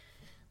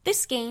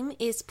This game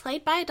is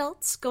played by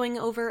adults going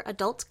over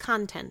adult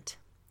content.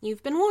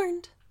 You've been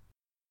warned.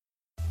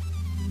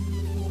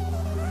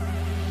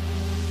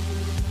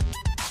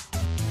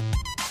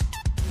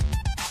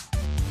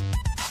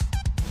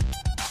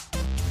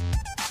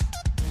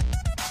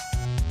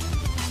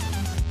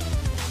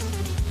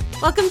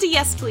 Welcome to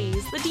Yes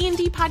Please, the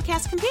D&D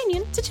podcast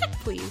companion to Check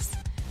Please.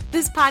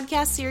 This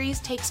podcast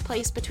series takes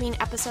place between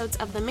episodes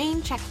of the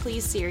main Check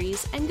Please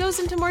series and goes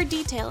into more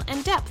detail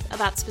and depth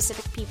about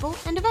specific people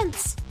and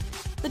events.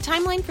 The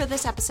timeline for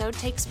this episode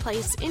takes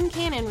place in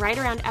canon right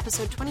around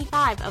episode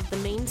 25 of the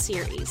main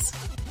series.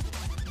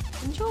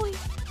 Enjoy!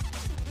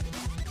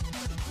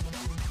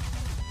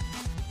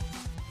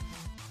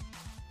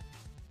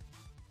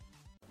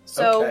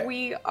 So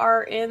we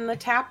are in the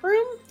tap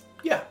room?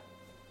 Yeah.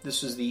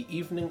 This is the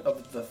evening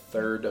of the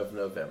 3rd of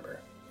November.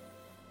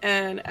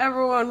 And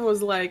everyone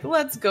was like,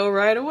 let's go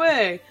right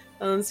away.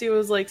 And then she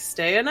was like,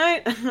 stay a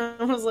night?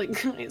 I was like,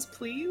 guys,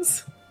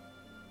 please?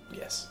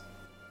 Yes.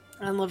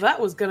 And Levette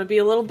was gonna be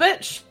a little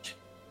bitch.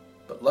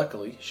 But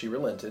luckily, she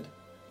relented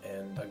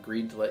and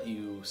agreed to let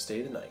you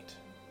stay the night.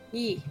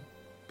 Yee.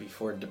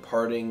 Before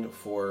departing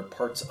for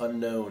parts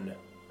unknown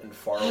and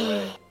far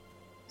away.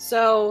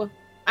 So,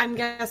 I'm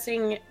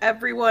guessing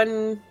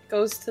everyone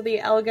goes to the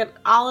Elegant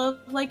Olive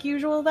like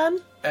usual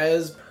then?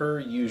 As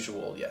per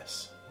usual,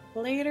 yes.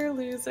 Later,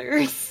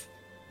 losers.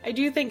 I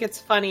do think it's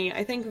funny.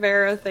 I think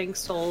Vera thinks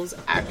Soul's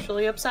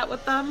actually upset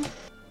with them.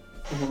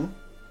 Mm-hmm.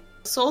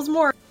 Soul's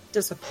more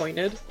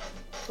disappointed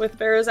with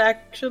Vera's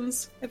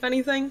actions, if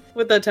anything,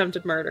 with the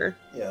attempted murder.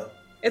 Yeah.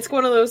 It's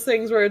one of those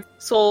things where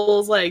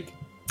Soul's like,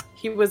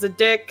 he was a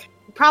dick,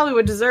 probably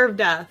would deserve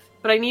death,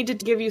 but I need to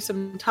give you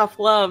some tough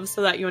love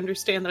so that you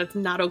understand that it's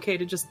not okay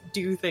to just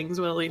do things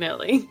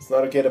willy-nilly. It's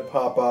not okay to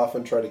pop off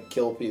and try to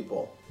kill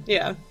people.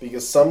 Yeah.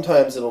 Because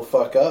sometimes it'll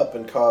fuck up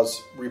and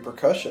cause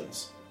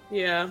repercussions.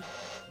 Yeah.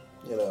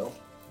 You know?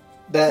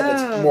 That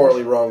it's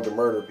morally wrong to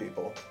murder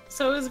people.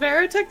 So is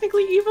Vera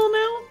technically evil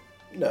now?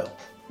 No.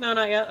 No,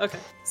 not yet? Okay.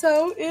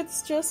 So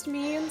it's just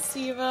me and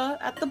Siva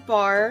at the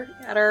bar,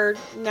 at our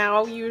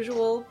now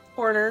usual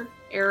corner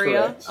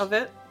area Correct. of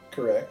it.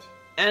 Correct.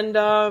 And,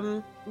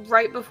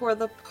 right before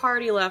the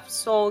party left,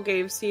 Soul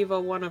gave Siva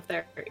one of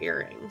their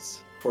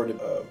earrings. For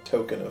a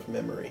token of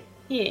memory.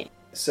 Yeah.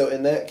 So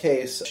in that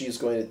case, she's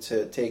going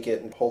to take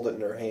it and hold it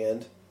in her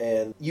hand.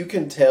 And you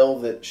can tell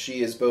that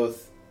she is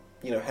both,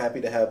 happy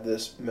to have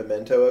this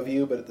memento of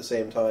you, but at the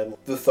same time,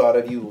 the thought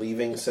of you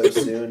leaving so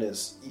soon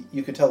is,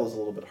 you could tell is a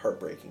little bit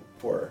heartbreaking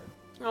for her.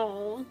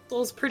 Oh,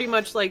 Soul's pretty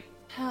much like,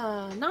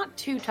 not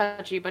too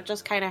touchy, but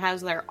just kind of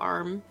has their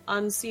arm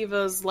on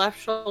Siva's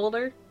left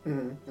shoulder.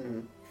 Mm-hmm, mm-hmm.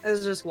 I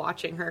was just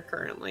watching her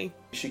currently.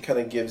 She kind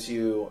of gives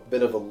you a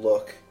bit of a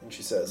look, and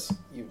she says,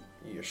 "You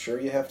sure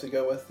you have to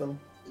go with them?"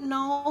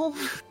 No.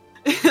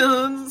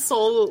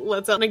 Soul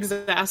lets out an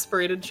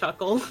exasperated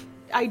chuckle.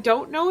 I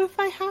don't know if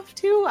I have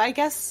to. I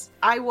guess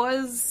I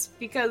was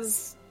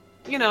because,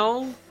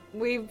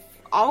 we've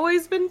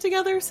always been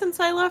together since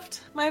I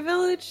left my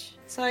village.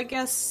 So I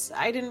guess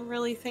I didn't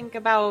really think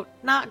about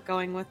not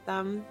going with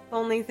them. The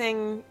only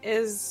thing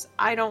is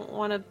I don't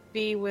want to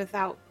be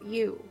without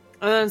you.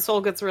 And then Soul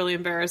gets really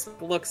embarrassed,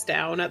 looks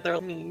down at their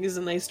knees,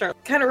 and they start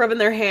kind of rubbing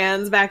their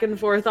hands back and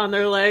forth on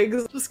their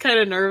legs. Just kind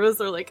of nervous.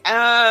 They're like,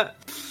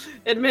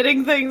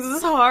 admitting things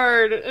is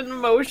hard, and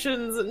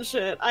emotions and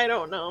shit. I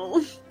don't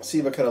know.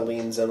 Siva kind of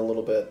leans in a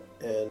little bit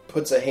and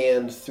puts a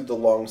hand through the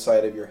long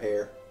side of your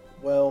hair.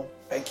 Well,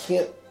 I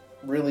can't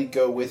really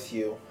go with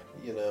you,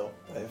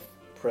 I have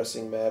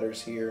pressing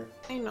matters here.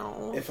 I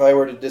know. If I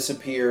were to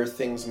disappear,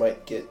 things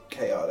might get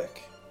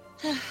chaotic.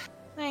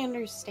 I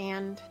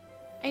understand.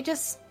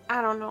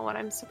 I don't know what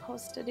I'm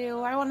supposed to do.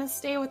 I want to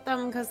stay with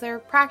them because they're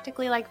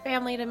practically like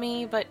family to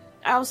me, but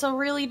I also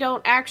really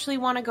don't actually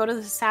want to go to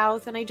the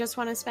south, and I just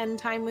want to spend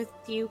time with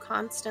you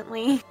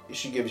constantly.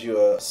 She gives you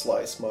a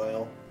sly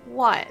smile.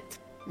 What?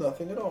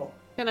 Nothing at all.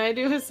 Can I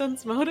do his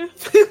sense motive?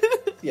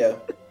 Yeah.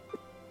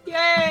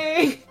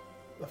 Yay!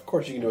 Of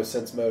course you can do a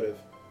sense motive.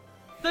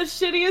 The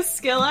shittiest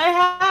skill I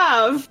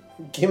have!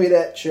 Give me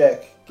that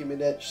check. Give me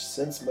that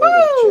sense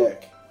motive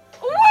check.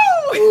 Woo!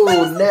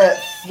 Ooh, nat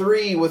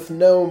 3 with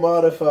no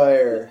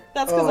modifier.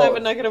 That's because I have a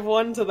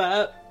 -1 to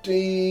that.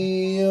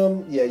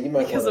 Damn. Yeah, you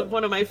might because of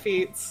one of my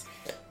feats.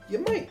 You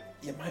might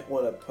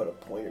want to put a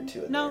point or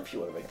two in there if you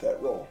want to make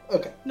that roll.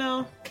 Okay.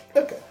 No.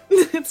 Okay.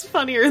 It's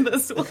funnier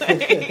this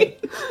way.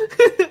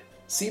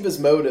 Siva's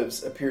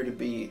motives appear to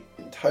be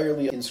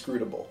entirely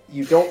inscrutable.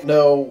 You don't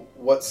know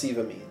what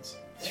Siva means.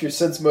 Your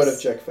sense motive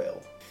check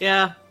failed.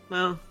 Yeah,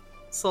 well,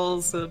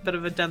 Soul's a bit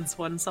of a dense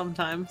one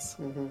sometimes.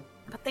 Mm-hmm.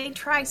 But they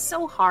try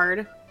so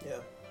hard. Yeah.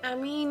 I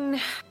mean,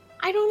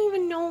 I don't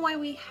even know why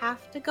we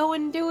have to go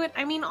and do it.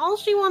 I mean, all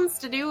she wants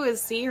to do is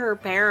see her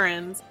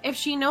parents. If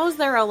she knows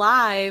they're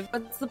alive,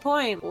 what's the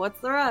point? What's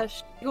the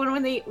rush?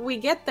 When we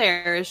get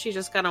there, is she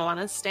just gonna want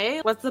to stay?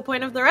 What's the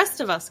point of the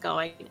rest of us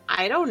going?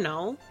 I don't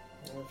know.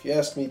 Well, if you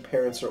ask me,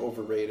 parents are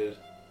overrated.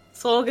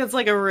 Soul gets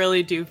like a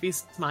really doofy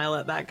smile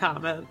at that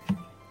comment.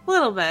 A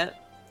little bit.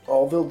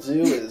 All they'll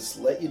do is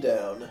let you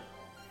down.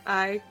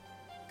 I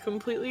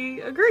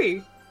completely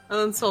agree. And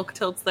then Soul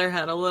tilts their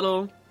head a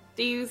little.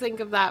 Do you think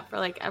of that for,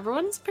 like,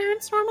 everyone's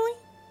parents normally?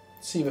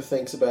 Siva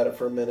thinks about it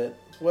for a minute.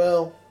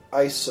 Well,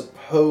 I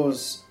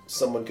suppose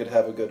someone could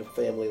have a good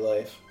family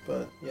life,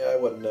 but yeah, I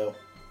wouldn't know.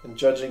 And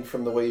judging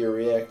from the way you're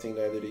reacting,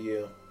 neither do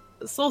you.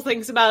 Soul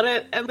thinks about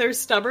it, and their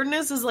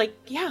stubbornness is like,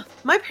 yeah,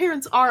 my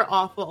parents are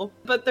awful.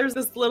 But there's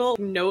this little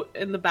note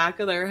in the back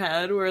of their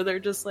head where they're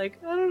just like,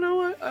 I don't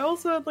know, I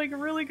also had, like, a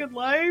really good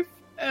life,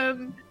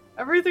 and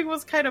everything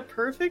was kind of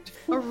perfect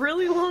for a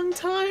really long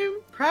time.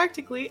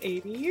 Practically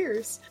 80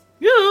 years.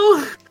 You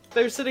know,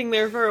 they're sitting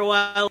there for a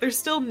while. They're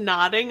still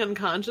nodding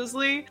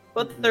unconsciously,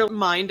 but their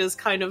mind is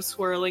kind of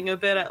swirling a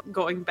bit, at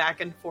going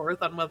back and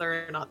forth on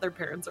whether or not their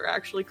parents are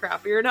actually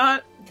crappy or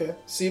not. Okay.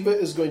 Siva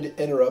is going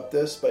to interrupt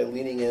this by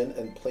leaning in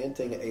and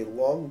planting a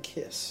long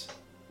kiss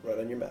right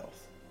on your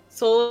mouth.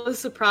 Soul is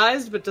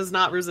surprised, but does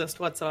not resist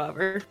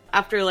whatsoever.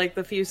 After, like,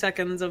 the few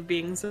seconds of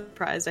being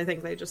surprised, I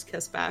think they just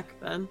kiss back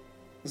then.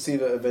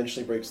 Siva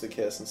eventually breaks the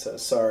kiss and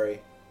says,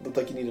 sorry, looked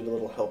like you needed a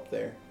little help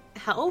there.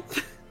 Help?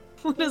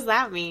 What does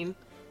that mean?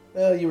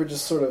 Well, you were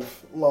just sort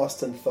of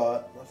lost in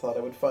thought. I thought I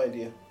would find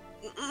you.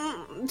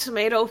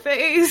 Tomato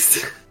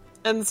face.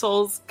 And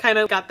Soul's kind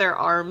of got their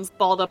arms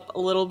balled up a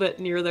little bit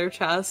near their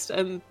chest,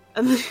 and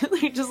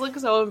they just look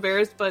so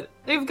embarrassed, but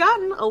they've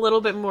gotten a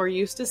little bit more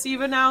used to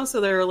Siva now, so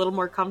they're a little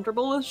more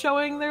comfortable with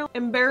showing their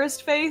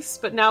embarrassed face,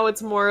 but now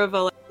it's more of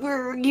a, like,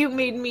 you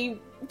made me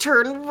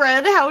turn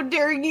red, how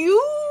dare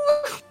you?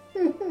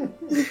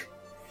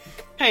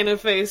 kind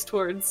of face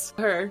towards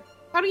her.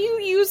 How do you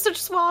use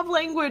such suave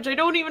language? I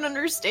don't even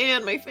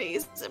understand. My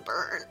face, it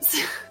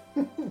burns.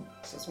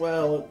 Says,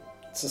 well,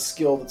 it's a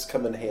skill that's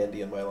come in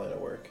handy in my line of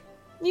work.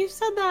 You've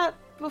said that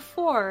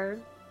before.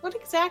 What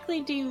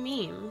exactly do you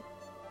mean?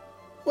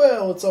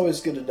 Well, it's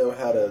always good to know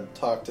how to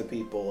talk to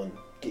people and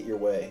get your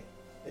way,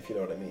 if you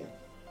know what I mean.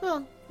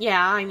 Well,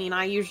 yeah, I mean,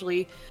 I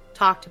usually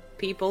talk to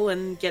people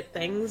and get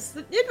things.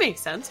 It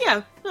makes sense,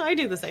 yeah. I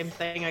do the same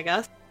thing, I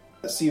guess.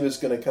 Siva's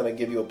going to kind of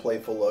give you a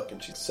playful look,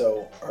 and she's,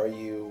 so, are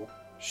you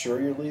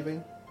sure you're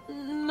leaving?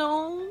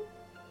 No,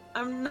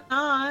 I'm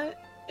not.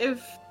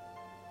 If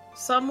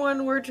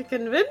someone were to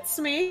convince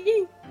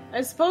me,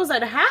 I suppose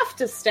I'd have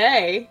to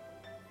stay.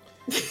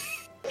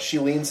 She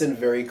leans in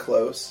very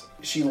close.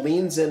 She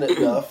leans in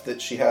enough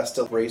that she has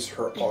to brace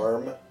her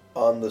arm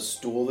on the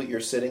stool that you're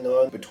sitting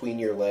on between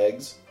your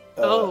legs.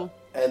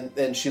 And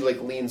then she, like,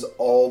 leans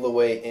all the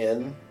way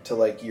in to,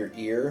 like, your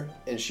ear,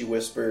 and she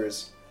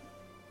whispers,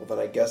 well, then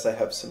I guess I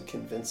have some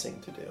convincing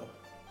to do.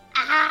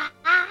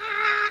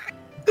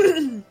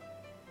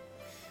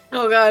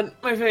 Oh god,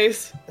 my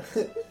face.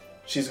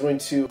 She's going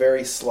to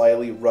very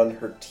slyly run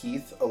her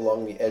teeth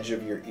along the edge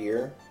of your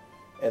ear,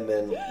 and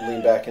then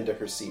lean back into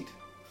her seat.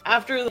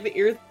 After the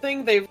ear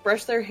thing, they've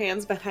brushed their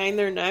hands behind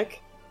their neck,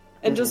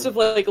 and just have,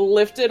 like,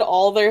 lifted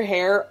all their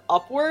hair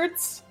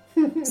upwards.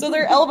 So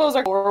their elbows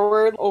are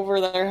forward over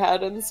their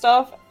head and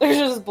stuff. They're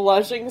just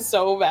blushing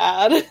so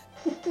bad.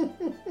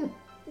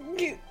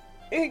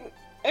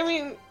 I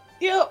mean,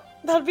 yeah,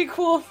 that'd be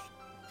cool.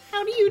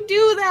 How do you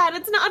do that?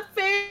 It's not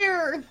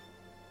fair.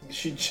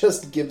 She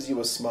just gives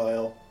you a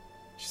smile.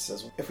 She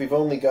says, if we've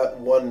only got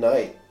one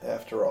night,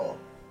 after all.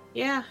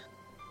 Yeah.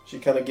 She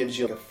kind of gives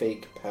you, like, a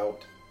fake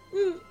pout.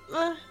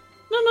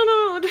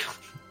 No.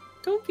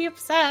 Don't be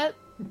upset.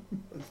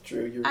 That's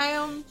true.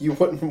 You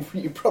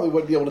probably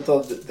wouldn't be able to tell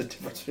the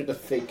difference between a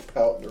fake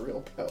pout and a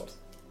real pout.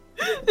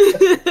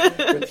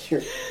 With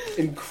your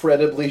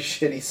incredibly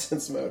shitty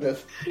sense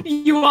motive.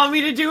 You want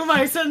me to do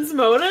my sense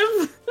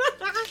motive?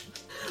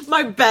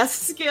 My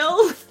best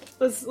skill?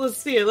 Let's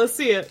see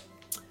it.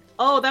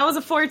 Oh, that was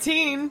a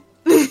 14.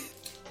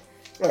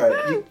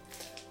 Alright,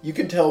 you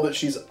can tell that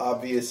she's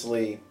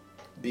obviously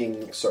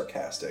being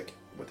sarcastic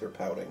with her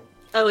pouting.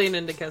 I lean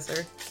in to kiss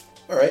her.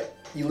 Alright,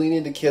 you lean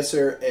in to kiss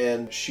her,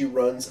 and she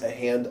runs a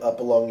hand up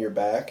along your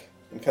back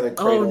and kind of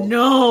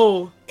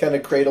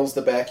cradles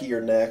the back of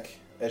your neck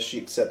as she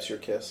accepts your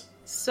kiss.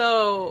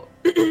 So,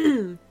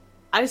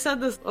 I said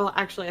this, well,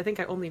 actually, I think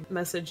I only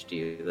messaged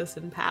you this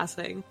in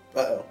passing.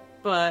 Uh-oh.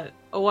 But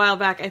a while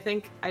back, I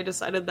think I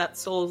decided that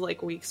Soul's,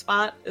 like, weak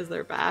spot is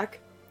their back.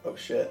 Oh,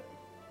 shit.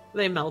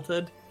 They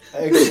melted.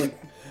 I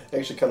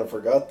actually kind of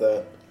forgot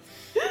that.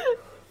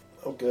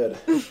 Oh, good.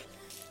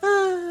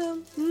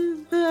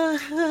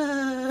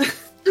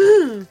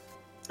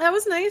 That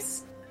was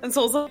nice. And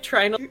Soul's like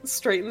trying to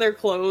straighten their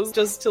clothes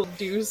just to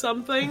do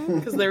something,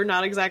 because they're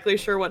not exactly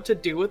sure what to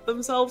do with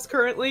themselves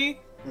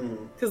currently.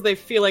 Because they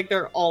feel like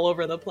they're all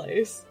over the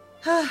place.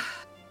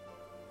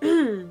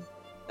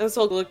 And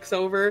Soul looks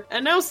over,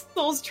 and now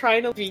Soul's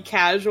trying to be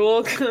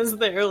casual, because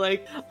they're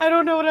like, I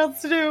don't know what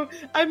else to do.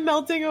 I'm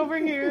melting over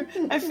here.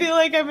 I feel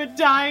like I'm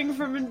dying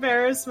from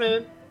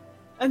embarrassment.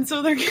 And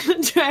so they're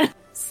gonna try to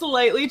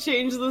slightly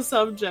change the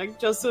subject,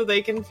 just so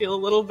they can feel a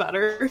little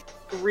better,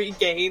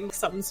 regain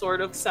some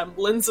sort of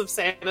semblance of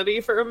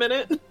sanity for a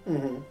minute.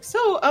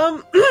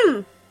 So,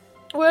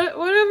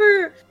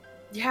 whatever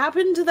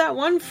happened to that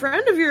one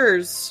friend of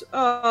yours,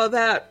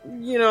 that,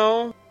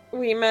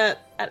 we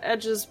met at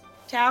Edge's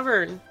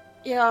Tavern?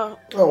 Yeah.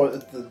 Oh,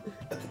 at the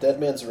dead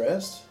man's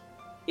rest?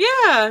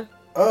 Yeah,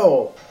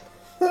 Oh,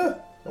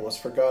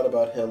 almost forgot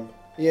about him.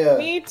 Yeah,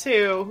 me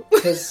too.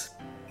 his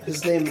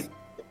name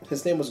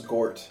was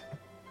Gort.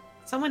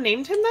 Someone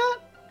named him that?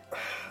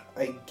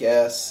 I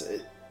guess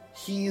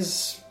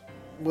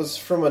was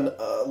from an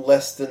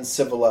less than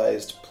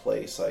civilized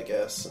place, I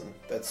guess, and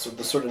that's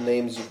the sort of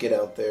names you get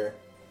out there.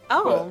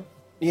 Oh. But,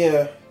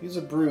 yeah, he was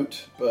a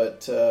brute,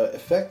 but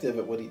effective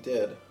at what he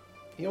did.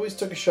 He always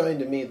took a shine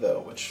to me, though,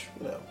 which,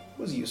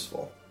 was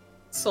useful.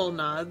 Soul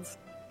nods.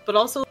 But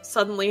also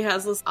suddenly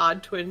has this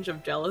odd twinge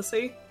of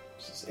jealousy.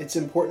 It's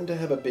important to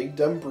have a big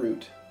dumb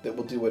brute that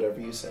will do whatever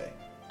you say.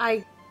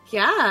 I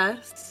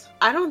guess.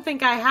 I don't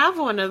think I have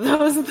one of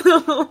those,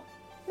 though.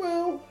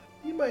 Well,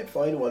 you might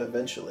find one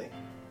eventually,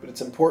 but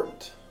it's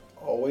important.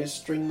 Always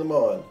string them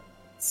on.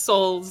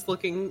 Soul's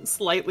looking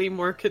slightly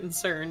more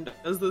concerned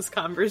as this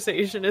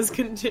conversation is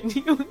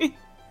continuing.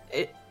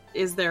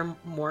 Is there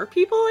more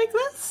people like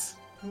this?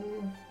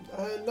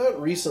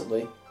 Not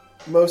recently.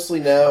 Mostly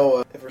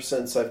now, ever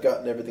since I've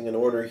gotten everything in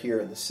order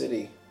here in the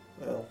city.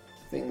 Well,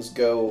 things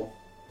go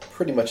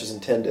pretty much as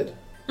intended.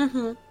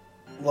 Mm-hmm.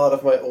 A lot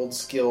of my old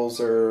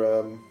skills are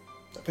a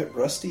bit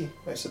rusty,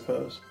 I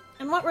suppose.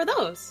 And what were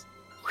those?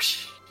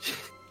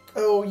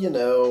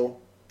 Oh,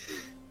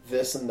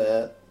 this and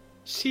that.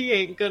 She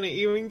ain't gonna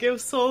even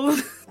give Soul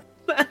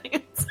that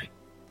answer.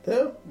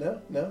 No.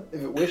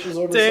 If it wishes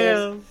or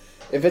Damn. decides.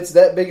 If it's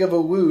that big of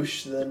a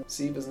whoosh, then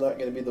Siva's not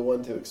going to be the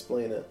one to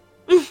explain it.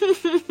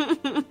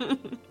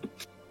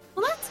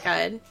 Well, that's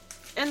good.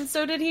 And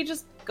so did he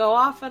just go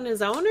off on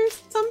his own or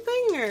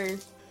something? Or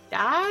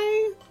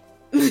die?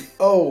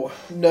 Oh,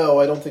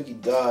 no, I don't think he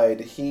died.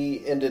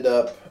 He ended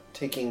up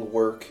taking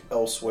work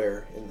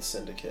elsewhere in the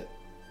Syndicate.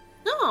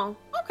 Oh,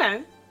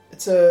 okay.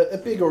 It's a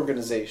big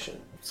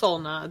organization. Soul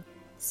nod.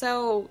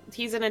 So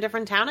he's in a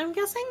different town, I'm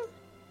guessing?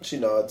 She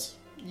nods.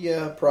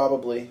 Yeah,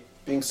 probably.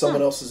 Being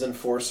someone else's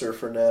enforcer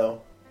for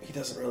now. He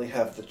doesn't really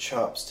have the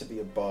chops to be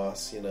a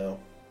boss,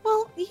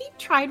 Well, he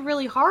tried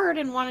really hard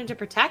and wanted to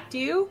protect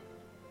you.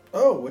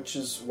 Oh, which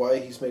is why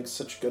he makes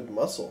such good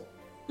muscle.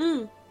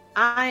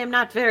 I am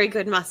not very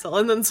good muscle.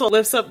 And then Soul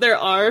lifts up their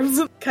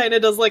arms, kind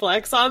of does like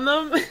flex on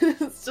them.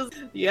 It's just,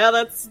 yeah,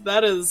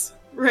 that is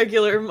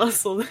regular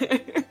muscle there.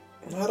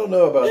 I don't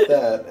know about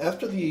that.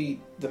 After the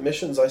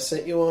missions I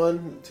sent you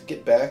on to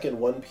get back in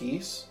one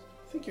piece,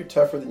 I think you're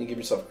tougher than you give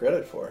yourself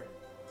credit for.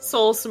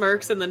 Soul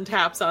smirks and then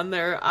taps on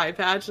their eye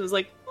patch and is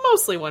like,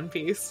 mostly One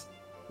Piece.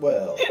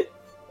 Well,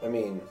 I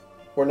mean,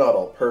 we're not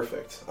all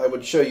perfect. I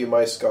would show you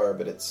my scar,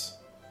 but it's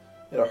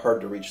in a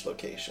hard-to-reach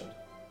location.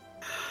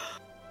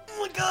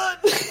 Oh my god!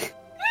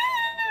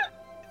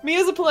 Me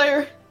as a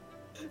player!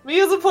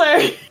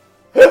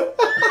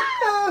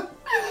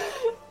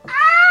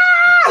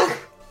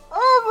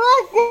 Oh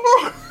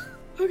my god!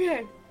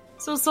 Okay.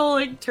 So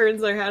Soul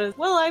turns their head and,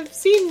 well, I've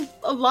seen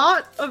a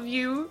lot of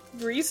you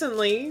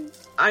recently.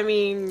 I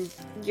mean,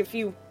 if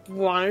you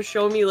want to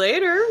show me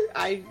later,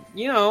 I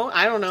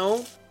don't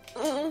know.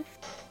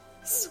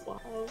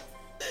 Suave.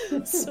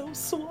 So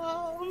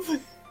suave.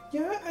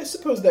 Yeah, I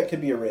suppose that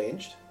could be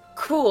arranged.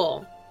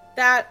 Cool.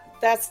 That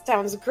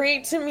sounds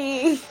great to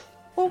me.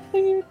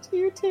 Hopefully to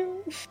you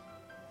too.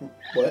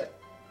 What?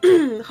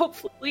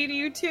 Hopefully to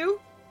you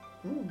too.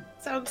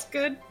 Sounds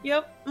good.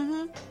 Yep.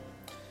 Mm-hmm.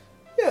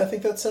 Yeah, I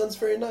think that sounds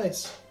very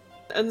nice.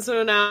 And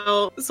so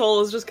now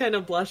Soul is just kind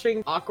of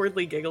blushing,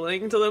 awkwardly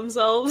giggling to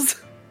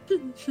themselves.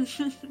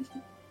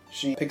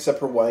 She picks up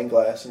her wine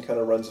glass and kind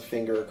of runs a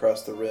finger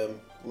across the rim,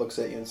 looks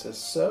at you and says,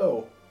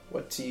 So,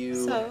 what do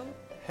you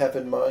have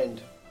in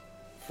mind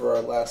for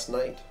our last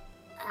night?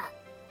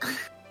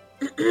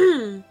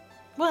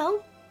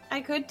 Well, I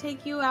could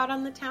take you out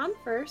on the town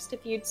first,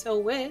 if you'd so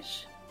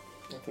wish.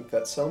 I think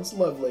that sounds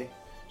lovely.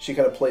 She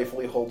kind of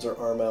playfully holds her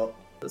arm out.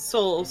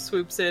 Soul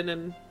swoops in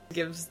and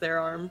gives their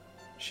arm.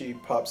 She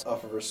pops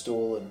off of her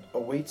stool and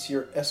awaits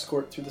your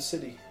escort through the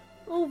city.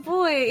 Oh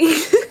boy.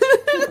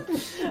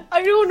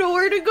 I don't know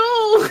where to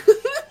go.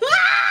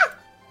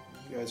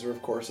 You guys are,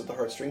 of course, at the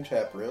Heartstring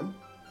Tap Room.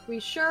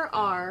 We sure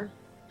are.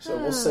 So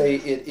we'll say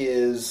it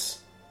is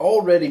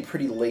already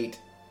pretty late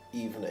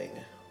evening,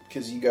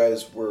 because you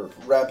guys were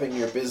wrapping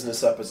your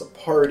business up as a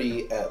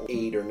party at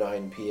 8 or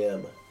 9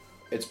 p.m.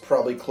 It's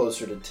probably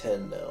closer to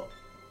 10 now.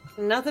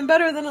 Nothing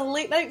better than a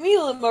late night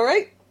meal, am I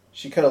right?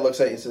 She kind of looks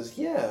at you and says,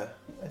 Yeah,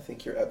 I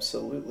think you're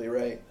absolutely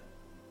right.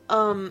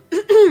 I'm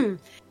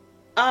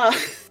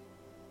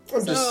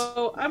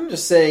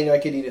just saying I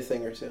could eat a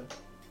thing or two.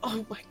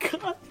 Oh my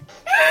god.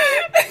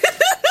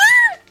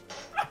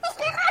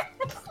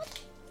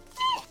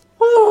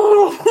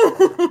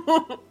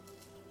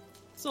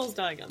 Soul's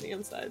dying on the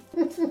inside.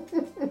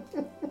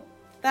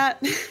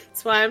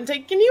 That's why I'm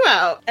taking you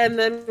out. And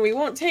then we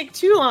won't take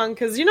too long,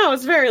 because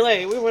it's very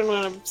late. We wouldn't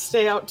want to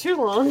stay out too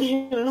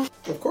long,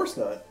 Of course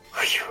not.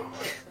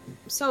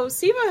 So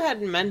Siva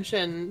had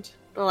mentioned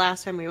the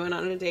last time we went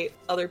on a date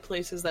other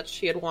places that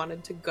she had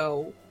wanted to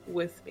go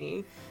with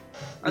me.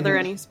 Are there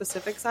any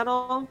specifics at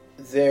all?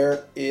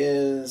 There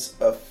is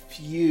a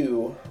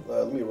few.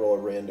 Let me roll a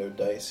rando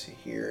dice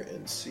here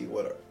and see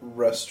what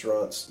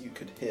restaurants you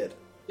could hit.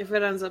 If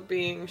it ends up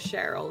being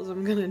Cheryl's,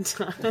 I'm gonna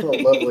die. Oh,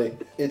 lovely.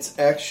 It's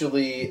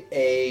actually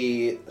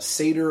a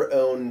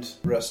Seder-owned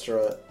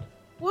restaurant.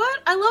 What?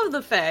 I love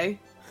the Fae.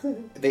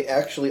 They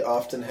actually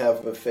often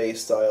have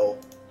buffet-style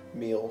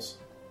meals.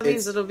 That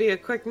means it'll be a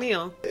quick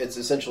meal. It's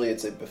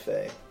a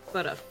buffet.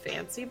 But a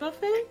fancy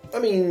buffet? I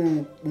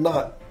mean,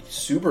 not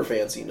super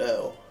fancy,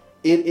 no.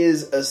 It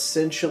is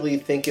essentially,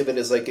 think of it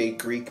as like a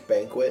Greek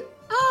banquet.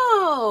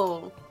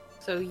 Oh!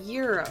 So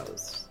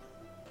Euros.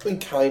 I mean,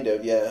 kind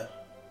of, yeah.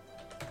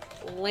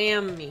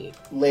 Lamb meat.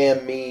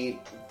 Lamb meat,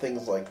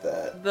 things like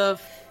that. The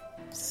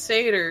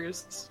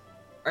Seders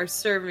are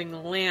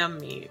serving lamb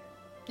meat.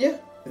 Yeah.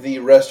 The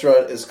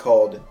restaurant is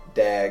called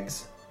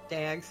Dags.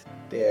 Dags.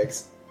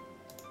 Dags.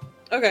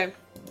 Okay.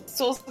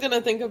 Soul's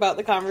gonna think about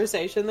the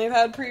conversation they've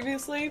had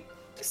previously.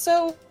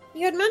 So,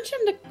 you had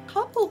mentioned a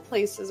couple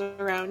places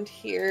around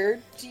here.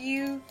 Do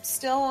you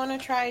still want to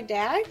try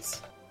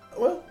Dags?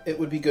 Well, it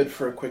would be good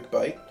for a quick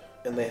bite,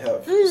 and they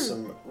have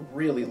some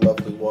really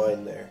lovely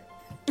wine there.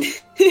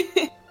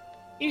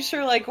 You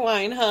sure like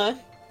wine, huh?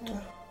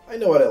 I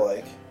know what I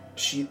like.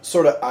 She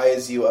sort of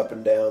eyes you up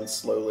and down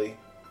slowly.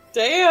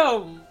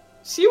 Damn!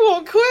 She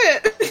won't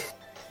quit!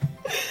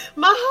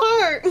 My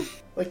heart!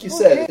 Like you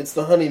said, it's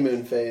the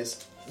honeymoon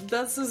phase.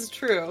 This is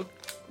true.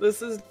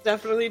 This is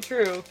definitely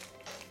true.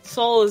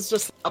 Soul is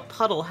just a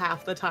puddle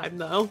half the time,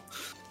 though.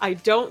 I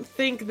don't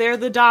think they're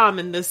the dom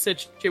in this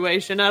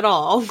situation at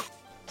all.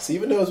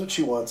 Siva knows what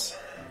she wants.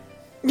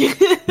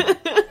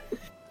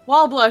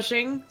 While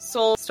blushing,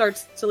 Soul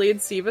starts to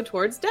lead Siva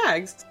towards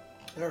Dags.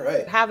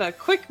 Alright. Have a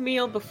quick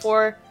meal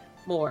before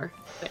more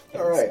things.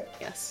 Alright.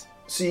 Yes.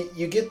 So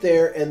you get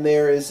there, and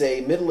there is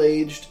a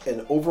middle-aged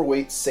and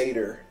overweight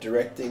satyr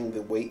directing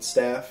the wait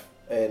staff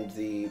and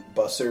the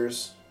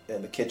bussers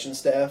and the kitchen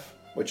staff,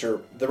 which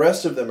are, the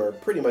rest of them are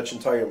pretty much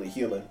entirely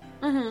human.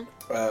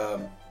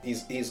 Mm-hmm.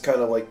 He's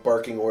kind of like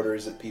barking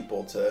orders at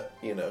people to,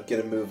 get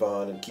a move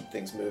on and keep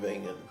things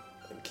moving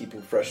and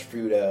keeping fresh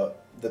food out.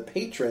 The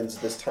patrons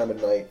this time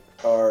of night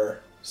are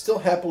still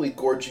happily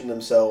gorging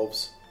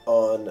themselves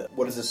on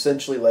what is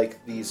essentially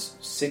like these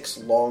 6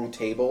 long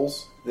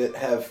tables that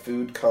have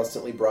food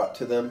constantly brought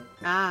to them.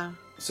 Ah.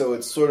 So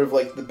it's sort of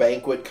like the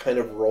banquet kind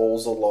of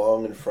rolls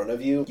along in front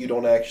of you. You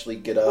don't actually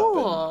get up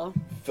and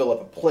fill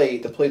up a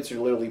plate. The plates are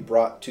literally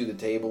brought to the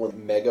table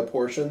in mega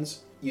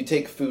portions. You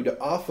take food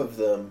off of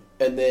them,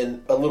 and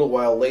then a little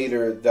while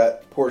later,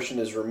 that portion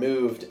is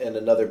removed and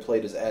another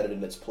plate is added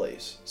in its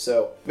place.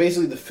 So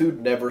basically the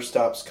food never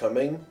stops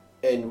coming,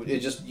 and it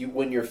just,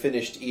 when you're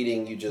finished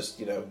eating, you just,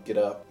 get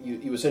up.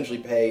 You essentially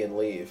pay and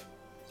leave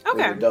when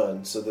you're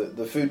done. So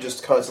the food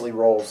just constantly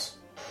rolls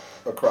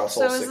across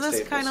all 6 tables. So is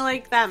this kind of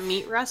like that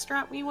meat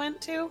restaurant we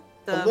went to?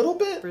 A little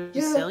bit,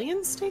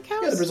 Brazilian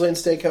steakhouse? Yeah, the Brazilian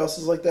steakhouse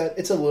is like that.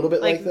 It's a little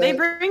bit like that. They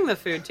bring the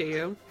food to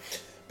you.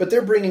 But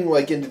they're bringing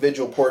like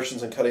individual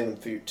portions and cutting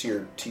them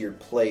to your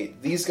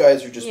plate. These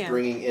guys are just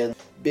bringing in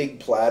big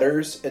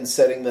platters and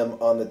setting them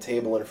on the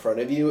table in front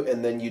of you,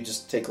 and then you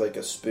just take like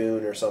a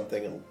spoon or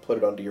something and put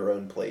it onto your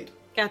own plate.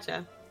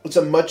 Gotcha. It's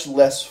a much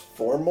less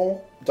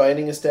formal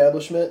dining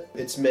establishment.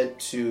 It's meant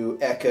to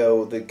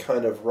echo the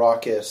kind of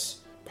raucous,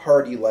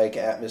 party-like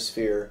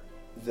atmosphere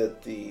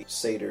that the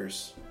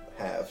satyrs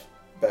have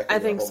back in I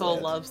think their Soul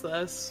homeland. loves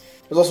this.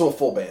 There's also a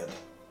full band,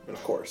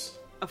 of course.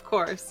 Of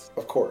course.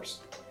 Of course.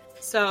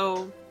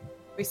 So,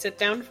 we sit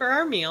down for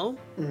our meal.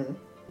 Mm-hmm.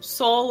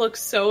 Soul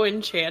looks so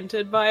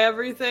enchanted by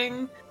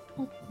everything.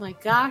 Oh my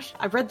gosh,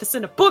 I read this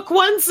in a book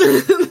once!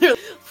 They're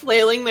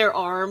flailing their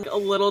arm a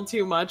little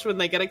too much when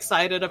they get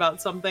excited about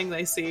something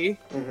they see.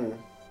 Mm-hmm.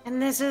 And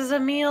this is a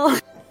meal.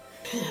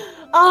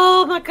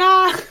 Oh my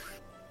god!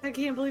 I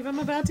can't believe I'm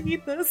about to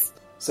eat this.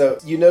 So,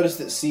 you notice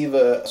that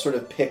Siva sort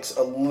of picks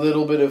a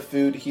little bit of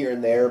food here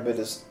and there, but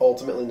is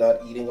ultimately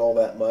not eating all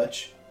that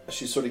much.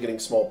 She's sort of getting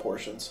small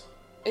portions.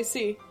 I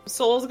see.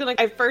 Soul's gonna...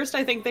 At first,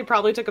 I think they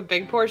probably took a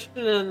big portion,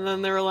 and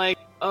then they were like,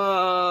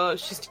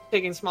 she's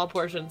taking small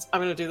portions.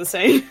 I'm gonna do the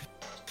same.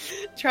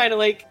 Trying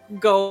to,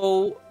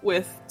 go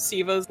with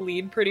Siva's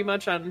lead pretty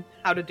much on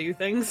how to do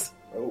things.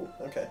 Oh,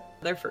 okay.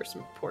 Their first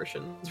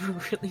portions were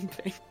really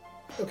big.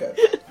 Okay.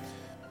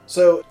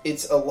 So,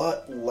 it's a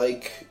lot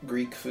like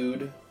Greek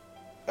food,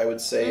 I would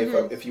say,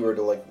 if you were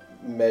to,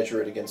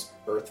 measure it against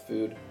Earth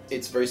food.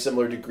 It's very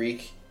similar to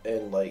Greek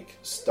in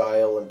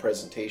style and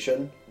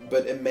presentation,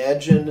 but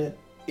imagine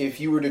if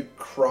you were to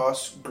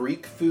cross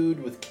Greek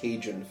food with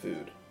Cajun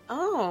food.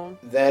 Oh,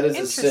 that is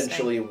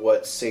essentially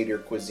what Seder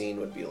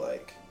cuisine would be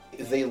like.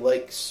 They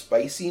like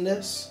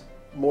spiciness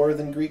more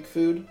than Greek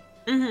food,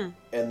 and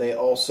they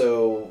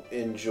also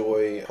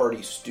enjoy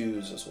hearty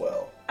stews as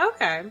well.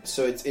 Okay.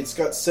 So it's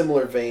got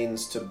similar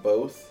veins to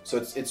both. So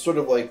it's sort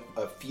of like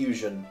a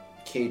fusion.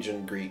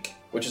 Cajun Greek,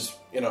 which is,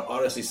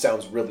 honestly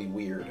sounds really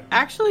weird.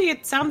 Actually,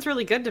 it sounds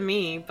really good to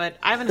me, but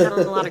I haven't had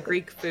a lot of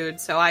Greek food,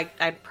 so I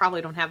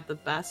probably don't have the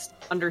best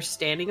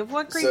understanding of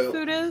what Greek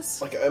food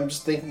is. Like, I'm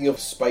just thinking of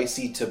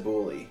spicy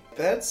tabbouleh.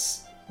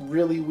 That's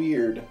really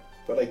weird,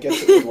 but I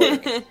guess it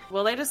would work.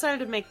 Well, they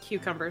decided to make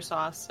cucumber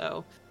sauce,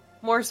 so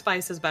more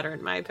spice is better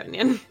in my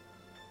opinion.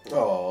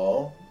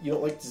 Aw, you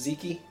don't like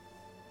tzatziki?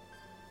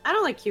 I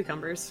don't like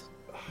cucumbers.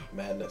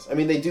 Madness. I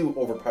mean, they do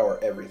overpower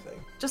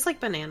everything. Just like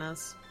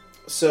bananas.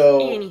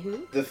 So,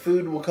 Anywho. The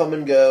food will come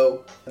and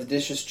go. The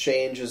dishes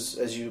change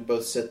as you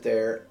both sit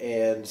there,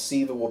 and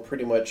Siva will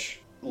pretty much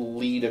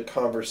lead a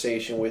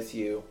conversation with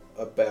you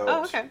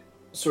about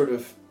sort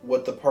of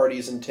what the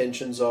party's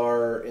intentions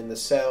are in the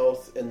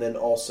South, and then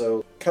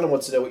also kind of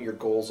wants to know what your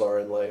goals are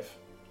in life.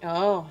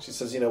 Oh. She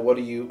says, what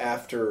are you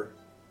after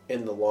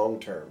in the long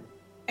term?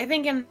 I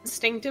think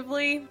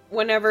instinctively,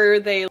 whenever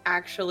they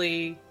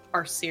actually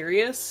are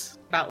serious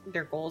about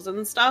their goals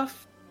and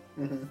stuff,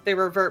 they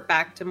revert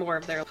back to more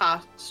of their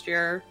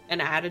posture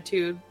and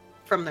attitude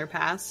from their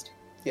past.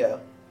 Yeah.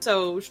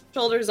 So,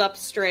 shoulders up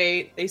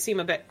straight, they seem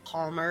a bit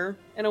calmer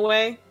in a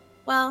way.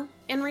 Well,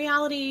 in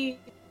reality,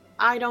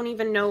 I don't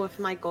even know if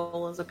my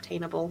goal is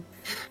obtainable.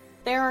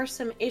 There are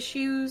some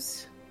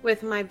issues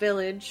with my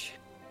village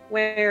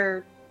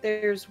where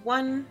there's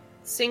one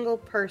single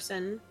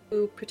person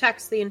who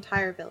protects the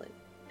entire village.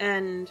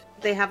 And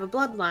they have a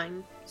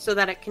bloodline so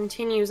that it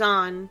continues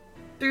on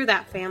through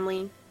that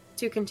family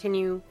to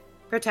continue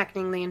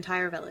protecting the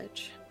entire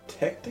village.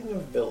 Protecting a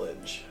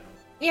village?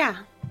 Yeah.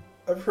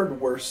 I've heard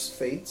worse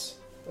fates,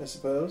 I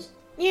suppose.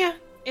 Yeah,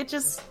 it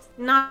just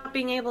not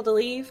being able to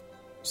leave.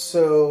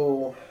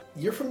 So,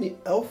 you're from the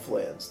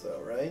Elflands,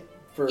 though, right?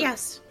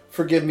 Yes.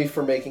 Forgive me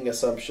for making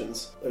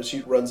assumptions.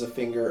 She runs a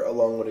finger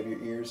along one of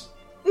your ears.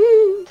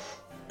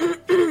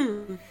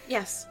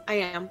 Yes, I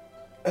am.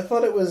 I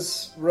thought it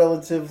was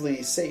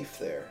relatively safe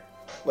there.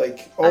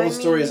 Like, all the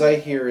stories I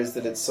hear is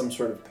that it's some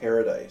sort of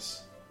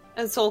paradise.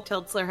 And Soul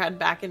tilts their head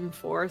back and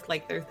forth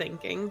like they're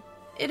thinking.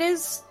 It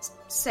is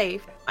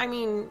safe. I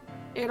mean,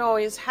 it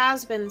always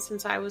has been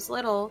since I was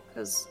little,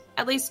 because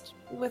at least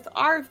with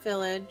our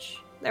village,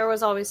 there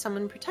was always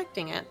someone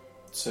protecting it.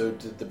 So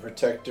did the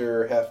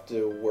protector have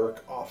to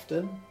work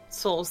often?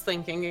 Soul's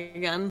thinking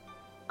again.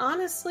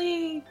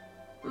 Honestly,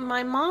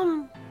 my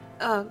mom...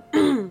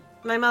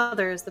 my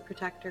mother is the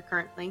protector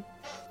currently.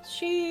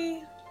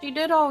 She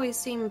did always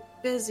seem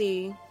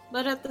busy,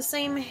 but at the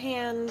same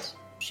hand,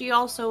 she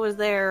also was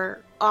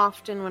there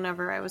often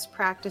whenever I was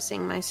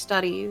practicing my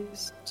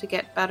studies to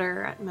get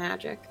better at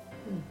magic.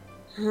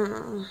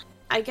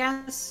 I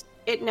guess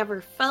it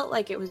never felt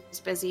like it was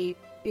busy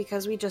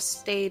because we just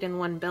stayed in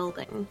one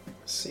building.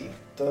 See,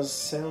 does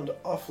sound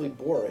awfully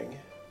boring.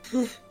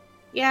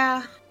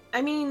 Yeah,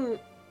 I mean,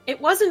 it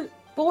wasn't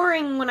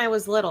boring when I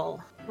was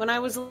little. When I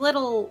was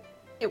little,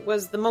 it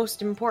was the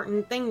most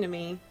important thing to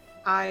me.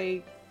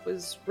 I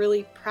was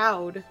really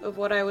proud of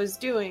what I was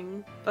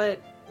doing, but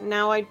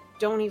now I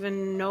don't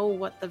even know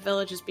what the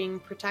village is being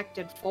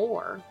protected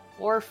for,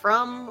 or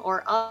from,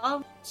 or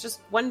of. It's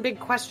just one big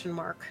question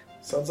mark.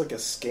 Sounds like a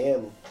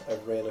scam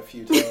I've ran a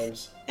few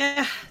times.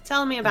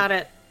 Tell me about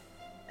it.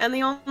 And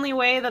the only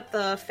way that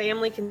the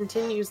family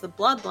continues the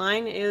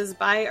bloodline is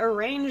by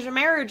arranged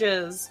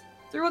marriages,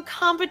 through a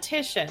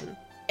competition.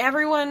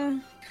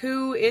 Everyone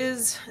who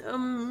is a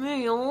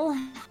male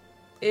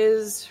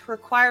is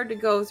required to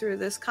go through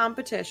this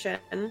competition,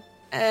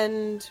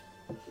 and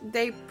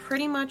they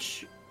pretty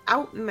much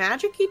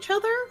out-magic each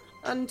other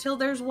until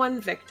there's one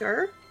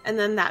victor, and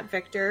then that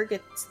victor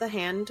gets the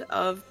hand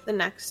of the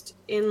next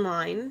in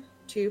line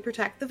to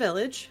protect the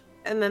village,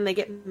 and then they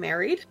get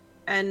married,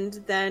 and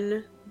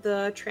then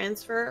the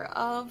transfer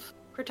of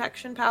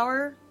protection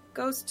power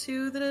goes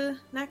to the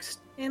next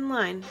in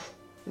line.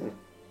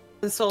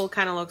 The Soul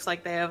kind of looks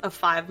like they have a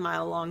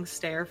 5-mile-long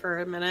stare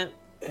for a minute.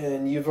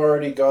 And you've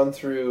already gone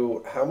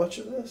through how much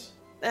of this?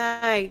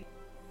 I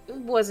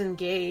was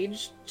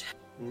engaged.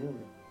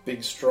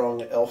 Big,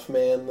 strong elf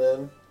man,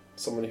 then?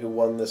 Someone who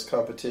won this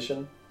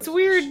competition? It's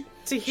weird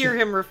to hear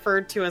him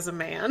referred to as a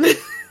man.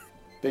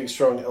 Big,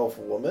 strong elf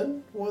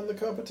woman won the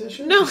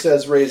competition? No. She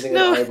says, raising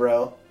an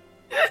eyebrow.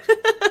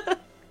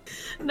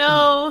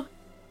 No.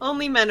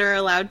 Only men are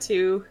allowed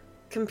to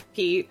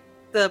compete.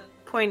 The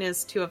point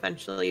is to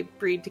eventually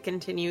breed to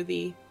continue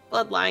the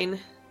bloodline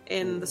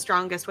in the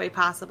strongest way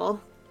possible.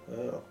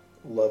 Oh,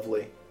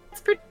 lovely.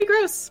 It's pretty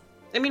gross.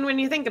 I mean, when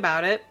you think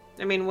about it,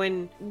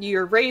 when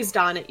you're raised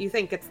on it, you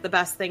think it's the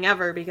best thing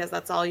ever because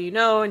that's all you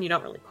know and you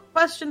don't really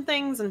question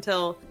things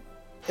until...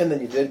 And then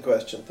you did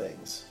question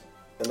things.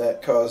 And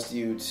that caused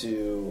you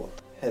to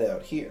head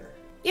out here.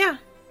 Yeah,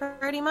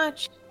 pretty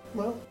much.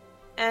 Well.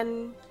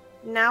 And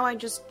now I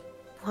just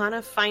want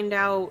to find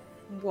out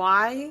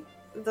why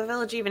the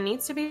village even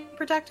needs to be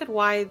protected,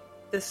 why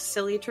this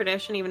silly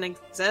tradition even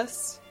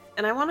exists.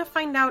 And I want to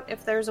find out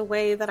if there's a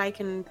way that I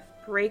can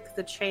break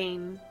the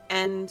chain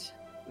and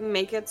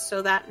make it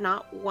so that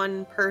not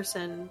one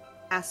person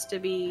has to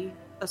be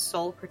a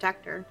sole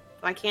protector.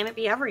 Why can't it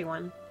be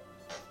everyone?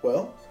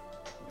 Well,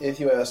 if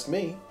you ask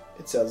me,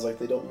 It sounds like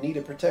they don't need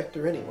a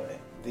protector anyway.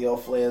 The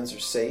elf lands are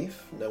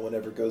safe. No one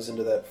ever goes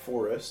into that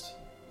forest.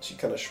 She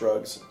kind of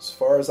shrugs. As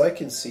far as I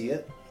can see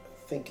it,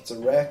 I think it's a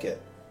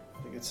racket.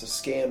 I think it's a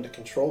scam to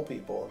control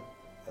people, and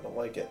I don't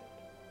like it.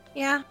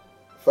 Yeah.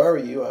 If I were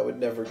you, I would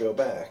never go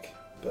back.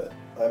 But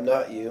I'm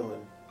not you,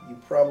 and you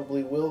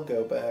probably will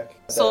go back.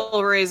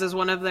 Soul raises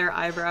one of their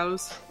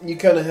eyebrows. You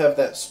kind of have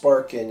that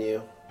spark in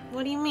you.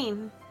 What do you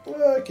mean?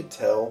 Well, I could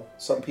tell.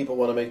 Some people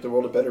want to make the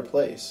world a better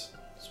place.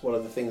 It's one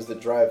of the things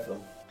that drive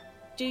them.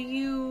 Do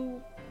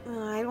you...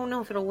 I don't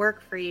know if it'll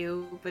work for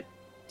you, but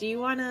do you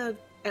want to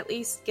at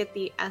least get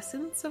the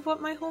essence of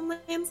what my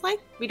homeland's like?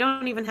 We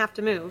don't even have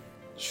to move.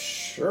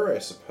 Sure, I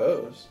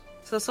suppose.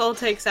 So Soul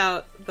takes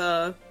out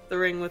the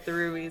ring with the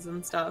rubies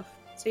and stuff.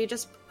 So you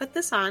just put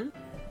this on,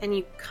 and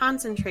you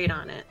concentrate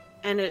on it,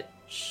 and it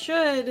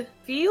should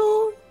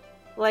feel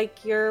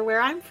like you're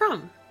where I'm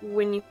from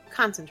when you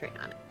concentrate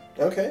on it.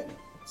 Okay,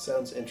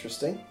 sounds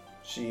interesting.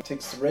 She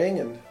takes the ring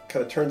and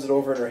kind of turns it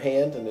over in her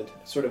hand, and it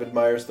sort of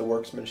admires the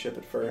workmanship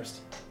at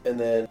first. And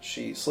then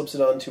she slips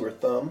it onto her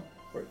thumb,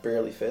 where it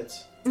barely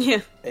fits.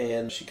 Yeah.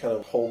 And she kind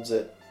of holds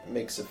it,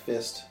 makes a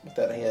fist with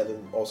that hand,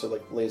 and also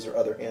like lays her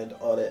other hand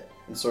on it,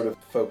 and sort of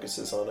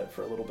focuses on it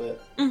for a little bit.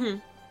 Mm-hmm.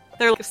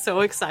 They're so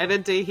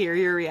excited to hear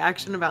your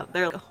reaction about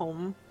their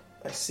home.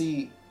 I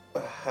see a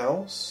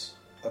house,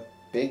 a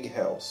big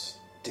house.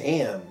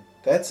 Damn,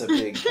 that's a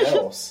big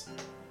house.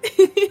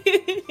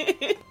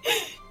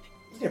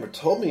 You never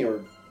told me you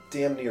were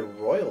damn near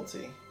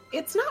royalty.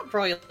 It's not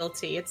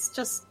royalty, it's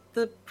just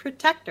the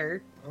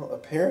protector. Well,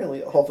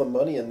 apparently all the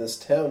money in this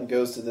town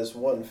goes to this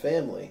one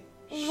family.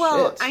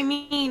 Well, Shit. I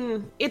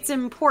mean, it's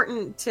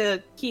important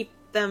to keep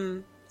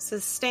them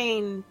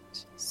sustained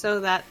so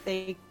that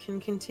they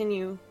can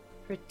continue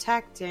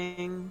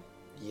protecting.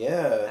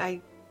 Yeah.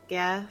 I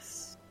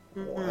guess.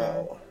 Mm-hmm.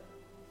 Wow.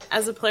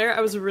 As a player,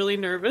 I was really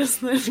nervous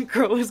that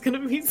Crow was going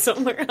to be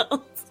somewhere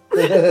else.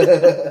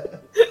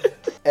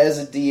 As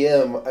a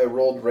DM, I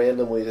rolled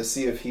randomly to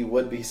see if he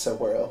would be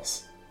somewhere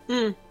else.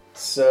 Mm.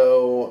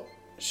 So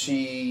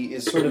she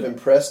is sort of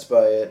impressed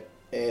by it,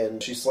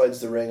 and she slides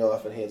the ring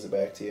off and hands it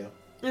back to you.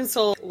 And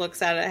Soul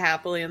looks at it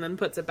happily and then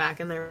puts it back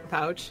in their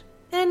pouch.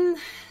 And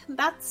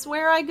that's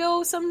where I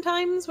go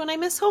sometimes when I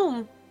miss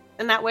home.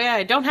 And that way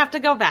I don't have to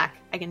go back.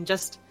 I can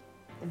just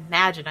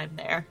imagine I'm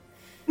there.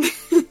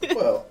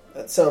 Well,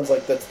 that sounds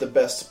like that's the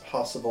best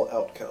possible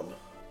outcome.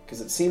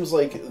 Because it seems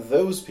like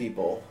those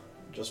people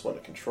just want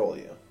to control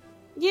you.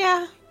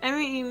 Yeah, I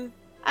mean,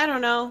 I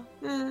don't know.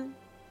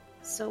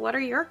 So what are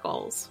your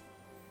goals?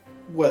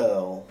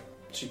 Well,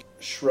 she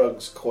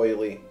shrugs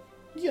coyly.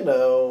 You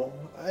know,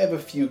 I have a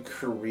few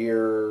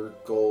career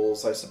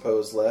goals, I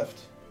suppose, left.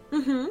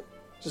 Mm-hmm.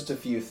 Just a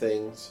few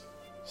things.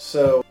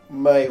 So,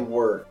 my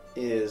work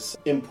is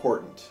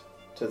important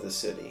to the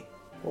city.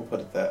 We'll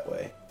put it that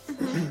way.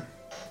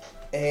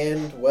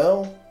 And,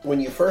 well, when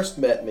you first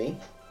met me,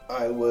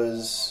 I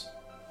was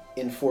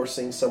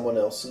enforcing someone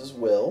else's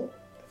will.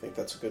 I think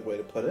that's a good way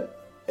to put it.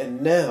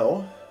 And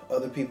now,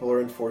 other people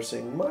are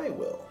enforcing my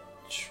will,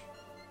 which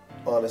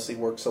honestly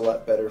works a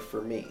lot better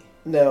for me.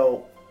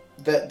 Now,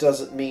 that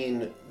doesn't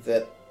mean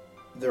that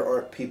there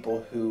aren't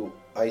people who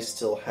I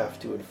still have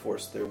to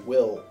enforce their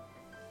will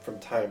from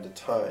time to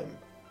time,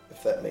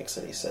 if that makes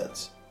any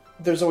sense.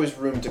 There's always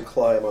room to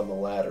climb on the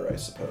ladder, I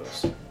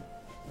suppose.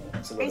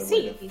 That's another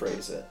way to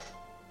phrase it.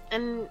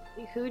 And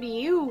who do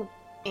you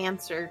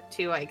answer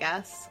to, I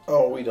guess?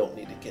 Oh, we don't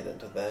need to get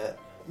into that.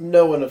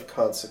 No one of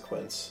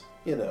consequence.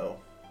 You know,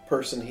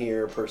 person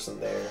here, person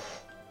there.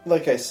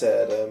 Like I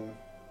said,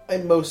 I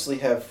mostly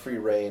have free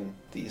reign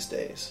these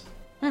days.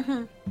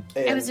 Mm-hmm.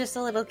 I was just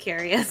a little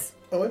curious.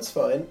 Oh, it's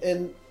fine.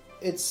 And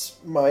it's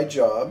my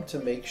job to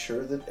make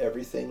sure that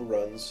everything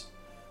runs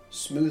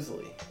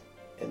smoothly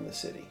in the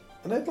city.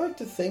 And I'd like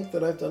to think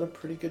that I've done a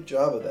pretty good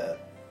job of that.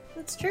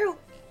 That's true.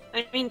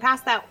 I mean,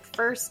 past that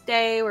first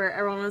day where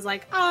everyone was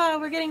like, oh,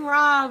 we're getting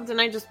robbed, and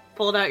I just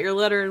pulled out your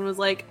letter and was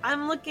like,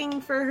 I'm looking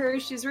for her,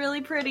 she's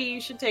really pretty, you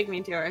should take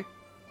me to her.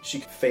 She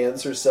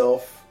fans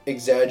herself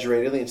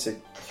exaggeratedly and said,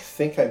 you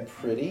think I'm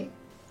pretty?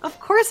 Of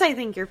course I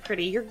think you're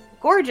pretty. You're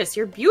gorgeous.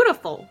 You're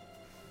beautiful.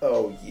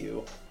 Oh,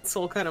 you.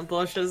 Soul kind of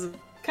blushes,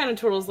 kind of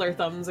twiddles their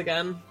thumbs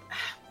again.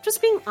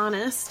 Just being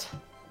honest.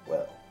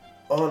 Well,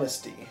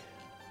 honesty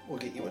will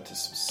get you into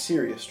some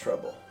serious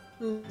trouble.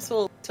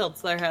 Soul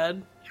tilts their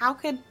head. How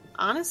could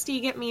honesty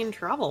get me in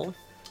trouble?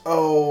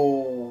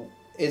 Oh,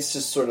 it's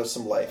just sort of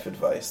some life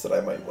advice that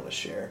I might want to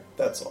share.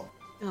 That's all.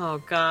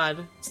 Oh,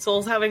 God.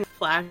 Soul's having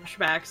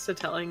flashbacks to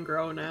telling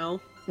Grow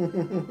now.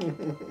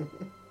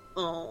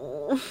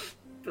 Oh,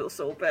 feel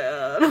so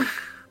bad.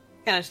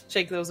 Kind of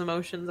shake those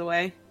emotions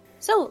away.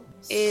 So,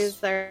 is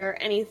there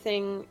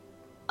anything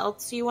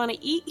else you want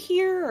to eat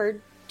here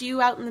or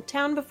do out in the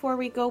town before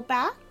we go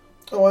back?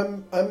 Oh,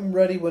 I'm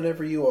ready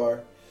whenever you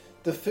are.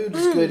 The food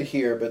is good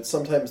here, but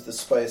sometimes the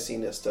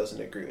spiciness doesn't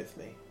agree with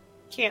me.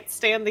 Can't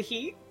stand the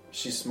heat?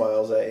 She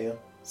smiles at you.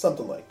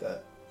 Something like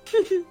that.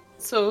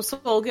 So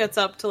Soul gets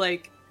up to,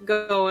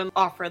 go and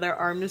offer their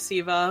arm to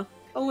Siva.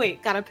 Oh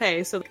wait, gotta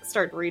pay, so they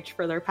start to reach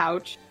for their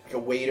pouch. A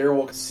waiter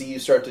will see you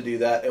start to do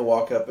that and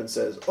walk up and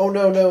says, "Oh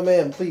no,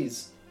 ma'am,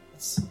 please.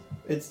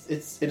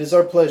 It is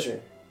our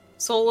pleasure."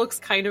 Soul looks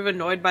kind of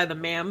annoyed by the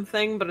ma'am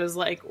thing, but is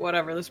like,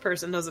 whatever, this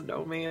person doesn't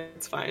know me,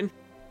 it's fine.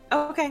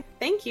 Okay,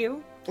 thank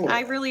you. Oh.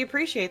 I really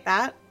appreciate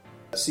that.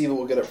 Siva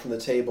will get up from the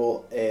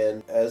table,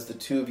 and as the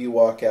two of you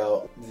walk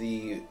out,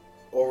 the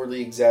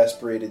overly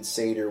exasperated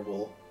satyr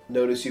will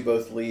notice you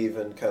both leave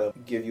and kind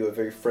of give you a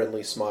very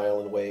friendly smile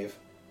and wave,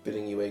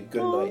 bidding you a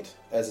good night,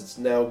 as it's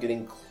now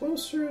getting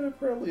closer to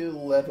probably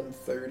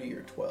 11:30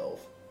 or 12.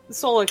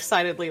 Soul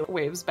excitedly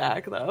waves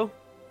back, though.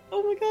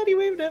 Oh my god, he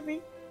waved at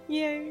me.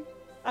 Yay.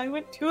 I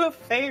went to a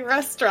Fey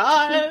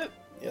restaurant.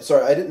 Yeah,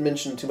 sorry, I didn't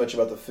mention too much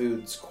about the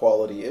food's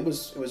quality. It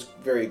was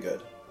very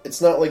good.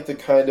 It's not like the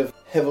kind of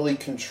heavily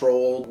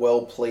controlled,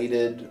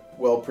 well-plated,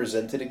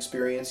 well-presented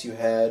experience you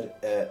had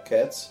at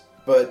Ket's,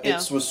 but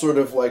it was sort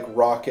of like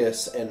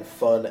raucous and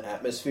fun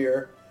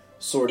atmosphere,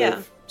 sort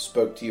of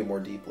spoke to you more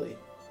deeply.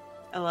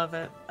 I love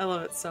it. I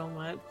love it so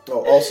much.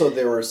 Oh, also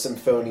there were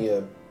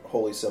Symphonia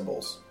holy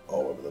symbols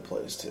all over the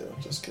place too,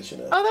 just because,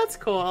 Oh, that's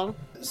cool.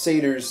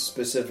 Satyrs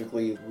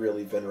specifically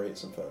really venerate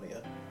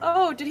Symphonia.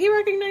 Oh, did he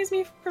recognize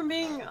me from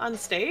being on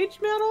stage,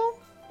 Metal?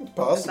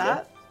 Possible.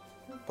 That?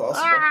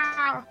 Possible.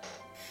 Ah!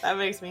 That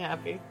makes me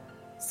happy.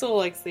 Soul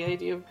likes the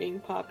idea of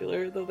being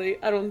popular, though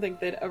I don't think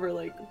they'd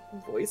ever,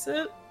 voice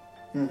it.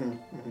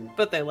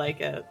 But they like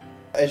it.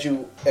 As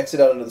you exit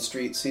out into the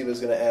street, Siva's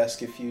going to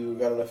ask if you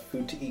got enough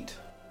food to eat.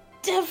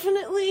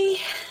 Definitely.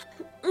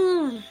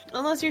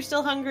 Unless you're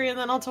still hungry, and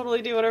then I'll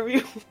totally do whatever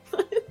you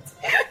want.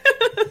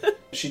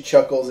 She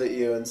chuckles at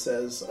you and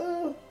says,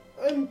 "Oh,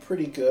 I'm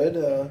pretty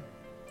good.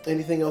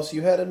 Anything else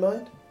you had in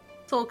mind?"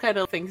 Soul kind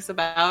of thinks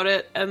about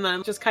it, and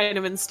then just kind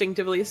of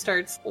instinctively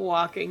starts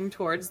walking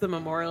towards the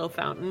memorial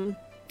fountain.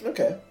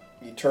 Okay.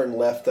 You turn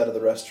left out of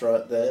the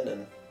restaurant then,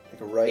 and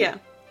take a right. Yeah.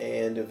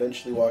 And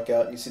eventually walk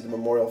out, and you see the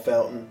memorial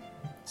fountain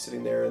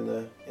sitting there in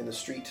the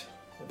street,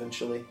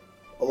 eventually.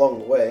 Along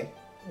the way,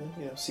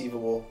 Siva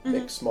will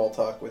make small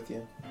talk with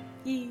you.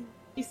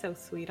 He's so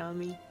sweet on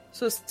me.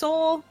 So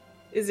Soul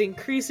is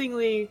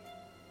increasingly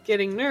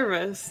getting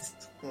nervous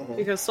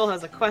because Soul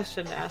has a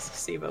question to ask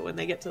Siva when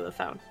they get to the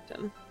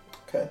fountain.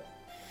 Okay.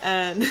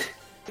 And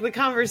the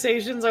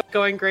conversations are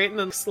going great, and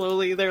then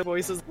slowly their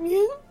voices...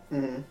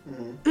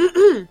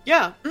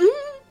 Yeah.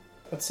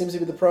 What seems to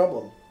be the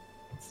problem?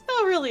 It's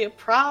not really a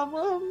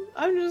problem.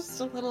 I'm just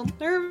a little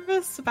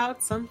nervous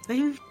about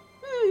something.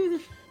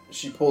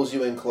 She pulls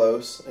you in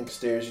close and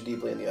stares you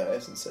deeply in the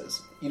eyes and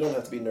says, "You don't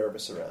have to be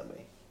nervous around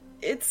me."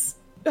 It's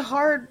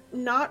hard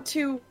not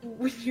to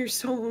when you're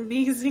so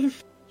amazing.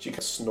 She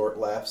snort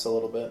laughs a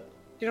little bit.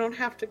 You don't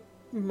have to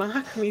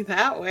mock me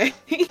that way.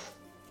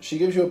 She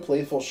gives you a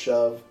playful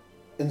shove,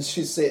 and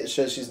she says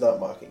she's not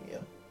mocking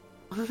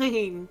you.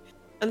 Fine.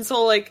 And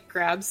Soul,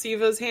 grabs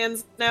Siva's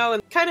hands now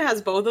and kind of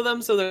has both of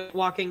them, so they're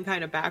walking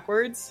kind of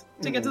backwards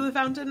to get to the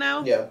fountain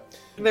now. Yeah.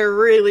 They're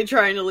really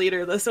trying to lead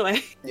her this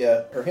way.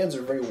 Yeah, her hands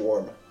are very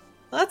warm.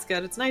 Well, that's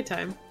good. It's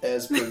nighttime.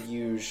 As per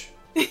usual.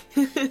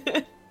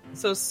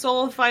 So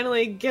Soul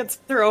finally gets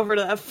her over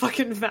to that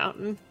fucking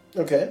fountain.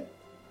 Okay.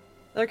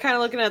 They're kind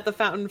of looking at the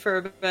fountain for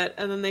a bit,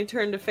 and then they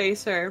turn to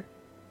face her.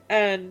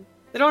 And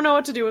they don't know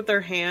what to do with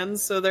their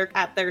hands, so they're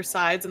at their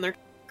sides, and they're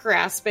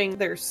grasping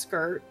their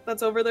skirt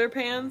that's over their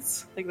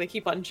pants. They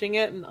keep bunching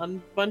it and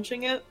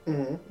unbunching it.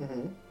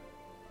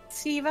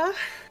 Siva?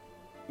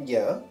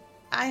 Yeah?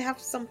 I have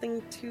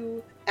something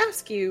to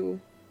ask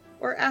you.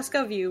 Or ask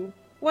of you.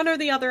 One or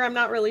the other, I'm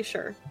not really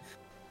sure.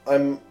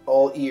 I'm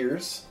all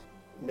ears.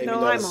 Maybe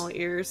no, not I'm all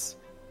ears.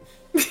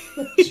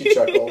 She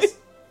chuckles.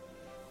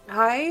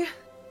 I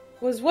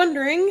was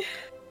wondering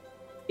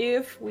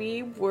if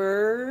we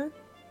were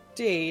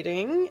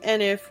dating,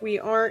 and if we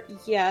aren't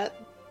yet,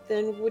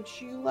 then would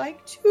you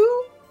like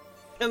to?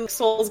 And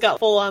Soul's got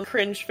full-on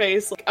cringe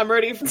face. I'm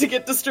ready to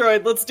get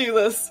destroyed. Let's do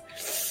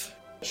this.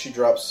 She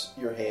drops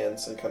your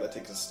hands and kind of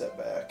takes a step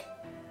back.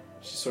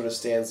 She sort of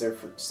stands there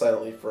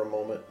silently for a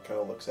moment, kind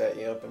of looks at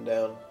you up and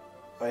down.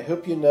 I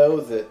hope you know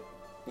that,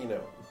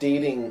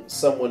 dating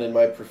someone in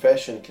my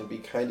profession can be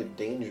kind of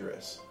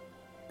dangerous.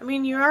 I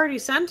mean, you already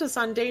sent us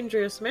on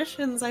dangerous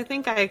missions. I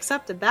think I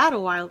accepted that a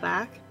while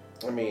back.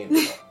 I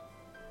mean,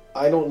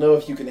 I don't know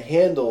if you can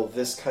handle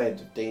this kind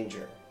of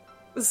danger.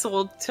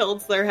 Soul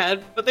tilts their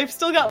head, but they've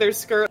still got their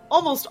skirt,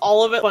 almost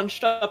all of it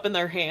bunched up in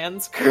their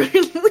hands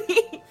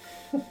currently.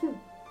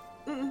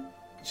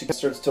 She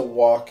starts to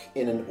walk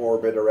in an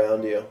orbit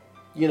around you.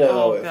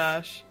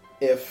 Gosh.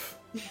 If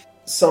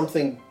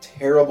something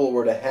terrible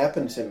were to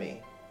happen to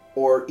me,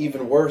 or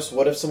even worse,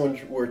 what if someone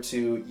were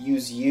to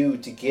use you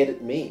to get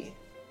at me?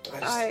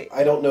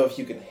 I don't know if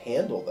you can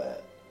handle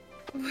that.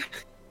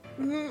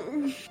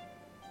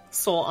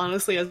 Soul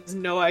honestly has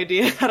no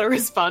idea how to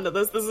respond to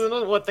this. This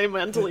isn't what they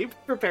mentally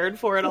prepared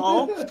for at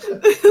all.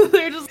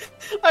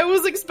 I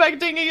was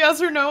expecting a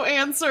yes or no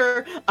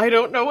answer. I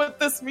don't know what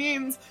this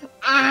means.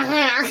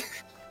 I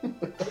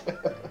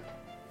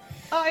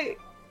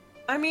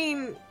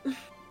mean,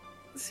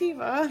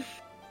 Siva.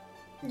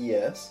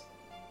 Yes?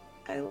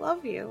 I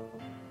love you.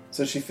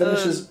 So she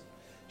finishes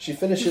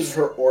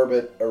her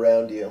orbit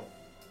around you,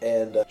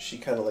 and she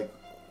kind of like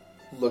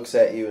looks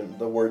at you, and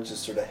the word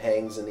just sort of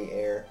hangs in the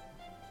air.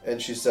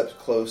 And she steps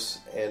close,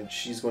 and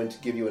she's going to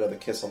give you another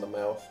kiss on the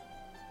mouth.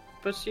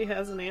 But she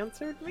hasn't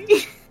answered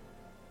me.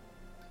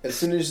 As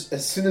soon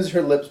as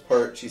her lips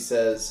part, she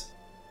says,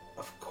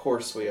 "Of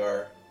course we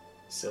are,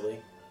 silly."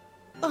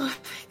 Oh my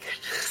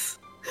goodness.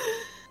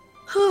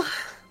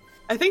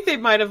 I think they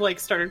might have like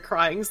started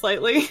crying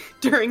slightly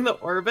during the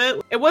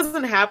orbit. It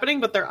wasn't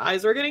happening, but their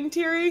eyes were getting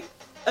teary.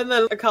 And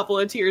then a couple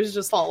of tears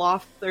just fall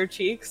off their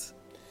cheeks.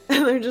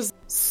 And they're just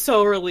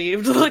so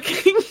relieved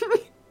looking.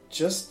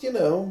 Just,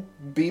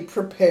 be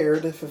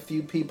prepared if a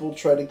few people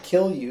try to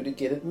kill you to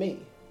get at me.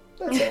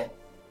 That's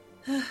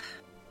all.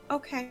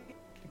 Okay.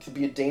 It could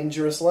be a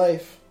dangerous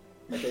life.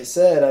 Like I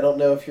said, I don't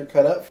know if you're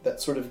cut up for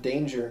that sort of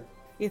danger.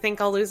 You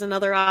think I'll lose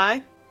another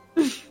eye?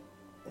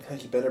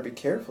 You better be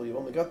careful. You've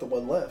only got the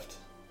one left.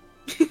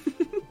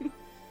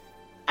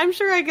 I'm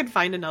sure I could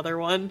find another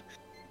one.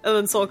 And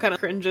then Soul kind of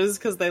cringes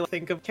because they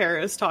think of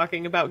Karis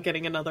talking about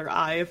getting another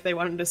eye if they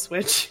wanted to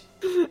switch.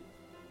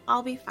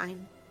 I'll be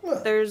fine.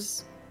 Well,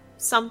 There's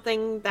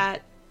something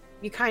that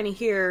you kind of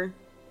hear,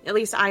 at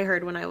least I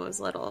heard when I was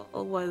little,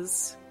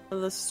 was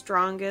the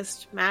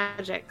strongest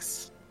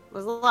magics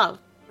was love.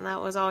 And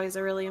that was always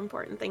a really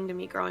important thing to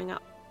me growing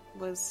up,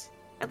 was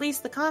at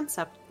least the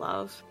concept of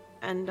love.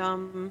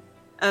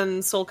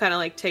 And Soul kind of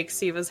like takes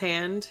Siva's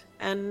hand,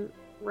 and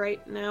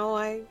right now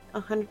I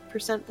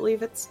 100%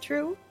 believe it's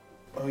true.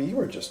 oh, you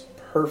were just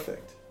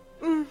perfect.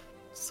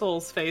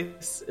 Soul's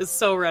face is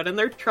so red, and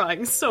they're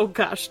trying so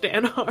gosh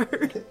damn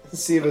hard.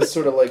 Siva's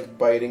sort of like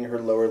biting her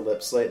lower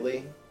lip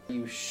slightly. Are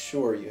you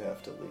sure you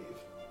have to leave?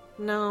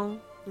 No,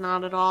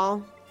 not at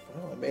all.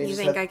 Well, You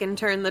think I can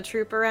turn the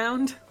troop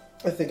around?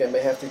 I think I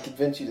may have to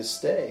convince you to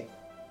stay.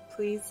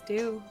 Please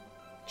do.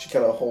 She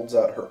kind of holds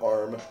out her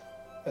arm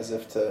as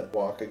if to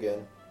walk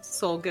again.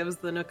 Soul gives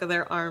the nook of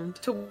their arm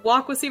to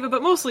walk with Siva,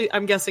 but mostly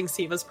I'm guessing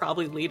Siva's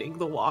probably leading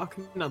the walk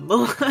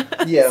nonetheless.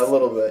 Yeah, a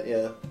little bit,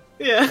 yeah.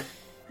 Yeah.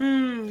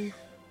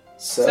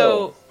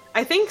 So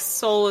I think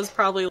Soul is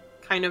probably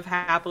kind of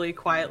happily,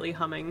 quietly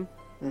humming,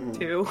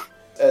 too.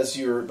 As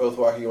you're both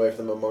walking away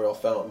from the memorial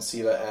fountain,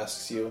 Siva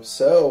asks you,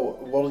 "So,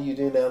 what will you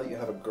do now that you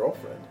have a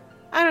girlfriend?"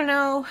 I don't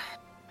know.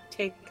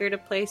 Take her to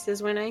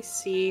places when I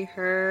see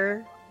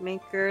her.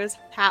 Make her as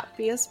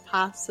happy as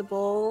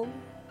possible.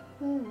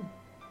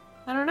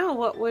 I don't know.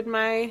 What would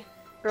my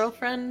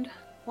girlfriend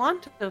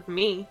want of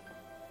me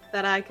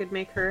that I could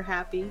make her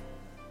happy?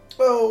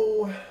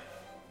 Oh,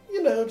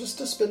 just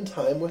to spend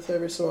time with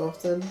every so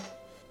often.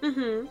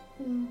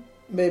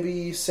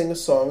 Maybe sing a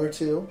song or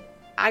two.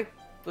 I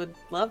would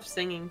love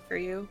singing for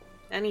you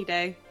any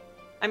day.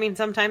 I mean,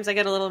 sometimes I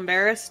get a little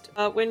embarrassed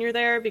when you're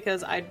there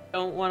because I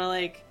don't want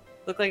to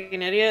look like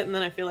an idiot, and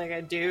then I feel like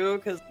I do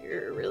because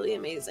you're really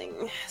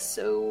amazing.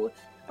 So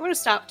I'm going to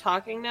stop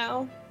talking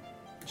now.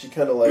 She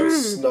kind of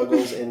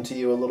snuggles into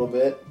you a little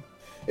bit.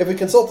 If we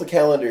consult the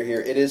calendar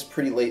here, it is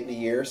pretty late in the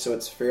year, so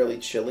it's fairly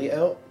chilly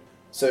out.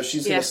 So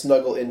she's going to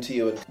snuggle into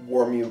you and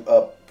warm you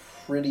up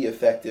pretty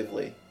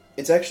effectively.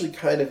 It's actually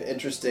kind of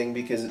interesting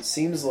because it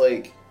seems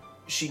like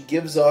she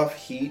gives off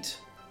heat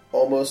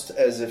almost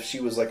as if she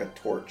was like a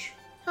torch.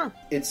 Huh.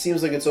 It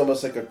seems like it's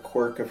almost like a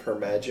quirk of her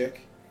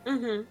magic.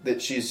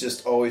 That she's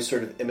just always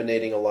sort of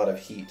emanating a lot of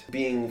heat.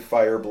 Being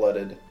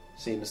fire-blooded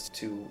seems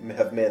to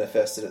have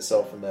manifested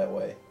itself in that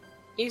way.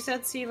 You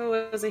said Siva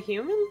was a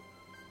human?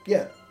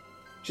 Yeah.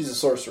 She's a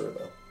sorcerer,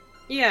 though.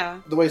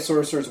 Yeah. The way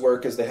sorcerers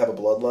work is they have a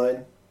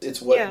bloodline.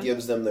 It's what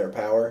gives them their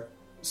power.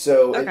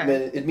 So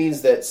it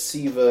means that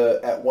Siva,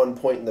 at one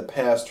point in the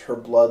past, her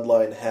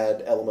bloodline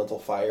had elemental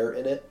fire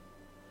in it.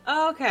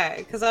 Okay,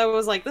 because I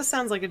was like, this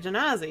sounds like a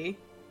Genasi.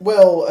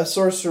 Well, a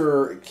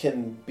sorcerer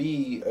can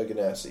be a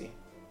Genasi.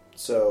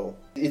 So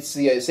it's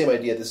the same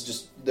idea.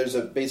 There's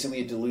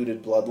basically a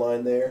diluted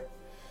bloodline there.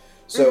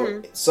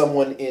 So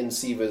someone in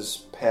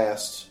Siva's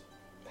past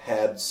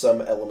had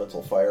some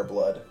elemental fire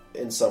blood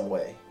in some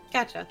way.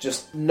 Gotcha.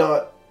 Just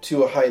not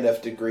to a high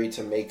enough degree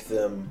to make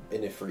them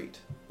an Ifrit,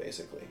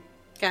 basically.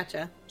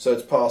 Gotcha. So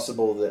it's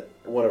possible that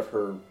one of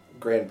her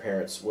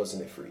grandparents was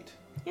an Ifrit.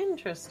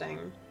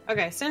 Interesting.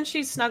 Okay, since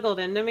she's snuggled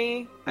into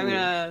me, I'm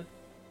gonna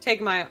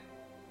take my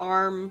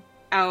arm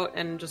out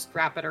and just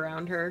wrap it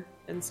around her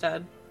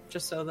instead.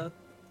 Just so the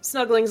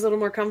snuggling's a little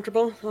more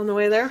comfortable on the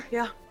way there.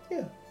 Yeah.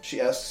 Yeah. She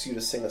asks you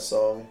to sing a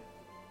song.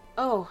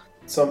 Oh.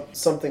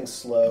 Something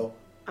slow.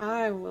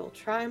 I will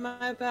try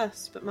my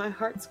best, but my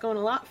heart's going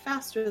a lot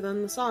faster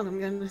than the song I'm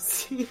gonna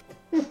sing.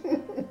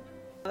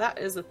 That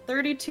is a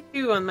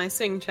 32 on my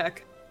sing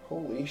check.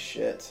 Holy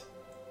shit.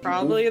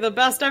 Probably the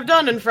best I've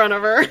done in front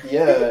of her.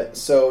 Yeah,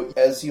 so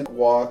as you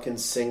walk and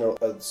sing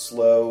a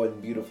slow and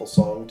beautiful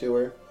song to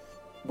her,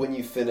 when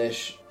you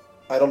finish,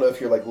 I don't know if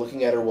you're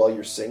looking at her while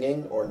you're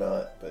singing or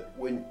not, but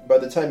by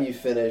the time you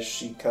finish,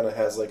 she kind of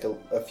has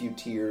a few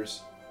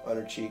tears on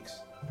her cheeks.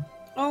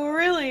 Oh,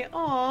 really?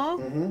 Aw.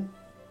 Mm-hmm.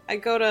 I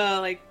go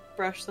to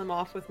brush them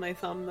off with my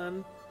thumb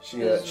then.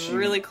 She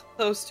really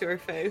close to her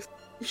face.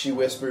 She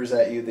whispers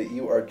at you that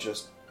you are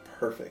just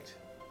perfect.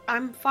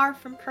 I'm far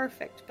from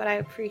perfect, but I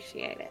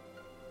appreciate it.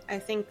 I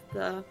think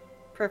the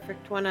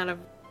perfect one out of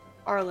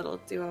our little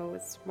duo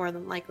is more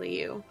than likely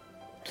you.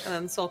 And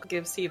then Soul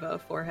gives Siva a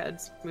forehead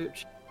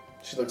smooch.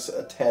 She looks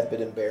a tad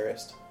bit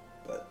embarrassed,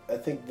 but I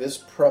think this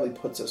probably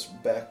puts us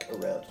back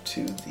around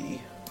to the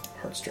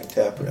Heartstring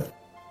Tap Room.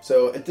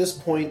 So at this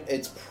point,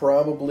 it's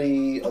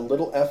probably a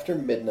little after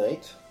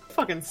midnight.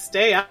 Fucking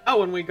stay out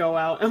when we go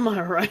out, am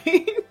I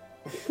right?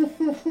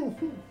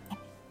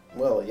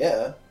 Well,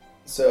 yeah.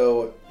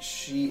 So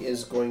she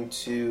is going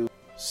to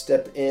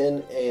step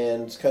in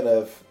and kind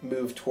of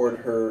move toward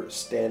her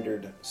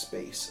standard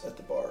space at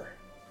the bar.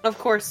 Of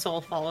course,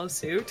 Soul follows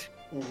suit.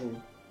 Mm-hmm.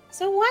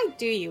 So why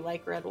do you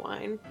like red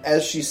wine?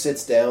 As she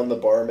sits down, the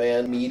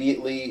barman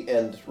immediately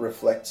and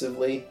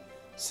reflexively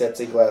sets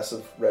a glass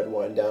of red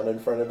wine down in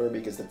front of her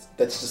because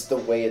that's just the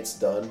way it's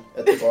done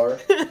at the bar.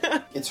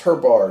 It's her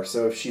bar,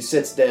 so if she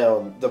sits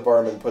down, the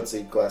barman puts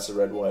a glass of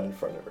red wine in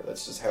front of her.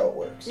 That's just how it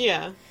works.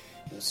 Yeah.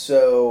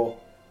 So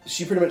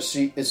she pretty much,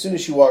 as soon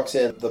as she walks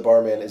in, the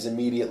barman is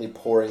immediately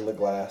pouring the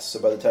glass. So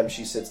by the time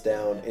she sits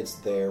down, it's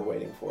there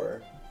waiting for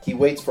her. He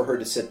waits for her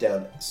to sit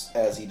down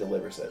as he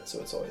delivers it,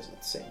 so it's always at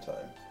the same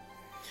time.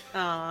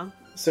 Aww.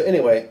 So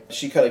anyway,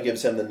 she kind of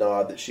gives him the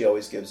nod that she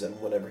always gives him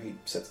whenever he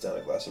sets down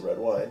a glass of red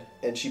wine.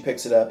 And she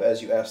picks it up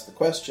as you ask the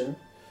question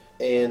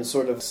and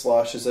sort of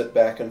sloshes it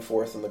back and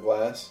forth in the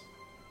glass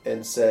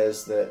and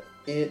says that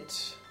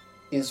it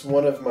is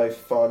one of my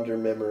fonder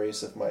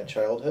memories of my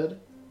childhood,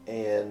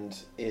 and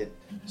it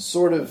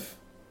sort of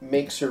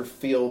makes her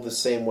feel the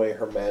same way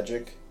her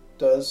magic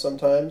does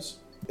sometimes.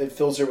 It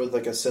fills her with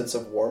like a sense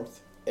of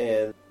warmth,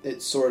 and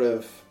it sort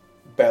of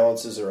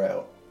balances her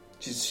out.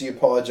 She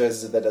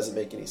apologizes if that doesn't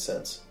make any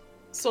sense.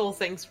 Soul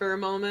thinks for a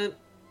moment,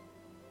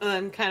 and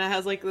then kind of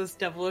has like this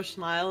devilish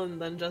smile, and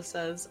then just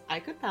says, I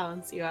could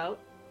balance you out.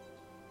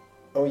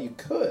 Oh, you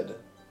could?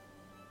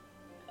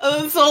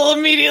 And then Soul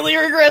immediately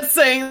regrets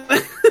saying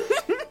that.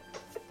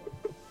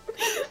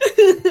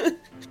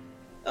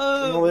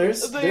 Well,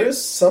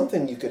 there's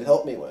something you could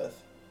help me with.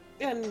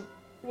 And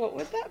what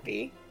would that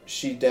be?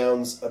 She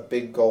downs a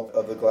big gulp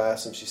of the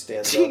glass and she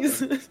stands up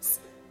Jesus. and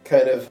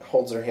kind of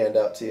holds her hand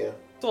out to you.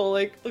 Soul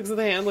like looks at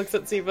the hand, looks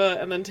at Siva,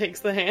 and then takes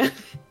the hand.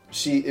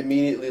 She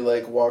immediately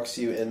walks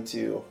you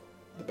into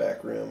the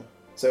back room.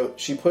 So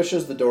she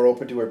pushes the door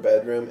open to her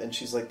bedroom and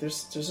she's like,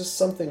 there's just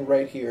something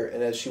right here.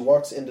 And as she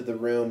walks into the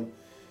room,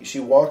 she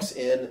walks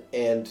in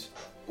and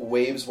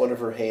waves one of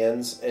her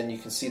hands, and you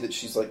can see that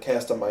she's like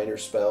cast a minor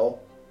spell,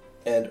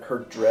 and her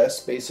dress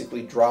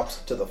basically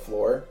drops to the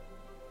floor.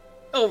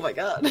 Oh my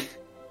god.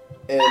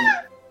 And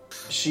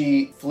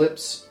she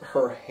flips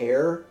her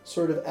hair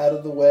sort of out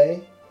of the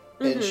way,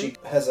 and she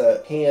has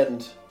a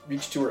hand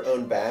reach to her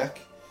own back,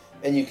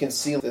 and you can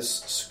see this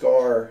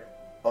scar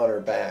on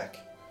her back.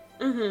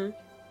 Mm-hmm.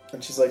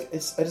 And she's like,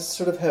 I just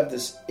sort of have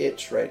this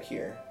itch right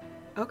here.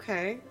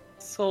 Okay.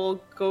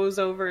 Soul goes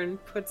over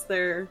and puts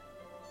their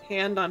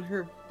hand on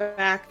her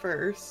back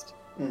first,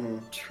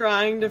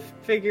 trying to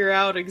figure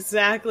out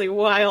exactly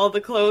why all the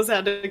clothes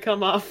had to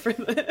come off for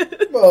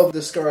this. Well,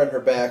 the scar on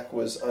her back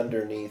was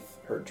underneath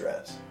her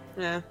dress.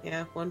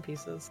 Yeah, one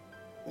pieces.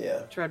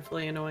 Yeah.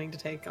 Dreadfully annoying to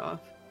take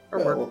off. Or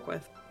Well, work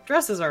with.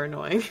 Dresses are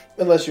annoying.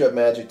 Unless you have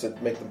magic to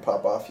make them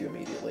pop off you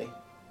immediately.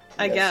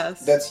 I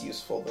guess. That's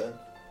useful then.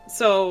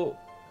 So...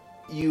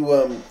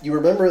 You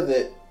remember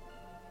that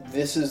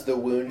this is the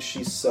wound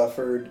she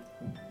suffered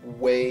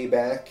way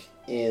back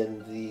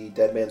in the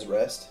Dead Man's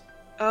Rest?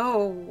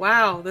 Oh,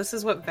 wow. This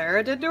is what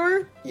Vera did to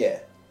her? Yeah.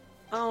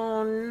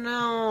 Oh,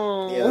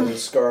 no. Yeah,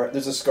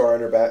 there's a scar on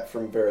her back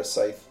from Vera's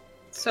scythe.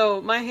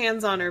 So, my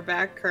hand's on her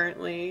back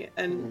currently,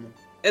 and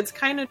it's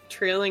kind of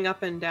trailing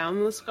up and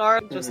down the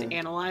scar, just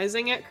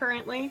analyzing it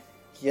currently.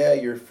 Yeah,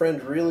 your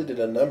friend really did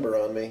a number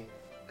on me.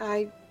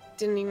 I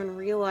didn't even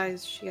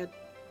realize she had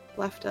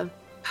left a...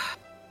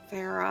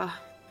 Vera.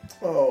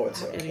 Oh,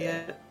 it's okay.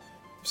 Idiot.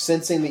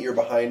 Sensing that you're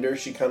behind her,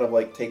 she kind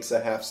of takes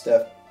a half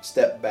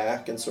step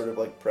back and sort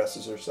of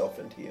presses herself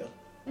into you.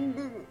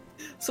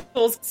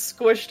 Soul's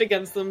squished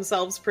against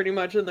themselves pretty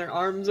much, and their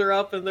arms are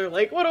up, and they're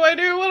like, what do I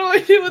do? What do I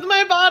do with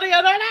my body?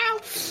 I don't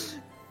know!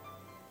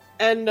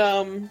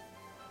 And,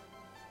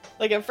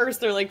 at first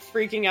they're,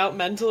 freaking out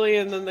mentally,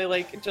 and then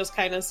they, just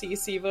kind of see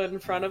Siva in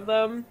front of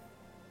them,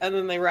 and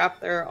then they wrap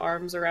their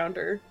arms around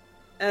her.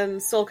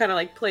 And Soul kind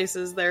of,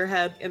 places their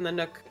head in the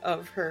nook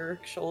of her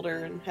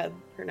shoulder and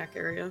her neck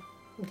area.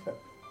 Okay.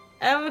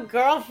 I have a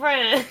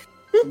girlfriend!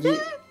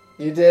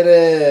 You did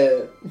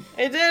it!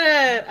 I did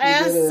it! I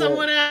asked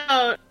someone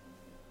out!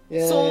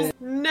 Yay. Soul's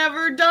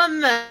never done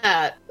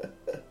that!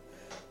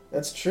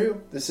 That's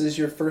true. This is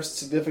your first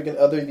significant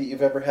other that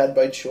you've ever had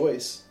by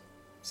choice.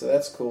 So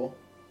that's cool.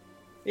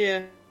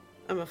 Yeah.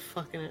 I'm a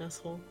fucking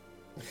asshole.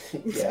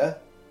 Yeah.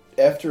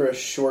 After a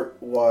short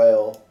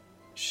while,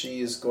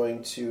 she is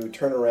going to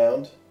turn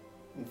around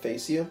and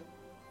face you.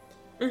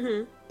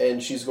 Mm-hmm.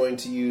 And she's going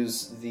to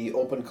use the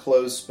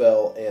open-close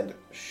spell and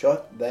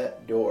shut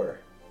that door.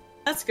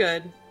 That's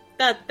good.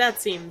 That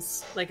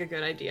seems like a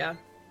good idea.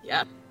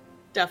 Yeah,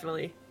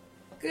 definitely.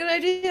 Good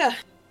idea.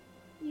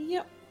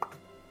 Yep.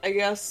 I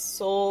guess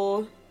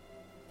Soul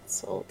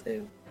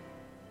do.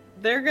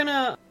 They're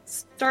gonna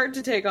start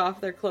to take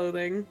off their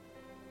clothing,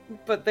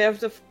 but they have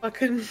to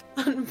fucking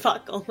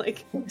unbuckle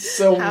like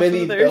So half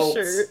many of their belts.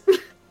 shirt.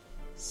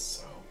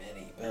 So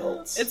many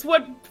belts. It's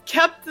what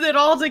kept it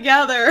all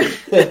together.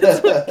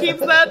 It's what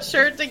keeps that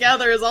shirt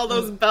together is all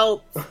those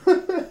belts.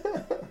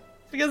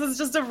 Because it's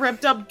just a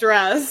ripped up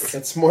dress.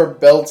 It's more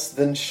belts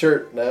than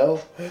shirt now.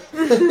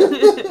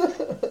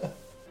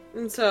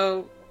 And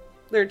so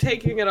they're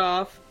taking it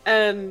off,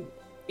 and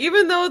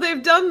even though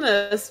they've done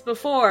this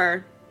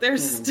before, they're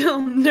still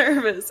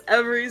nervous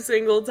every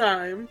single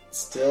time.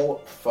 Still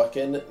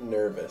fucking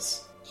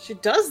nervous. She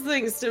does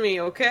things to me,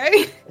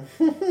 okay?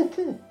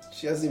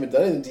 She hasn't even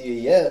done anything to you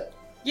yet.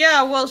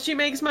 Yeah, well, she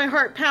makes my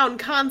heart pound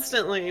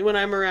constantly when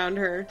I'm around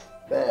her.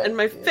 And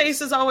my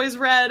face is always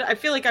red. I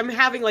feel like I'm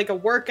having like a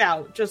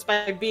workout just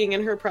by being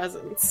in her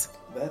presence.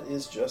 That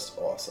is just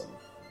awesome.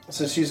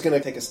 So she's going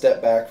to take a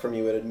step back from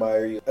you and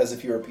admire you as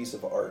if you were a piece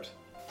of art.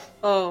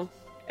 Oh,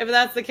 if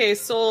that's the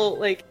case, Soul,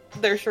 like,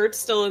 their shirt's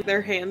still in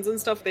their hands and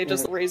stuff, they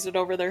just raised it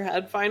over their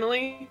head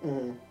finally.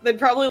 Mm-hmm. They'd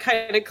probably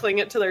kind of cling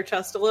it to their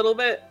chest a little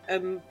bit,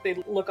 and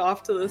they'd look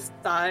off to the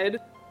side.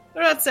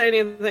 They're not saying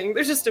anything,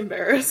 they're just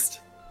embarrassed.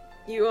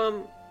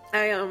 I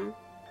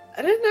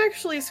didn't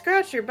actually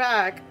scratch your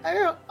back.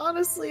 I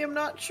honestly am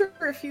not sure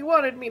if you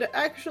wanted me to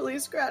actually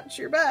scratch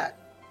your back.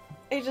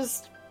 You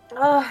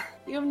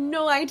have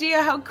no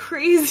idea how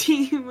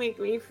crazy you make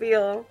me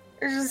feel.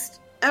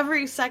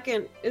 Every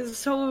second is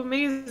so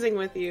amazing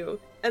with you.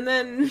 And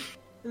then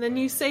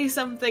you say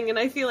something and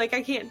I feel like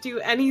I can't do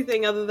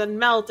anything other than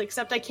melt,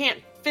 except I can't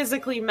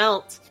physically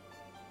melt.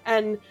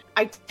 And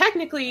I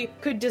technically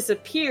could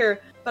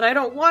disappear, but I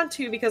don't want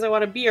to because I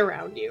want to be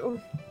around you.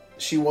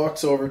 She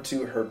walks over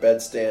to her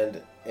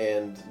bedstand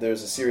and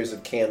there's a series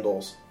of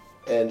candles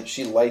and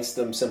she lights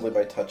them simply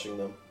by touching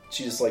them.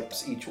 She just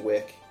lights each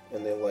wick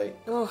and they light.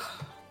 Oh,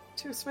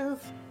 too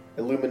smooth.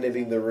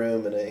 Illuminating the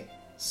room in a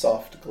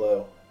soft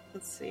glow.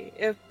 Let's see.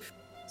 If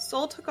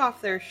Soul took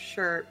off their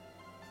shirt,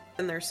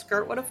 then their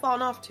skirt would have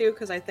fallen off too,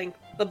 because I think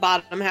the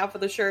bottom half of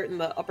the shirt and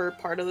the upper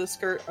part of the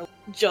skirt are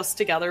just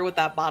together with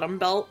that bottom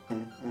belt.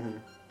 Mm-hmm.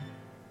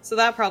 So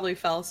that probably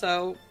fell.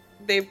 So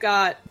they've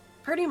got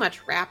pretty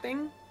much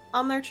wrapping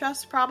on their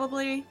chest,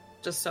 probably,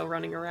 just so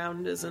running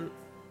around isn't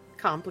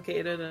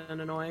complicated and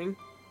annoying.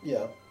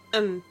 Yeah.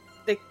 And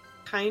they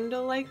kind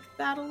of like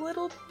that a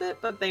little bit,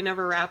 but they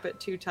never wrap it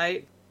too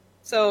tight.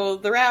 So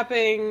the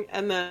wrapping,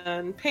 and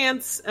then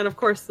pants, and of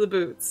course the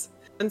boots.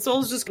 And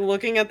Soul's just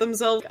looking at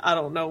themselves. I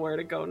don't know where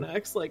to go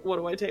next. Like, what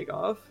do I take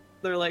off?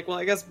 They're like, well,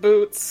 I guess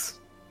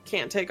boots.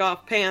 Can't take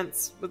off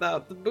pants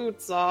without the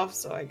boots off,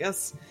 so I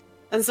guess...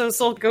 And so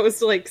Soul goes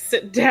to, like,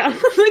 sit down on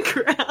the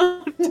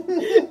ground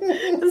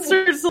and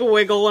starts to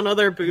wiggle one of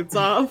their boots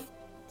off.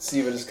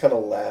 Siva just kind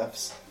of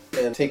laughs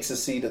and takes a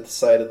seat at the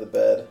side of the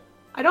bed.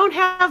 I don't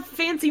have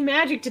fancy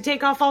magic to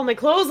take off all my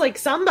clothes like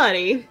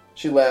somebody.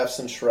 She laughs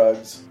and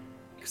shrugs.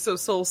 So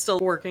Soul's still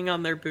working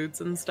on their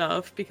boots and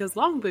stuff, because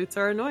long boots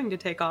are annoying to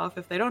take off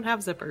if they don't have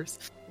zippers.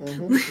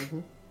 Mm-hmm, mm-hmm.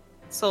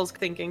 Soul's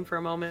thinking for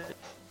a moment.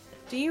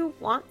 Do you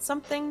want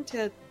something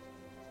to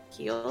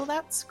heal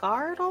that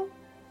scar at all?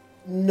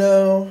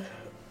 No,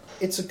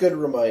 it's a good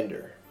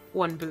reminder.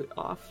 One boot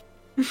off.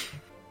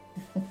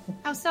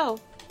 How so?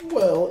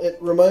 Well, it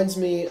reminds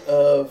me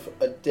of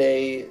a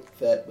day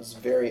that was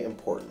very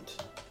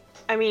important.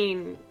 I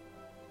mean,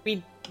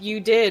 you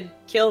did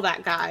kill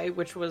that guy,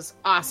 which was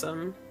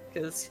awesome,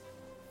 because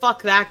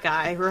fuck that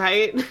guy,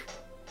 right?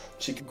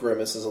 She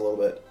grimaces a little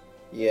bit.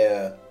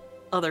 Yeah.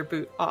 Other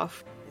boot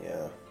off.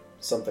 Yeah,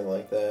 something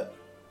like that.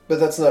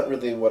 But that's not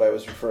really what I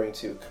was referring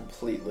to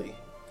completely.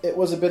 It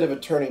was a bit of a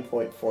turning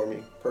point for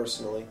me,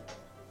 personally.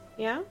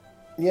 Yeah?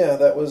 Yeah,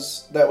 that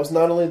was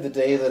not only the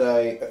day that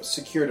I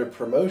secured a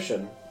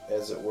promotion,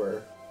 as it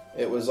were.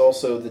 It was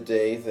also the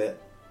day that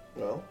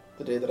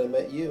I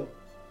met you.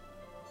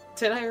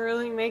 Did I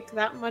really make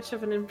that much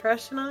of an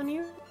impression on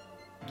you?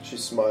 She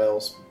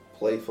smiles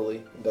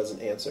playfully and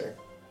doesn't answer.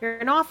 You're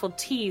an awful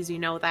tease, you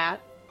know that.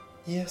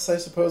 Yes, I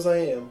suppose I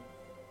am.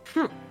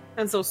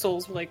 And so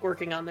Soul's, like,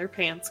 working on their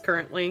pants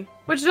currently.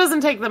 Which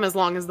doesn't take them as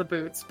long as the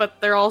boots, but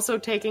they're also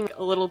taking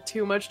a little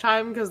too much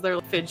time because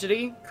they're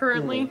fidgety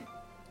currently. Mm-hmm.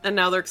 And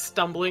now they're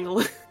stumbling a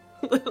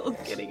little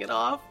getting it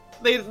off.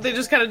 They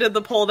just kind of did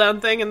the pull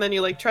down thing, and then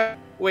you, like, try to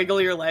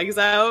wiggle your legs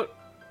out.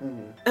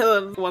 Mm-hmm.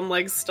 And then one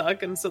leg's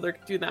stuck, and so they're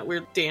doing that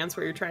weird dance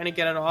where you're trying to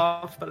get it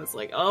off, but it's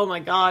like, oh my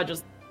god,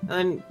 just... And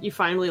then you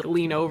finally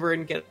lean over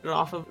and get it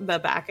off of the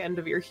back end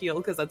of your heel,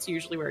 because that's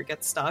usually where it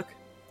gets stuck.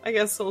 I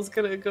guess Soul's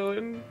gonna go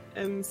in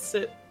and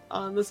sit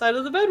on the side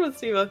of the bed with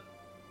Siva.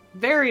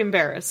 Very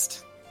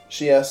embarrassed.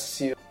 She asks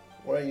you,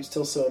 why are you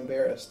still so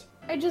embarrassed?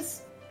 I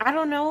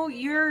don't know,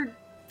 you're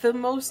the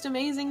most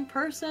amazing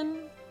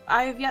person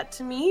I have yet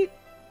to meet,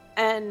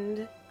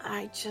 and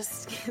I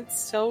just get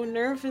so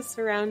nervous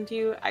around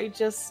you. I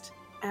just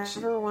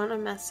never want to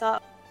mess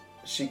up.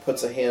 She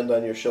puts a hand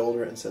on your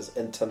shoulder and says,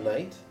 and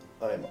tonight,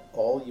 I'm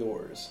all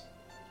yours.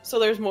 So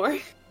there's more?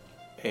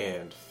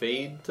 And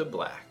fade to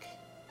black.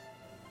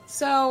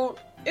 So,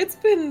 it's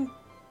been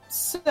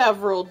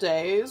several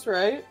days,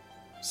 right?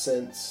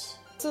 Since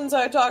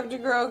I talked to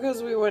Gro,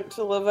 because we went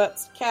to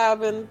Livette's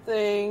cabin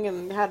thing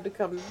and had to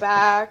come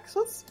back.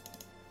 So it's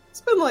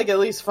been like at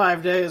least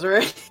 5 days,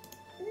 right?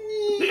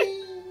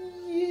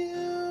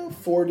 Yeah,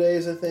 4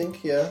 days, I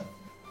think, yeah.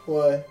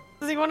 Why?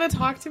 Does he want to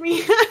talk to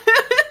me?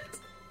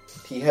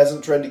 He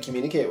hasn't tried to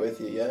communicate with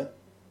you yet.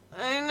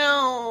 I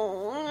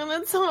know, and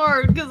it's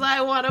hard because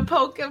I want to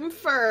poke him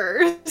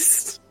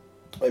first.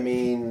 I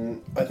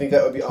mean, I think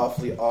that would be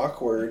awfully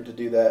awkward to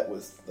do that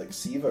with, like,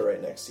 Siva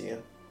right next to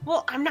you.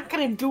 Well, I'm not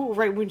gonna do it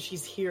right when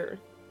she's here.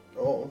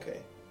 Oh,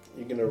 okay.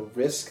 You're gonna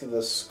risk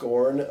the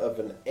scorn of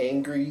an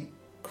angry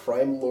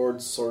crime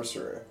lord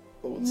sorcerer.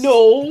 Oh,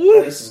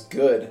 No! this is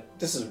good.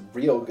 This is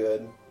real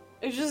good.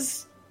 I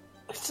just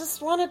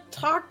want to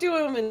talk to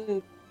him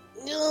and...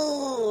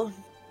 Ugh.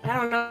 I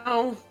don't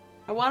know.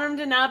 I want him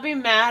to not be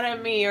mad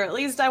at me, or at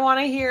least I want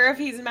to hear if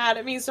he's mad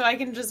at me so I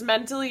can just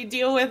mentally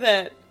deal with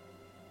it.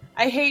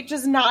 I hate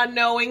just not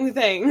knowing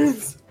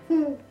things.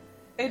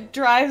 It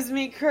drives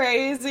me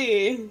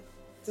crazy.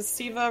 Does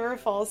Steve ever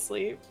fall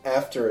asleep?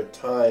 After a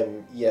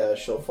time, yeah,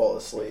 she'll fall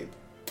asleep.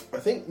 I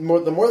think the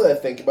more that I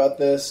think about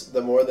this,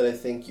 the more that I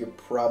think you're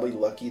probably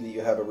lucky that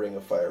you have a Ring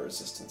of Fire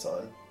resistance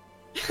on.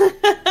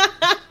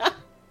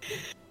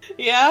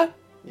 Yeah?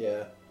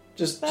 Yeah.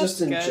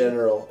 Just in good.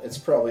 general, it's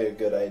probably a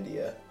good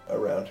idea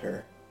around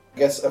her. I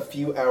guess a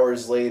few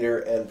hours later,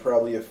 and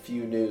probably a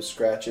few new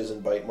scratches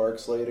and bite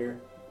marks later.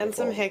 And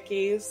some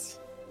hickeys.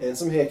 And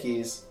some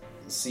hickeys.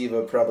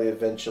 Siva probably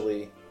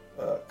eventually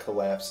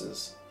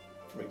collapses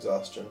from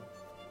exhaustion.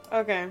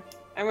 Okay.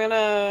 I'm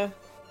gonna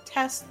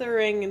test the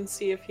ring and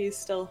see if he's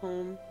still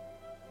home.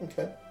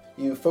 Okay.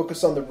 You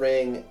focus on the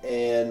ring,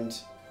 and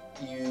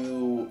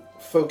you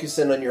focus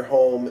in on your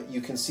home.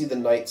 You can see the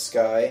night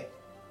sky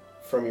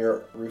from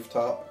your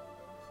rooftop,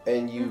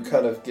 and you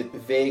kind of get a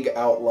vague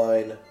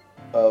outline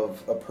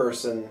of a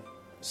person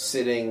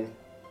sitting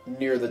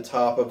near the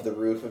top of the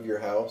roof of your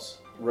house,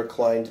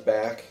 reclined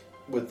back,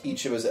 with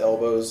each of his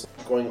elbows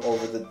going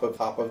over the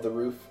top of the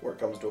roof where it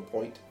comes to a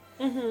point.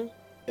 Mm-hmm.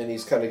 And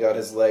he's kind of got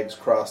his legs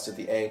crossed at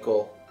the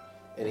ankle,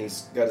 and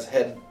he's got his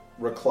head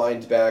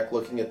reclined back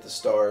looking at the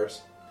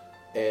stars.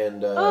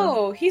 And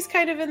oh, he's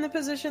kind of in the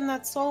position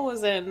that Sol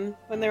was in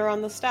when they were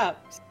on the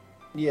steps.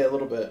 Yeah, a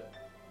little bit.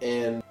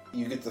 And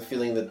you get the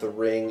feeling that the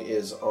ring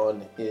is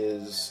on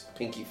his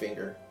pinky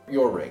finger.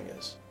 Your ring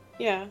is.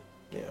 Yeah.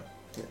 Yeah.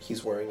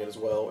 He's wearing it as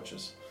well, which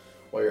is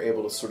why you're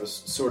able to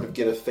sort of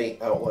get a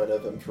faint outline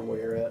of him from where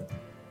you're at.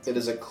 It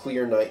is a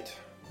clear night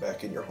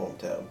back in your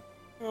hometown.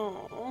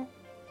 Oh,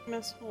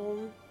 miss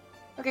home.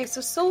 Okay,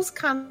 so Sol's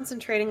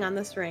concentrating on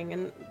this ring,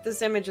 and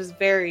this image is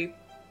fairly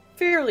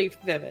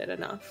vivid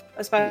enough,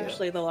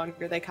 especially the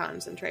longer they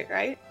concentrate,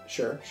 right?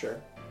 Sure.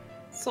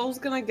 Sol's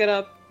gonna get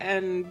up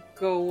and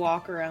go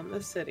walk around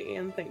the city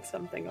and think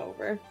something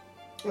over.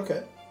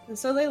 Okay. And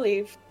so they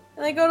leave.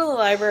 And they go to the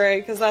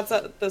library, because that's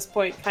at this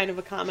point kind of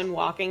a common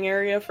walking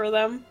area for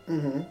them.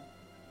 Mm-hmm.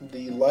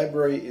 The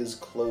library is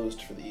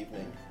closed for the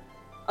evening.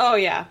 Oh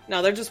yeah,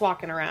 no, they're just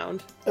walking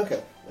around.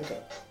 Okay.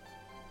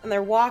 And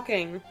they're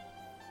walking,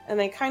 and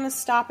they kind of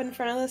stop in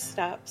front of the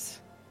steps,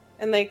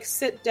 and they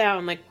sit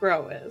down like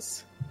Gro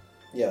is.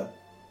 Yeah.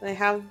 They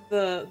have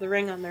the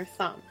ring on their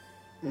thumb.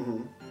 Mm-hmm.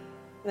 And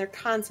they're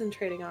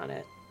concentrating on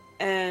it.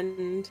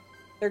 And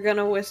they're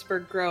gonna whisper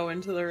Gro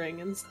into the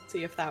ring and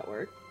see if that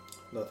works.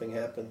 Nothing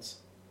happens.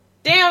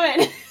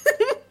 Damn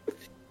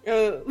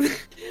it!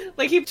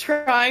 They keep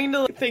trying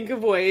to think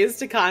of ways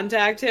to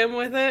contact him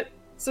with it.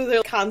 So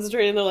they're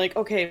concentrating, they're like,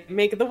 okay,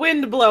 make the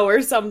wind blow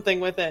or something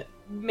with it.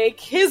 Make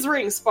his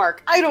ring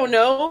spark. I don't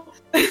know.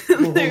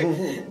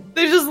 They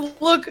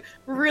just look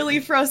really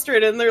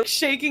frustrated, and they're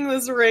shaking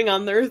this ring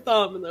on their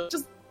thumb, and they're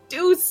just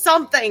do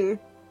something,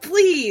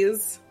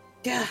 please.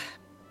 Yeah.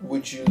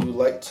 Would you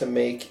like to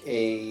make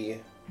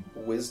a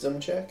wisdom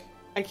check?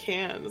 I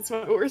can. It's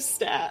my worst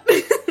stat.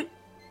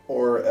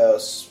 Or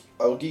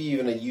I'll give you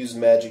even a use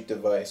magic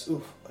device.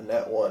 Oof, a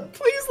nat 1.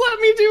 Please let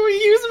me do a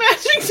use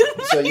magic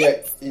device. So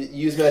yeah,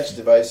 use magic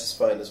device is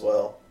fine as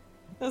well.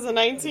 That's a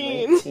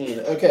 19. 19.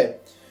 Okay.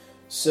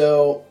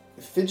 So,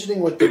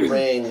 fidgeting with the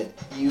ring,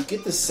 you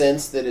get the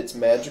sense that it's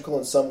magical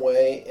in some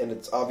way, and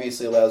it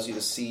obviously allows you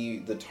to see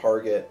the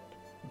target,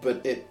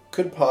 but it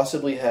could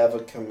possibly have a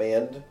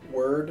command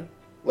word,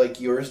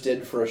 like yours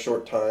did for a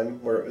short time,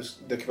 where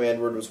the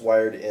command word was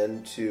wired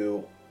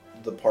into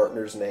the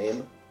partner's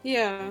name.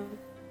 Yeah.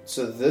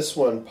 So this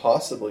one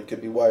possibly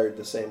could be wired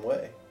the same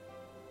way.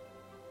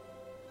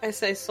 I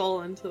say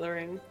Sol into the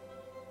ring.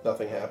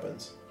 Nothing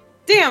happens.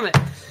 Damn it!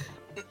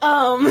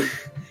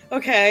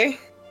 Okay.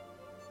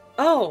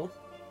 Oh.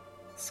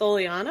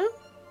 Soliana?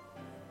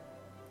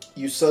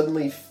 You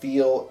suddenly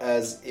feel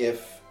as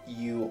if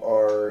you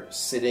are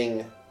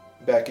sitting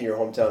back in your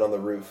hometown on the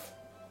roof.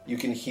 You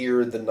can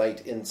hear the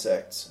night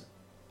insects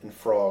and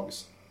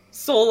frogs.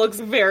 Sol looks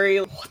very...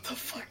 What the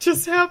fuck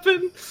just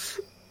happened?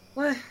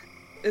 What?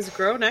 Is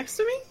Gro next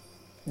to me?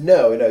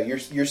 No,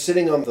 you're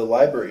sitting on the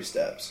library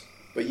steps.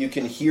 but you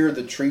can hear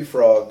the tree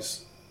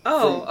frogs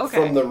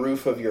from the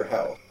roof of your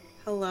house.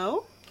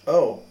 Hello?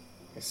 Oh,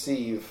 I see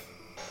you've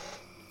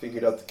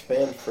figured out the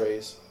command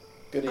phrase.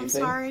 Good evening. I'm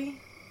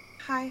sorry.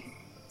 Hi.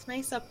 It's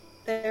nice up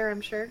there,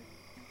 I'm sure.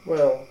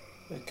 Well,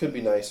 it could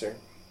be nicer.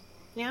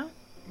 Yeah?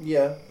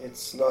 Yeah,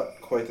 it's not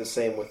quite the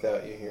same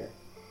without you here.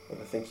 But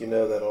I think you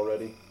know that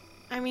already.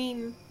 I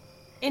mean,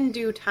 in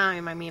due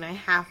time, I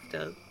have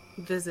to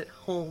visit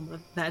home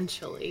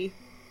eventually.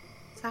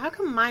 So how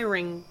come my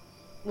ring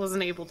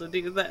wasn't able to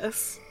do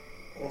this?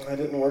 Well, I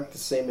didn't work the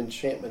same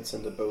enchantments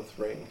into both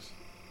rings.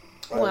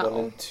 I Well.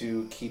 wanted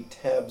to keep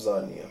tabs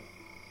on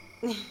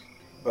you.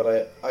 But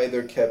I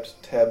either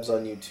kept tabs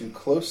on you too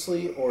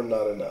closely or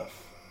not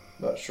enough.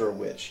 Not sure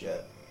which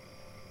yet.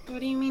 What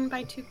do you mean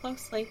by too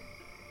closely?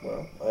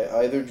 Well, I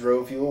either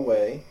drove you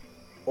away,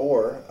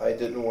 or I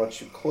didn't want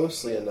you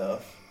closely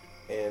enough,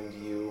 and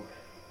you,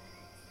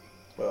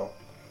 well,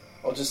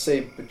 I'll just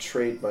say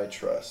betrayed my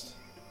trust.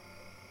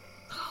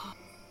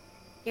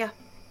 Yeah,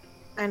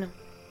 I know.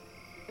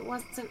 It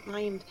wasn't my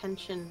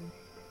intention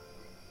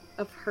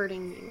of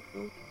hurting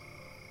you.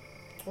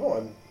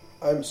 Oh,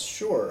 I'm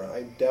sure.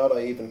 I doubt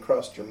I even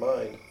crossed your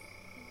mind.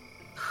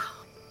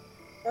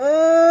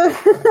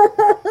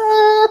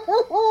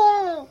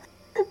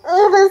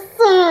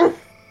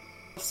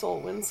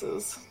 Soul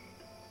winces.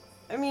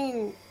 I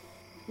mean,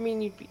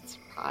 you'd be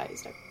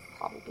surprised. I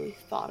probably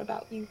thought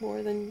about you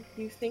more than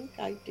you think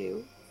I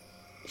do.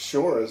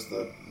 Sure, as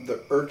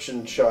the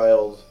urchin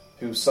child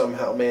who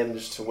somehow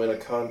managed to win a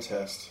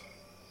contest.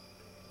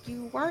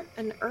 You weren't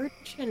an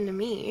urchin to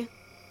me.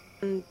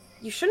 And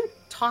you shouldn't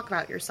talk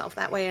about yourself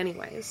that way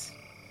anyways.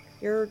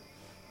 You're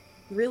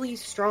really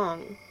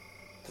strong.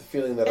 The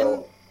feeling that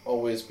I'll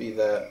always be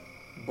that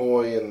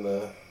boy in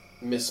the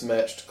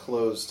mismatched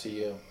clothes to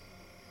you.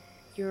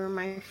 You were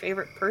my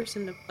favorite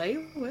person to play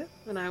with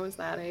when I was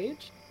that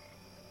age.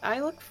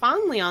 I look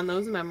fondly on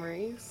those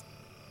memories.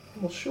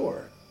 Well,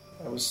 sure.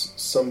 I was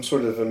some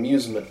sort of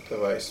amusement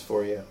device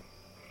for you.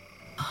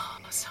 Oh,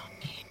 so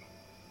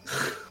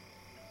mean.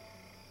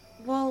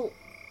 Well,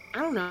 I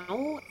don't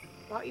know.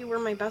 I thought you were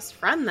my best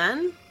friend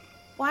then.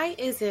 Why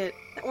is it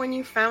that when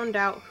you found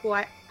out who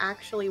I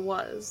actually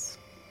was,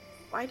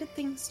 why did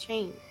things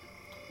change?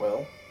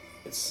 Well,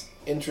 it's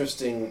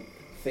interesting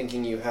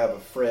thinking you have a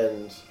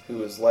friend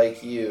who is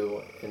like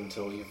you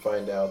until you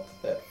find out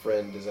that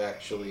friend is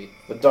actually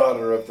the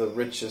daughter of the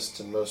richest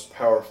and most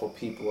powerful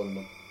people in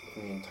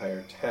the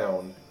entire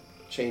town.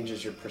 It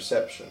changes your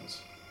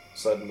perceptions.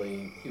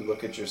 Suddenly, you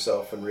look at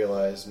yourself and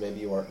realize maybe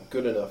you aren't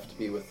good enough to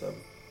be with them.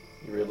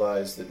 You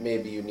realize that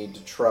maybe you need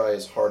to try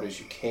as hard as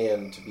you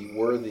can to be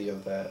worthy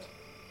of that.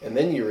 And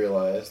then you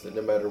realize that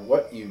no matter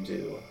what you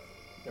do,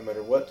 no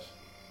matter what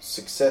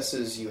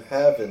successes you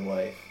have in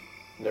life,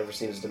 it never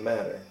seems to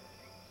matter.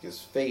 Because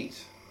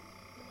fate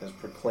has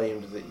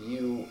proclaimed that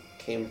you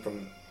came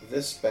from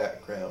this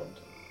background,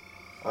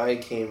 I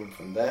came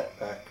from that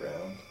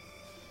background,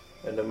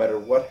 and no matter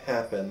what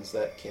happens,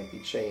 that can't be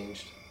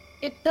changed.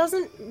 It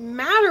doesn't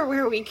matter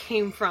where we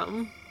came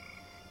from.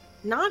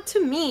 Not to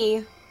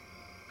me.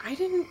 I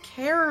didn't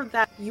care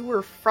that you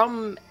were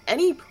from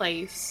any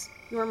place.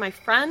 You were my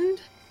friend,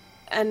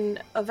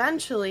 and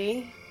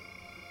eventually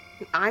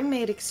I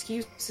made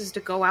excuses to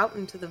go out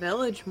into the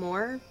village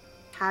more.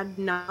 Had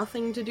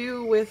nothing to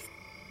do with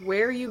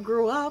where you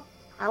grew up.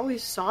 I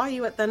always saw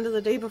you at the end of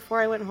the day before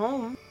I went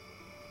home.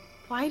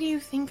 Why do you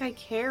think I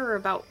care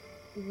about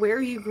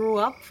where you grew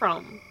up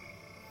from?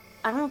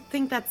 I don't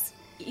think that's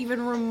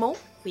even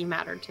remotely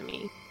mattered to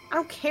me. I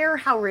don't care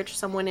how rich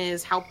someone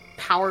is, how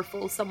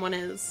powerful someone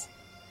is.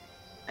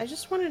 I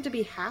just wanted to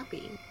be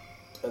happy.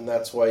 And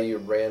that's why you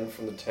ran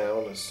from the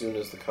town as soon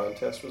as the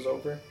contest was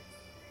over?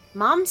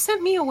 Mom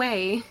sent me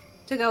away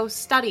to go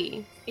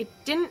study. It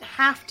didn't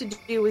have to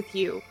do with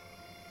you.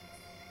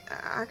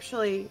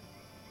 Actually,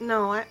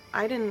 no,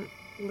 I didn't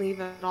leave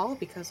at all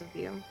because of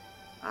you.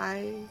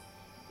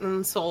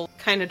 And Soul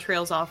kind of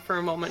trails off for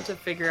a moment to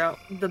figure out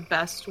the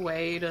best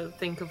way to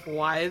think of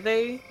why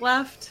they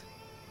left.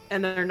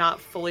 And they're not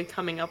fully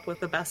coming up with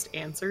the best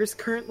answers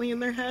currently in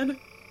their head.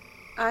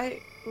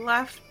 I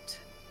left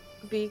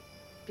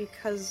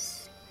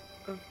because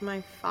of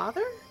my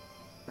father?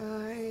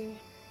 I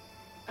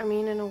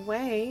mean, in a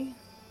way,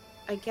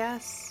 I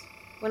guess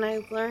when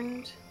I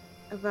learned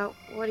about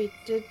what he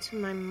did to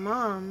my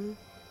mom,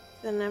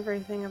 then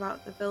everything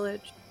about the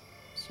village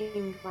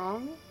seemed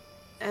wrong.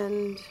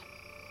 And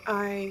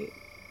I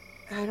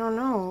don't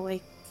know,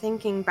 like,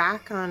 thinking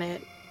back on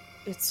it,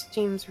 it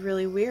seems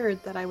really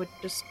weird that I would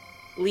just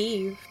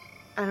leave.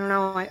 I don't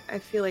know, I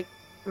feel like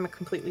I'm a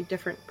completely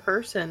different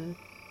person.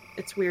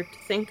 It's weird to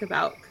think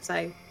about, because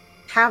I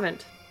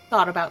haven't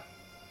thought about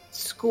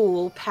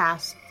school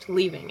past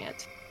leaving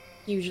it.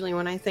 Usually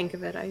when I think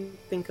of it, I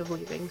think of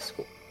leaving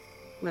school.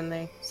 When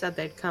they said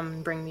they'd come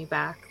and bring me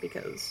back,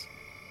 because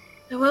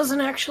I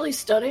wasn't actually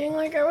studying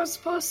like I was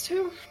supposed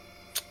to.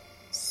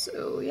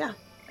 So yeah,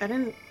 I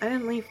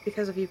didn't leave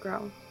because of you,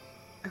 Grow.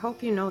 I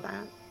hope you know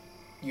that.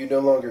 You no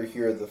longer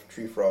hear the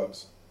tree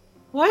frogs.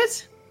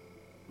 What?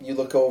 You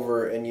look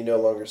over and you no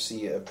longer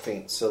see a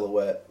faint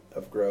silhouette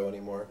of Grow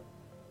anymore.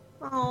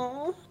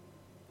 Oh.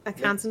 I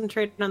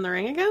concentrated on the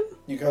ring again?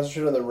 You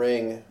concentrate on the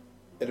ring.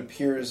 It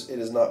appears it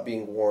is not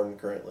being worn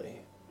currently.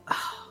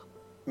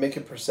 Make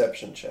a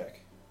perception check.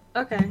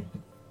 Okay.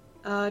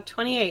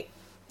 28.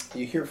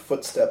 You hear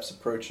footsteps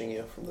approaching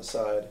you from the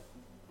side.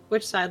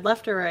 Which side,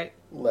 left or right?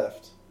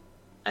 Left.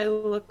 I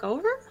look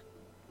over?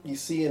 You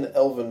see an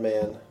elven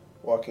man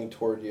walking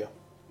toward you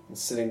and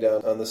sitting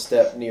down on the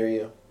step near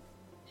you.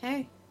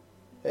 Hey.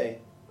 Hey,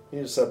 you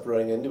need to stop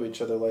running into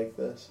each other like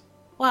this.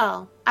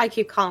 Well, I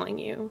keep calling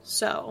you,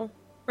 so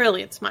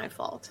really it's my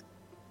fault.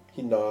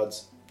 He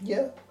nods.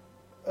 Yeah,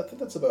 I think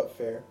that's about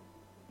fair.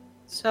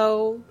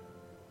 So,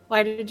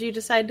 why did you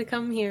decide to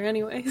come here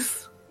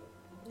anyways?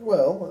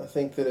 Well, I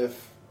think that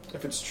if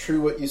it's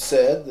true what you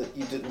said, that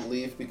you didn't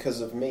leave because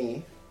of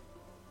me,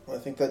 I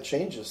think that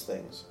changes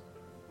things.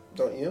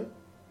 Don't you?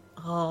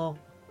 Oh.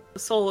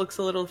 Soul looks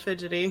a little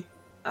fidgety.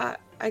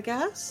 I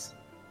guess?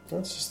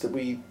 It's just that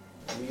we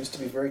used to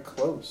be very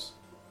close.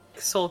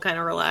 Soul kind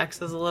of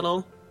relaxes a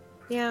little.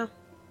 Yeah.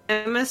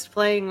 I missed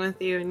playing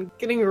with you and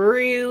getting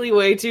really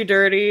way too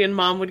dirty, and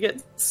Mom would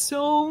get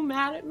so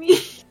mad at me.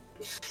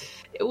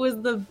 It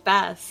was the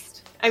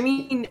best. I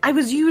mean, I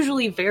was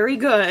usually very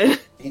good.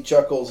 He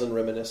chuckles and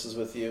reminisces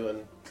with you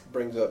and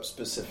brings up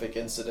specific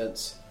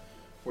incidents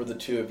where the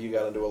two of you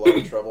got into a lot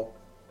of trouble.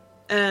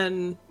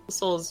 And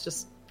Soul's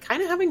just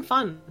kind of having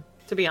fun,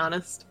 to be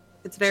honest.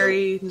 It's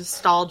very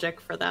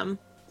nostalgic for them.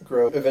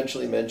 Grow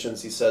eventually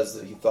mentions, he says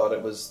that he thought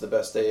it was the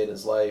best day in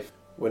his life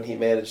when he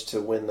managed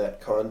to win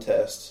that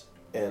contest,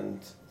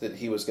 and that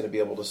he was going to be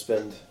able to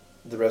spend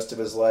the rest of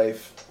his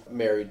life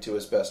married to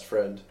his best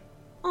friend.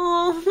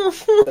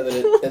 Oh.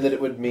 and that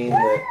it would mean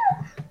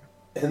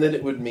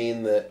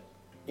that,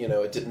 you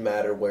know, it didn't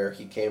matter where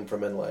he came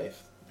from in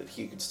life, that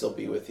he could still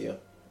be with you.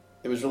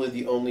 It was really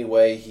the only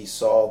way he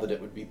saw that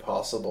it would be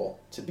possible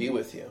to be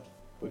with you,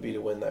 would be to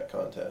win that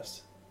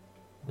contest.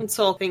 And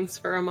Soul thinks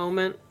for a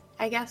moment.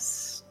 I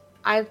guess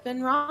I've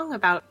been wrong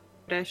about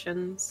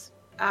traditions.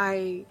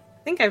 I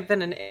think I've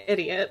been an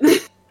idiot.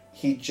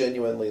 He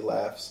genuinely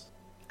laughs.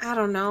 I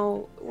don't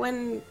know.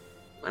 When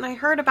I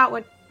heard about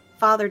what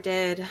Father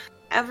did,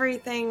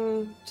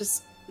 everything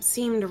just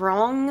seemed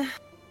wrong.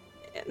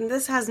 And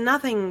this has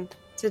nothing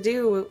to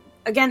do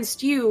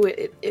against you.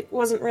 It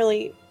wasn't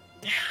really...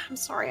 I'm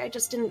sorry, I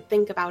just didn't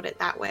think about it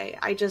that way.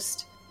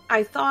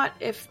 I thought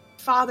if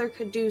Father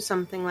could do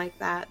something like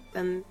that,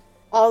 then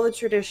all the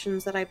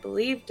traditions that I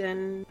believed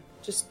in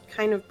just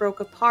kind of broke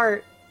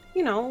apart.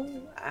 You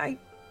know, I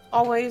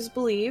always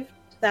believed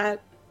that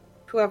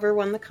whoever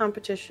won the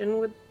competition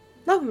would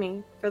love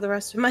me for the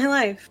rest of my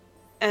life.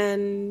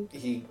 And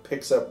he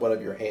picks up one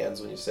of your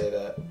hands when you say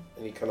that,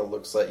 and he kind of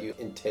looks at you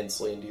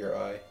intensely into your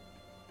eye.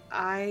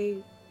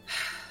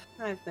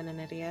 I've been an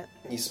idiot.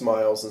 He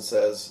smiles and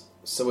says,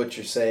 "So what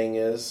you're saying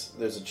is,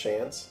 there's a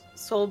chance?"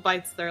 Soul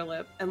bites their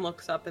lip and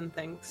looks up and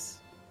thinks,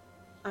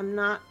 I'm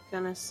not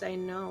gonna say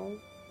no.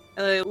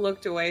 And they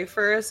looked away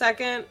for a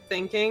second,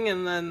 thinking,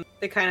 and then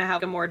they kind of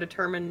have a more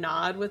determined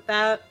nod with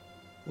that.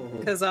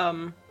 Because,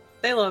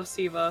 they love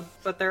Siva,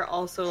 but they're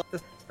also like,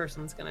 this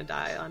person's gonna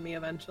die on me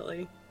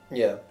eventually.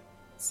 Yeah.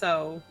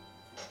 So,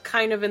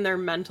 kind of in their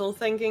mental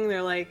thinking,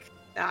 they're like,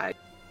 I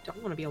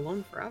don't want to be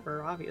alone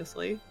forever,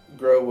 obviously.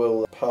 Grow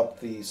will pop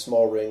the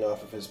small ring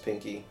off of his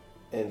pinky,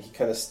 and he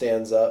kind of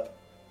stands up,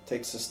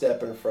 takes a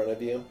step in front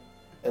of you,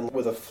 and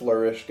with a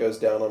flourish goes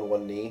down on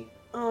one knee.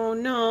 Oh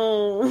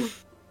no.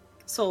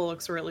 Soul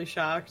looks really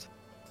shocked.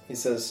 He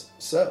says,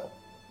 "So,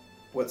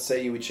 what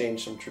say you we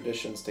change some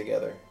traditions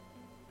together?"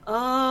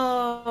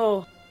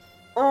 Oh.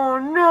 Oh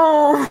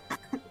no.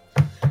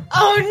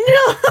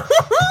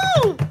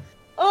 Oh no!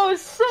 Oh,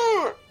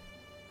 Soul!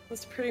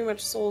 That's pretty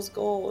much Soul's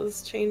goal,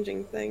 is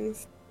changing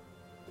things.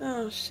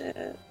 Oh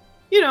shit.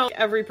 You know,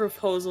 every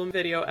proposal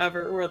video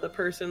ever where the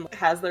person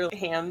has their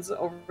hands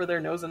over their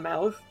nose and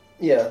mouth.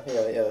 Yeah.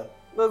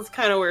 That's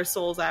kind of where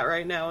Soul's at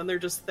right now, and they're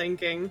just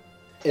thinking.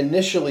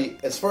 Initially,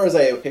 as far as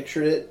I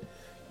pictured it,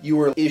 you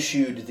were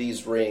issued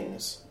these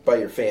rings by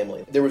your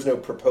family. There was no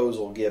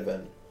proposal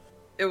given.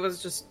 It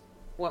was just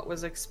what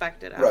was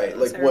expected after right,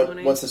 the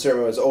ceremony. Once the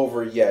ceremony was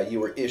over, yeah, you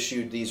were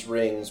issued these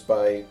rings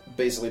by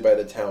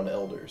the town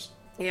elders.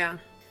 Yeah.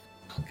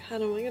 Oh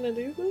god, am I gonna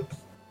do this?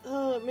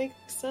 Oh, it makes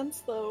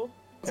sense though.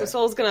 So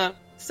Soul's gonna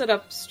sit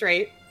up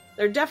straight.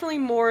 They're definitely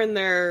more in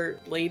their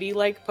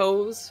ladylike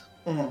pose.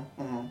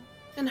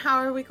 And how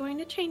are we going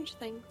to change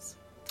things?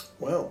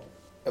 Well,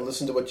 I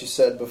listened to what you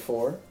said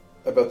before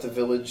about the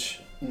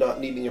village not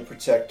needing a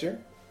protector,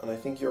 and I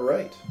think you're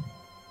right.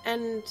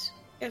 And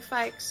if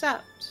I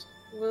accept,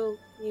 will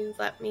you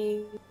let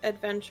me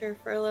adventure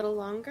for a little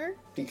longer?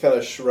 He kind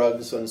of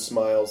shrugs and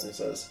smiles and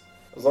says,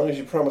 "As long as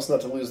you promise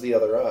not to lose the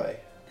other eye."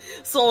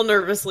 Soul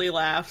nervously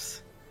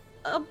laughs.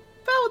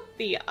 About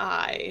the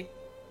eye.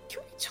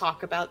 Can we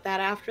talk about that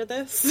after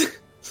this?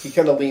 He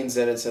kind of leans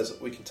in and says,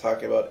 "We can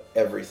talk about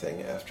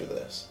everything after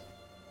this."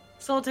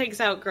 Soul takes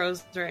out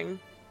Grow's ring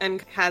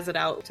and has it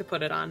out to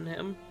put it on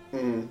him.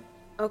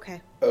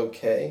 Okay.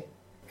 Okay.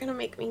 You're gonna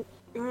make me...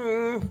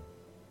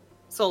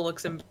 Soul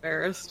looks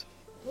embarrassed.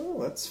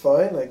 Oh, that's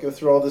fine. I go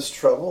through all this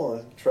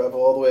trouble. I travel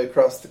all the way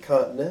across the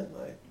continent.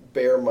 I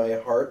bare my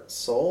heart,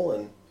 soul,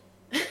 and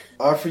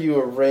offer you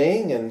a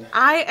ring, and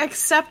I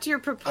accept your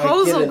I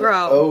proposal, get an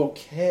Gro.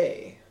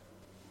 okay.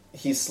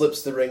 He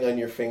slips the ring on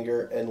your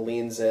finger and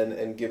leans in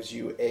and gives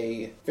you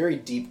a very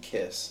deep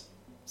kiss.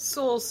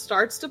 Soul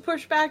starts to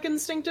push back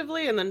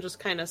instinctively and then just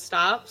kind of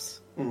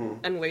stops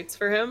and waits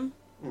for him.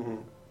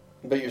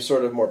 But you're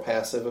sort of more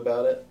passive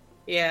about it?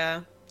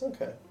 Yeah.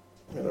 Okay.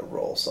 I'm gonna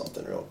roll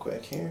something real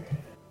quick here.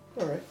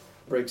 Alright.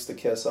 Breaks the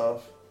kiss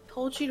off.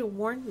 Told you to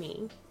warn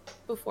me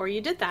before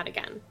you did that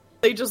again.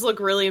 They just look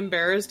really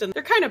embarrassed and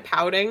they're kind of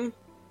pouting.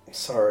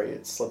 Sorry,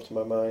 it slipped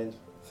my mind.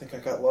 I think I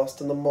got lost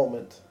in the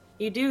moment.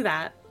 You do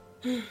that.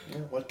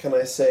 What can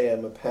I say?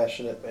 I'm a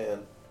passionate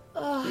man.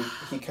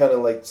 He kind of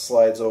like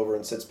slides over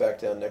and sits back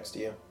down next to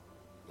you.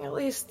 At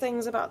least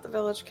things about the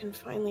village can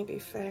finally be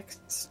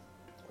fixed.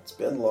 It's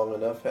been long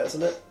enough,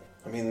 hasn't it?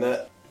 I mean,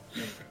 that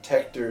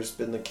protector's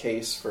been the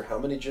case for how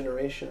many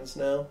generations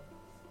now?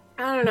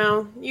 I don't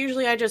know.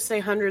 Usually I just say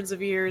hundreds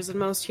of years, and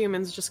most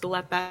humans just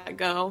let that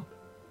go.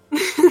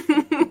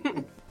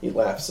 He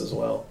laughs as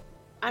well.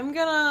 I'm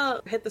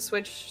gonna hit the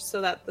switch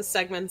so that the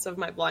segments of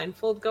my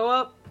blindfold go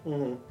up,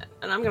 and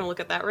I'm gonna look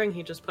at that ring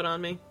he just put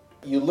on me.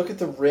 You look at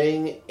the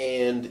ring,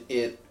 and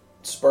it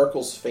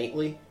sparkles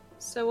faintly.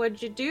 So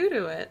what'd you do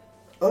to it?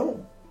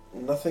 Oh,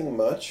 nothing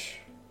much.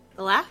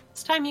 The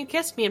last time you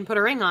kissed me and put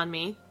a ring on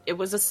me, it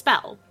was a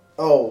spell.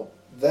 Oh,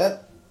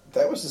 that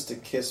was just a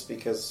kiss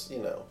because,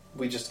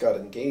 we just got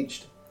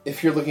engaged.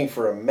 If you're looking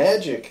for a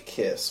magic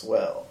kiss,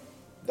 well,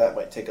 that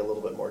might take a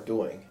little bit more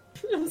doing.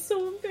 I'm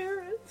so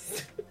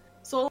embarrassed.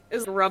 Soul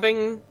is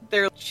rubbing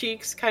their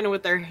cheeks kind of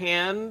with their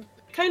hand,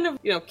 kind of,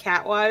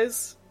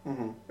 cat-wise,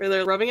 where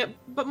they're rubbing it,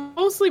 but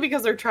mostly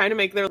because they're trying to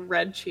make their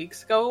red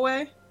cheeks go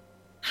away.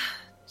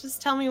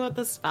 Just tell me what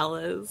the spell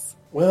is.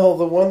 Well,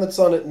 the one that's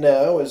on it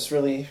now is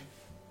really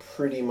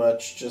pretty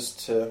much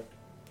just to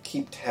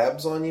keep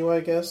tabs on you, I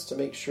guess, to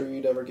make sure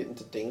you never get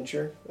into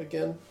danger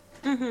again.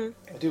 I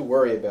do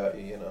worry about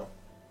you,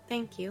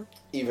 Thank you.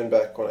 Even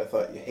back when I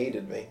thought you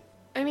hated me.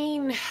 I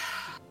mean,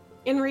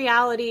 in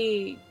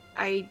reality,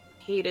 I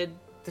hated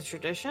the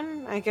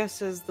tradition, I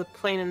guess, is the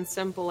plain and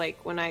simple,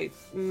 like, when I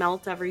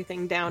melt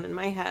everything down in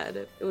my head,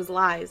 it was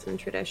lies and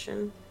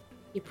tradition.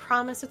 You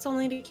promise it's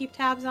only to keep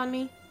tabs on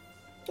me?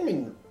 I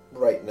mean,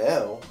 right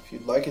now, if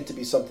you'd like it to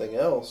be something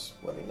else,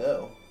 let me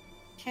know.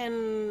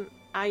 Can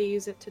I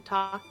use it to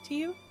talk to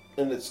you?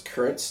 In its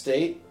current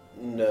state,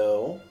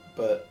 no,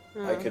 but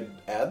I could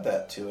add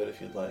that to it if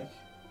you'd like.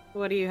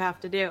 What do you have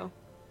to do?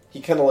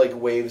 He kind of like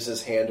waves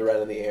his hand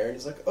around in the air, and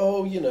he's like,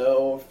 oh,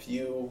 a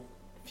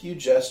few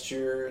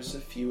gestures, a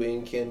few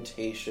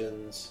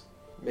incantations,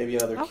 maybe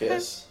another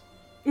kiss.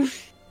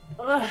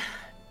 Ugh.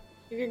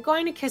 If you're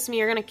going to kiss me,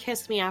 you're going to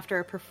kiss me after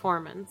a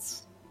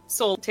performance.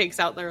 Soul takes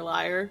out their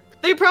lyre.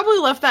 They probably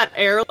left that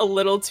air a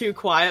little too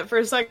quiet for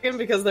a second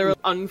because they were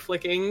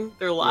unflicking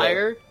their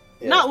lyre.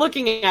 Yeah. Not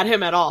looking at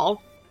him at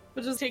all.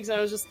 But just takes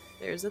out,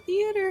 there's a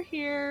theater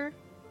here.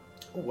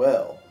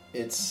 Well,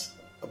 it's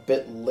a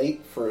bit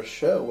late for a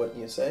show, wouldn't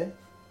you say?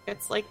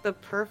 It's like the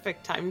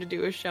perfect time to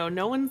do a show.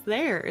 No one's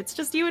there. It's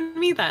just you and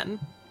me then.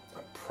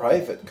 A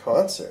private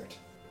concert?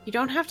 You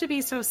don't have to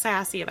be so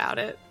sassy about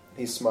it.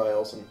 He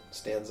smiles and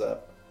stands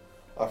up,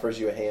 offers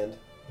you a hand.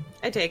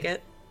 I take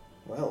it.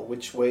 Well,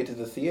 which way to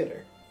the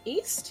theater?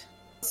 East?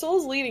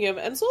 Soul's leading him,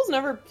 and Soul's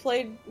never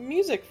played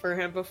music for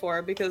him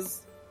before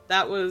because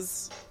that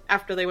was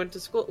after they went to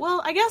school.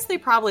 Well, I guess they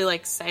probably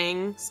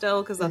sang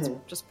still because that's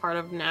just part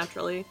of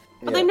naturally.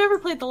 But they've never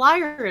played the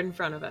lyre in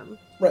front of him.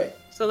 Right.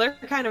 So they're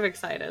kind of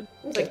excited.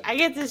 Okay. It's like, I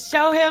get to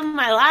show him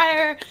my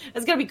lyre.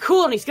 It's going to be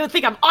cool, and he's going to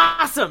think I'm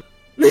awesome.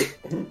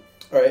 All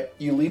right.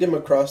 You lead him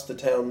across the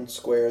town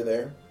square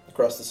there,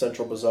 across the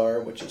central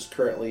bazaar, which is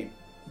currently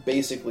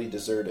basically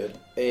deserted.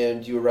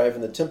 And you arrive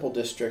in the temple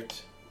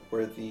district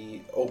where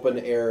the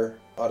open-air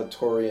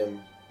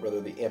auditorium,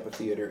 rather the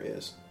amphitheater,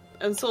 is.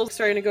 And Soul's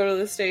starting to go to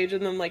the stage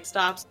and then,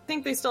 stops. I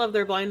think they still have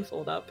their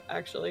blindfold up,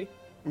 actually.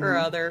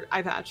 Or their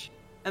eye patch.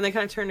 And they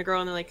kind of turn to Gro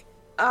and they're like,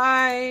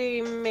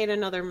 I made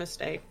another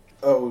mistake.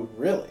 Oh,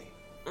 really?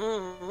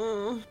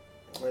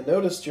 Mm-hmm. I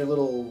noticed your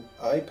little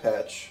eye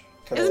patch.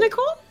 Isn't it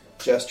cool?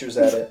 Gestures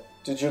at it.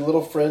 Did your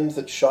little friend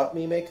that shot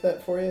me make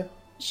that for you?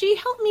 She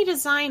helped me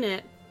design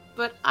it,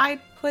 but I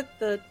put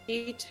the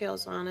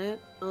details on it.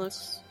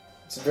 It's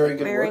a very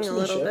good wearing a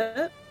little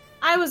bit.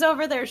 I was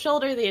over their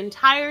shoulder the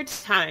entire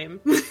time.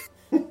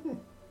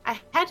 I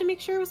had to make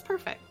sure it was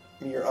perfect.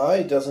 Your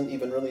eye doesn't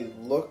even really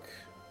look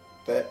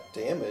that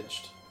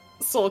damaged.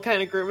 Soul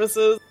kind of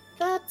grimaces.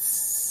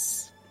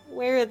 That's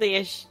where the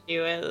issue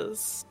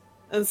is.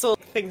 And Soul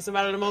thinks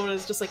about it a moment and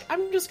is just like,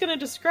 I'm just going to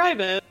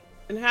describe it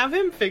and have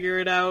him figure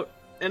it out.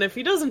 And if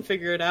he doesn't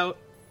figure it out,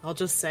 I'll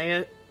just say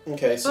it.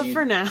 Okay, so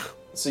for now.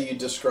 So you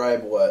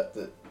describe what?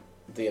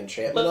 The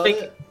enchantment on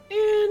it?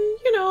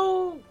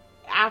 And,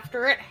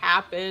 after it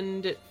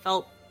happened, it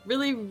felt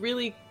really,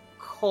 really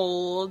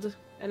cold.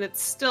 And it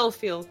still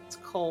feels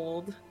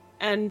cold.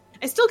 And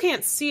I still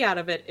can't see out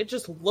of it. It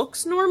just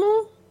looks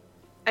normal.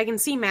 I can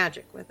see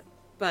magic with it.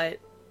 but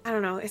I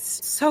don't know,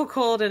 it's so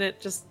cold and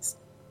it just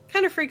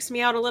kind of freaks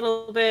me out a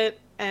little bit,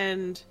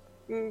 and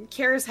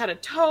Kara's had a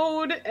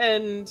toad,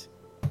 and,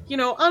 you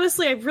know,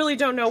 honestly, I really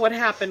don't know what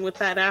happened with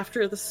that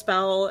after the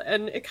spell,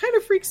 and it kind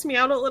of freaks me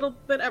out a little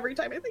bit every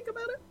time I think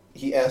about it.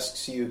 He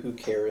asks you who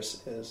Karis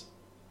is.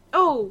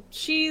 Oh,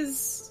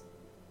 she's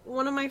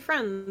one of my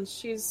friends.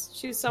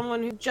 She's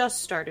someone who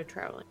just started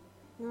traveling.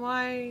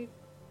 Why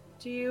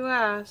do you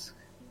ask?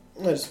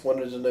 I just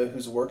wanted to know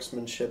whose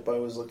workmanship I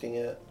was looking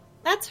at.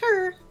 That's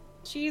her.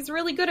 She's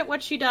really good at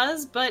what she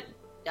does, but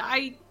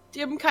I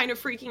am kind of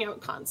freaking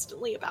out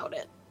constantly about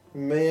it.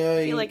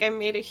 May I feel like I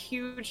made a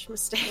huge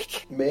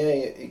mistake.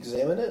 May I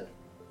examine it?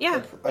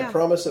 Yeah. I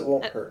promise it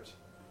won't hurt.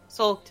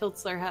 Soul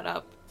tilts their head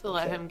up to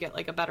let him get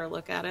like a better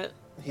look at it.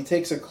 He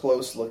takes a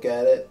close look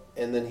at it,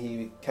 and then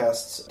he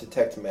casts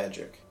Detect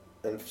Magic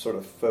and sort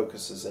of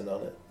focuses in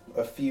on it.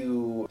 A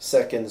few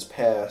seconds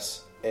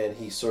pass, and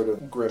he sort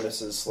of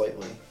grimaces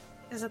slightly.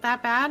 Is it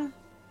that bad?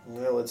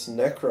 Well, it's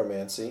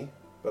necromancy,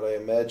 but I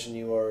imagine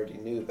you already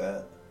knew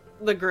that.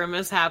 The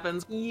grimace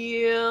happens.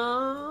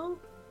 Yeah,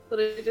 but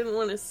I didn't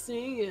want to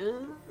see it.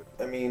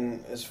 I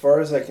mean, as far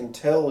as I can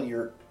tell,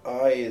 your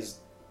eye is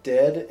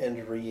dead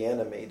and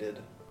reanimated.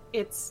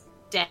 It's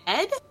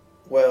dead?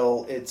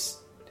 Well,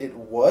 it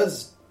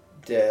was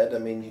dead. I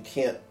mean, you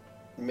can't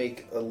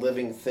make a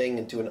living thing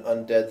into an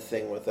undead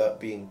thing without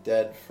being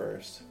dead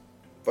first.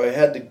 If I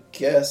had to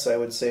guess, I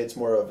would say it's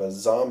more of a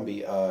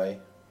zombie eye.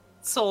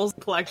 Soul's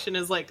complexion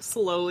is like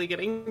slowly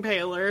getting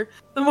paler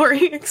the more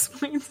he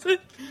explains it.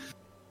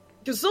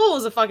 Because Soul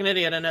was a fucking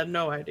idiot and had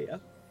no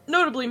idea.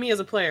 Notably, me as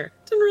a player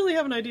didn't really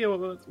have an idea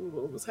what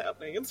was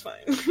happening. It's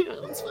fine.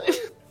 It's fine.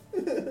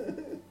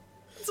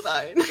 It's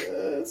fine.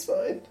 It's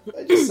fine.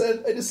 I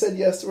just said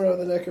yes to what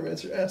the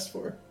necromancer asked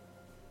for.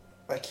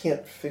 I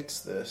can't fix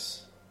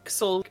this.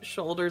 Soul's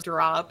shoulders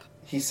drop.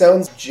 He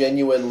sounds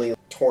genuinely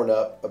torn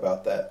up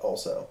about that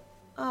also.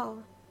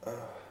 Oh.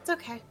 It's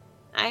okay.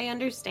 I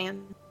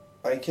understand.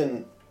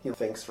 He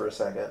thinks for a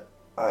second.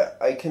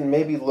 I can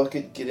maybe look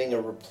at getting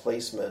a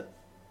replacement.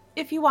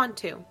 If you want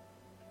to.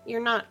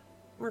 You're not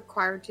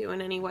required to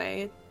in any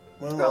way.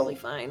 It's probably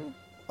fine.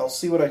 I'll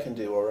see what I can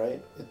do,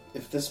 alright?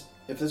 If this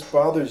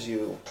bothers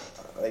you,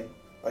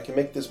 I can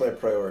make this my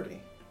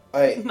priority.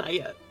 Not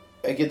yet.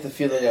 I get the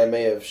feeling I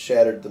may have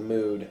shattered the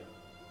mood.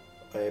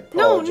 I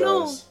apologize.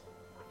 No.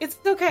 It's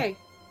okay.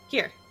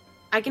 Here.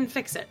 I can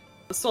fix it.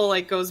 The Soul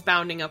goes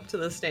bounding up to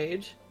the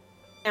stage.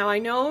 Now, I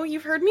know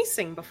you've heard me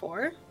sing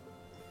before,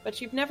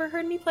 but you've never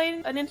heard me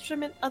play an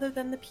instrument other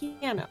than the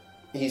piano.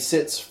 He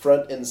sits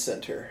front and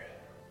center.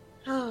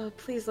 Oh,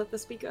 please let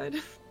this be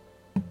good.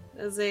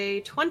 As a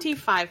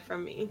 25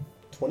 from me.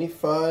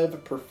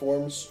 25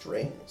 perform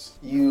strings.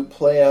 You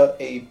play out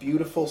a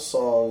beautiful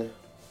song.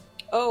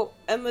 Oh,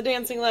 and the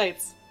dancing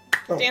lights.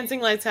 Oh.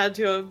 Dancing lights had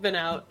to have been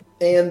out.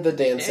 And the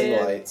dancing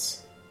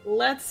lights.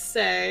 Let's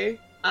say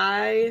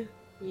I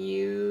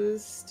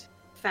used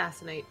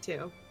Fascinate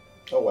too.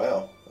 Oh,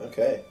 wow.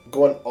 Okay.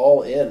 Going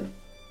all in.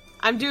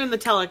 I'm doing the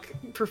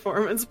Telek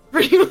performance,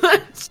 pretty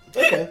much.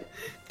 Okay.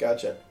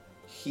 Gotcha.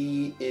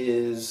 He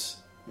is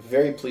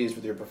very pleased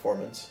with your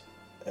performance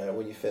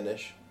when you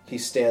finish. He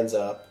stands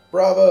up.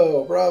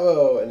 Bravo!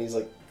 Bravo! And he's,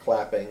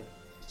 clapping.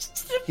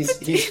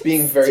 He's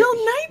being very...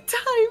 Till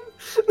nighttime!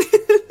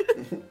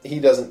 He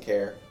doesn't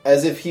care.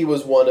 As if he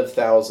was one of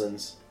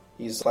thousands.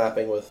 He's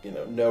clapping with,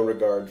 no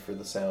regard for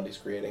the sound he's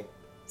creating.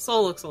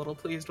 Soul looks a little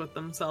pleased with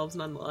themselves,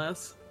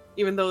 nonetheless.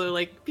 Even though they're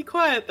like, be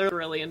quiet, they're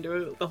really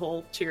into the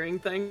whole cheering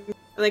thing.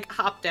 And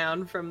hop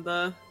down from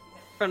the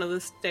front of the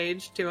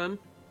stage to him.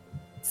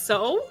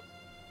 So?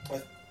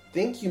 I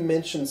think you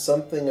mentioned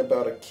something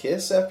about a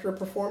kiss after a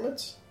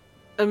performance?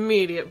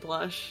 Immediate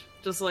blush.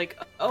 Just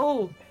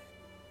oh.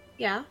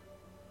 Yeah,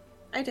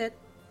 I did.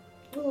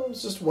 Well, I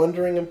was just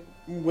wondering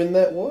when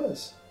that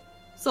was.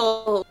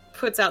 Soul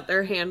puts out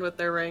their hand with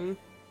their ring.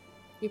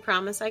 You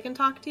promise I can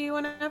talk to you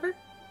whenever?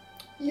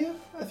 Yeah,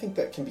 I think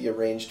that can be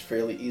arranged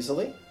fairly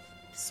easily.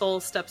 Soul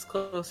steps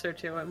closer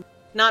to him.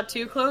 Not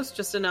too close,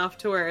 just enough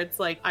to where it's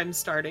I'm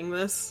starting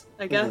this,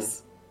 I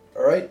guess. Mm-hmm.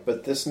 Alright,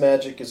 but this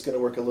magic is going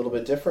to work a little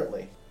bit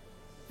differently.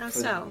 How For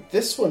so?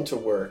 This one to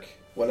work,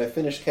 when I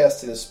finish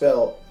casting the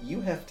spell,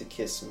 you have to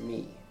kiss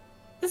me.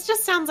 This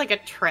just sounds like a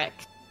trick.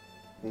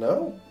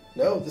 No,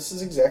 this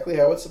is exactly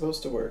how it's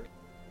supposed to work.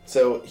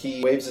 So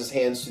he waves his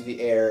hands through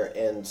the air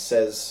and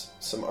says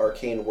some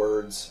arcane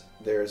words.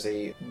 There's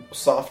a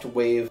soft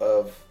wave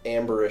of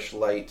amberish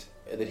light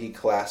that he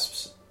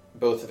clasps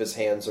both of his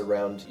hands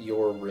around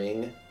your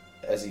ring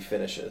as he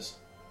finishes.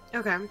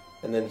 Okay.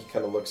 And then he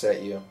kind of looks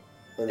at you.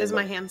 Is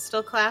my hand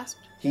still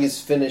clasped?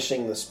 He's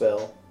finishing the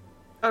spell.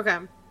 Okay.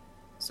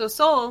 So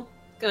Soul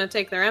is going to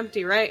take their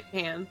empty right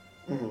hand.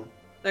 Mm-hmm.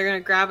 They're going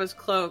to grab his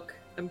cloak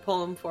and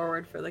pull him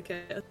forward for the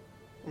kiss.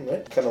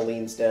 Alright, kind of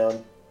leans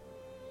down.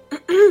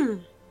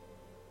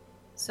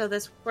 So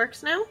this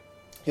works now?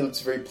 He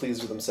looks very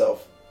pleased with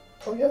himself.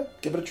 Oh yeah,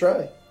 give it a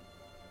try.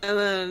 And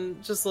then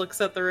just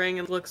looks at the ring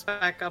and looks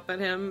back up at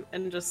him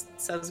and just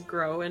says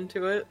grow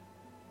into it.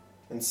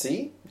 And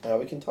see? Now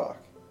we can talk.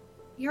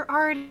 You're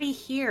already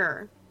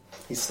here.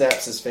 He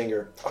snaps his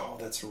finger. Oh,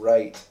 that's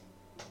right.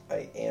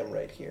 I am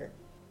right here.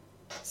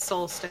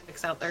 Soul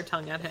sticks out their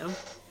tongue at him.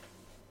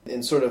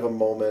 In sort of a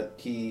moment,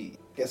 he,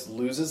 I guess,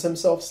 loses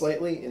himself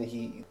slightly, and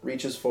he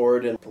reaches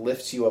forward and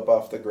lifts you up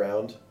off the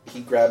ground.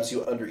 He grabs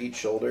you under each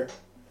shoulder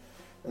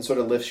and sort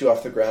of lifts you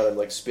off the ground and,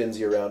 like, spins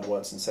you around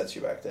once and sets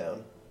you back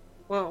down.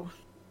 Whoa.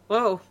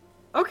 Whoa.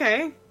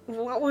 Okay.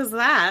 What was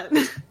that?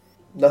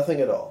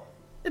 Nothing at all.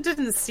 It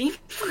didn't seem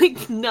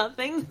like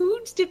nothing. Who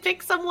did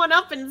pick someone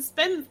up and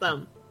spins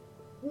them?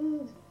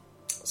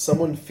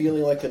 Someone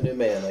feeling like a new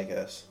man, I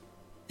guess.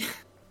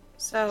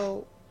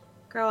 So,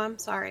 girl, I'm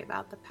sorry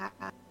about the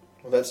past.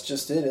 Well, that's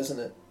just it, isn't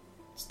it?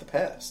 It's the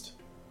past.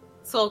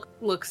 Soul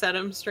looks at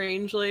him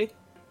strangely.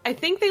 I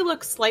think they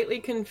look slightly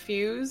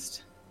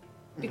confused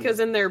because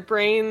in their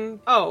brain,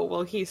 oh,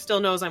 well, he still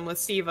knows I'm with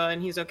Siva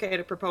and he's okay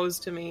to propose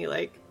to me.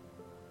 Like,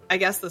 I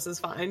guess this is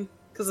fine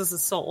because this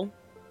is Soul.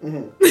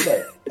 Mm-hmm.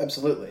 Right,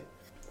 absolutely.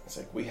 It's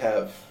like we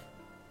have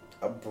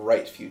a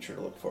bright future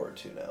to look forward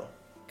to now.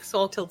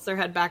 Soul tilts their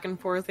head back and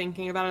forth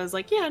thinking about it. Is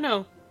like, yeah,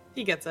 no,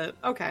 he gets it.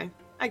 Okay,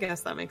 I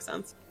guess that makes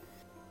sense.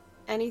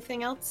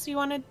 Anything else you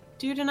want to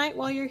do tonight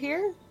while you're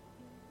here?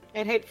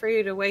 I'd hate for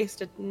you to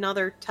waste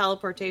another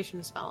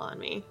teleportation spell on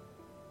me.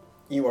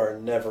 You are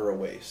never a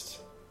waste.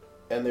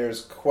 And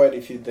there's quite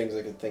a few things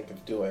I could think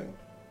of doing,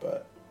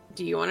 but...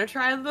 Do you want to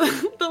try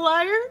the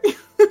liar?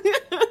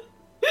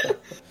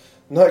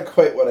 Not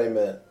quite what I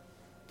meant.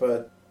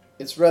 But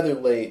it's rather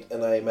late,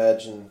 and I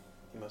imagine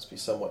you must be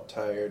somewhat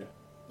tired.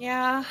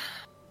 Yeah,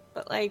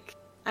 but, like,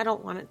 I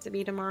don't want it to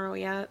be tomorrow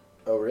yet.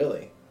 Oh,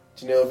 really?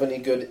 Do you know of any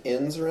good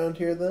inns around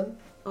here, then?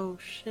 Oh,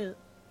 shit.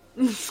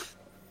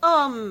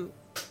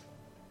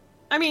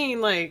 I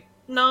mean, like,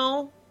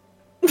 no.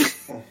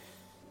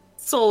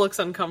 Soul looks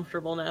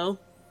uncomfortable now.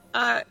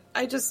 I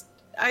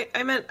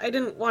meant I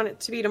didn't want it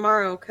to be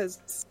tomorrow,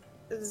 because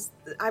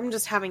I'm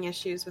just having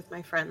issues with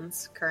my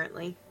friends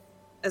currently,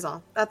 is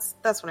all. That's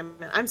what I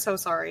meant. I'm so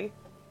sorry.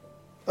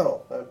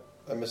 Oh,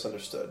 I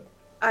misunderstood.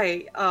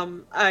 they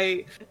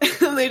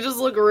just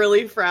look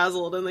really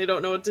frazzled and they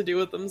don't know what to do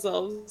with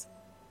themselves.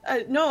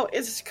 No,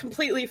 it's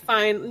completely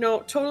fine.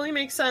 No, totally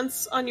makes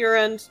sense on your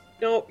end.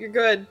 No, you're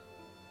good.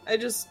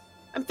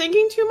 I'm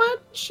thinking too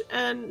much,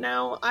 and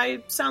now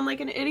I sound like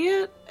an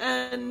idiot,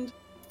 and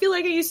feel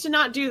like I used to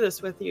not do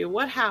this with you.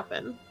 What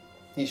happened?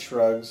 He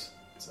shrugs.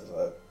 Says,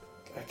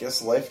 I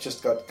guess life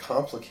just got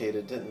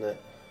complicated, didn't it?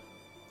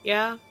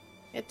 Yeah,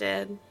 it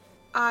did.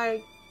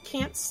 I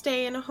can't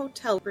stay in a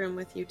hotel room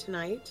with you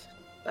tonight,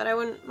 but I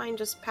wouldn't mind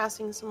just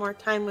passing some more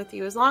time with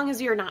you, as long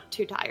as you're not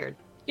too tired.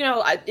 You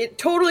know, I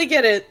totally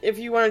get it if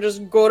you want to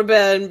just go to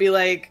bed and be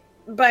like,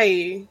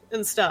 bye,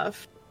 and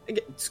stuff.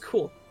 It's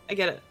cool. I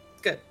get it.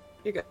 It's good.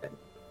 You're good.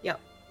 Yep.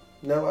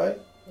 No,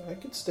 I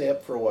could stay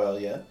up for a while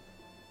yet.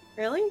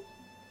 Really?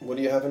 What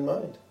do you have in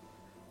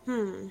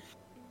mind?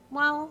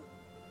 Well,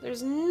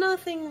 there's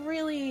nothing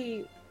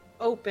really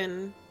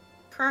open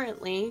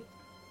currently,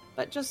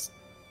 but just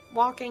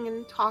walking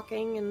and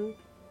talking and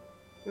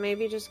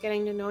maybe just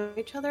getting to know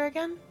each other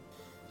again.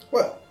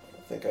 Well,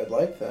 I think I'd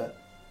like that.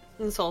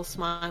 And Soul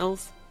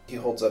smiles. He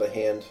holds out a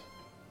hand.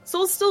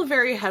 Soul's still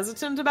very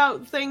hesitant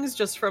about things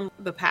just from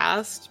the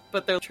past,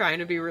 but they're trying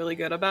to be really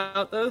good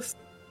about this.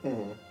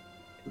 Mm-hmm.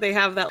 They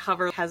have that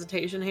hover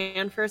hesitation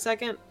hand for a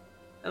second,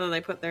 and then they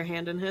put their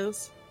hand in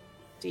his.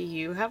 Do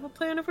you have a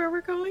plan of where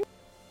we're going?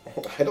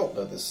 I don't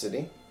know this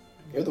city.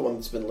 You're the one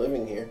that's been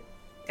living here.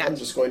 Gotcha. I'm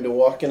just going to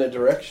walk in a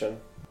direction.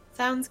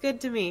 Sounds good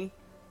to me.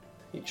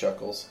 He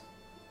chuckles.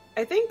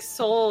 I think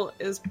Soul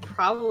is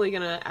probably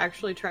going to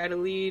actually try to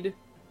lead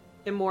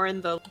him more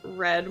in the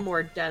red,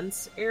 more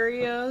dense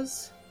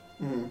areas.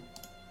 Mm-hmm.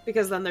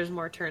 Because then there's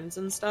more turns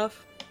and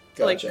stuff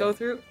to Gotcha. go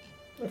through.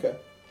 Okay.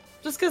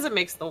 Just because it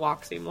makes the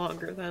walk seem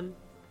longer then.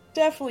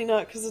 Definitely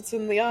not because it's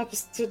in the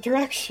opposite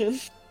direction.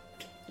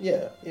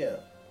 Yeah.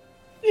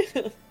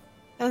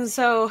 And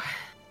so,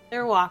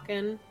 they're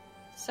walking.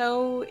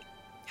 So,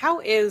 How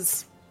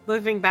is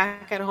living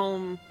back at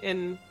home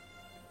in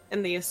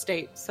the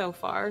estate so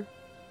far?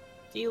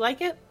 Do you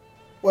like it?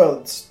 Well,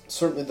 it's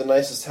certainly the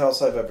nicest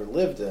house I've ever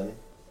lived in,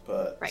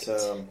 but Right.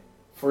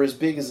 For as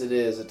big as it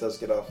is, it does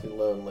get awfully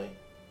lonely.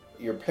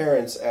 Your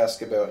parents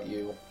ask about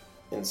you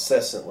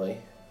incessantly,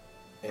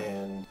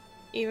 and...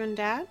 even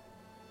Dad?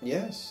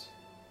 Yes.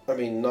 I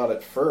mean, not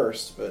at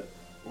first, but,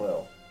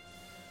 well,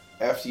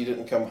 after you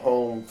didn't come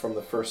home from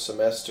the first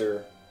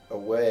semester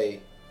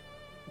away,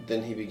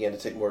 then he began to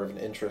take more of an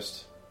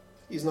interest.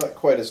 He's not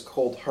quite as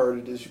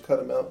cold-hearted as you cut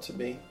him out to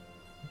be.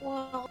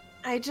 Well,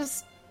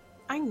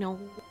 I know.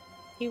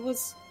 He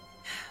was...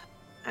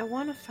 I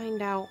want to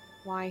find out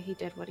why he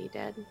did what he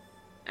did.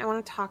 I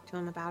want to talk to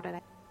him about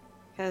it.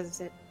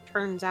 Because it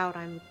turns out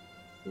I'm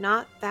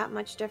not that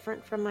much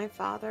different from my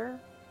father.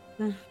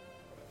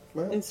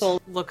 Well, And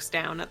Soul looks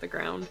down at the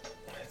ground.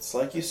 it's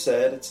like you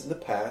said, it's in the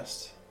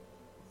past.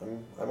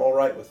 I'm all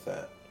right with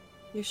that.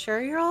 You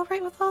sure you're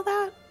alright with all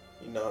that?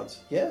 He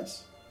nods.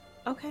 Yes.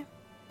 Okay.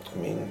 I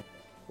mean,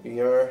 we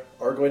are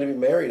going to be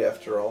married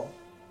after all.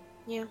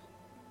 Yeah.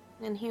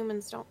 And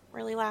humans don't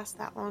really last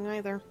that long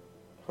either.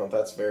 Well,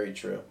 that's very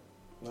true.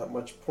 not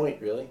much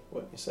point, really,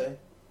 what you say.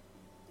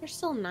 They're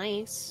still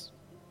nice.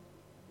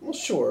 Well,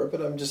 sure,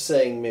 but I'm just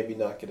saying maybe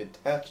not get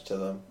attached to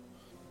them.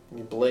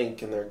 You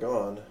blink and they're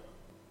gone.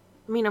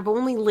 I mean, I've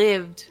only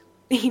lived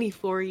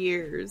 84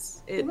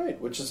 years. Right,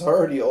 which is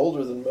already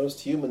older than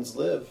most humans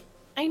live.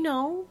 I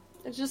know.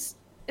 It's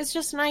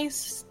just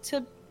nice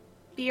to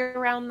be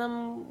around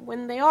them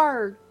when they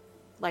are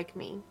like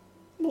me.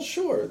 Well,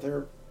 sure,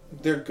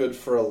 they're good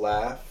for a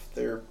laugh.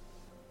 They're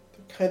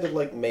kind of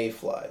like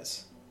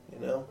mayflies, you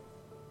know?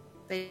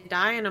 They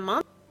die in a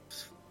month?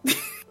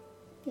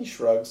 He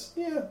shrugs.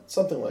 Yeah,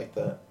 something like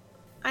that.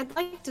 I'd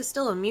like to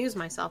still amuse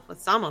myself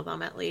with some of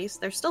them, at least.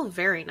 They're still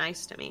very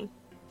nice to me.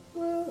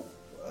 Well,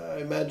 I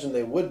imagine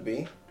they would be.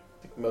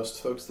 I think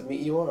most folks that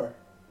meet you are.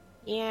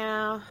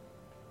 Yeah.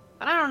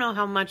 But I don't know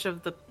how much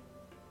of the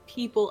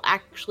people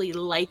actually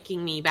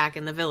liking me back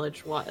in the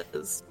village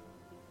was.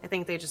 I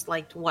think they just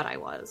liked what I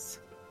was.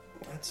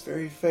 That's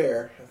very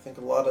fair. I think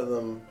a lot of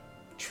them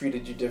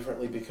treated you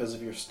differently because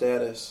of your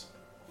status,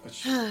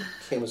 which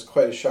came as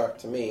quite a shock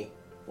to me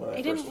when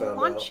I first found out. I didn't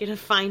want you to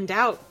find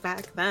out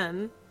back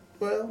then.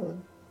 Well,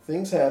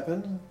 things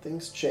happen.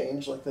 Things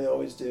change like they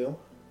always do.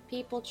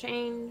 People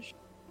change.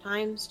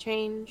 Times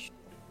change.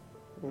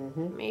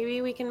 Mm-hmm.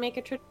 Maybe we can make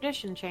a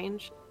tradition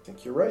change. I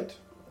think you're right.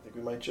 I think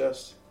we might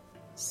just.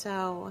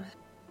 So,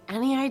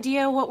 any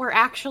idea what we're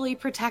actually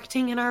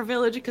protecting in our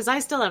village? Because I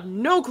still have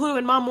no clue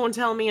and Mom won't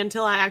tell me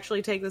until I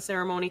actually take the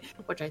ceremony,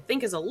 which I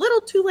think is a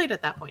little too late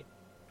at that point.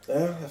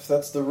 If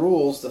that's the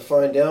rules to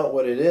find out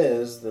what it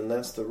is, then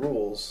that's the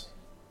rules.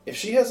 If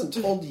she hasn't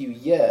told you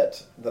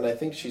yet, then I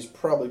think she's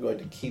probably going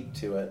to keep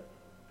to it.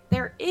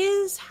 There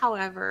is,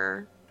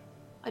 however,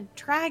 a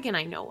dragon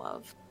I know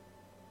of.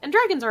 And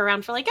dragons are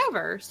around for like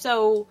ever,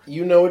 so...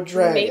 You know a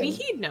dragon? Maybe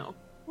he'd know.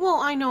 Well,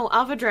 I know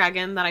of a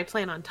dragon that I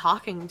plan on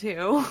talking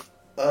to.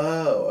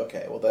 Oh,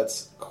 okay. Well,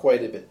 that's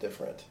quite a bit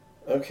different.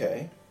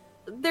 Okay.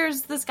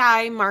 There's this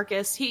guy,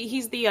 Marcus.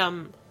 He's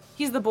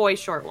the boy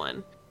short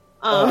one.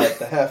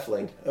 The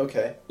halfling.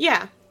 Okay.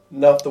 Yeah.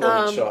 Not the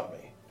one that shot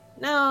me.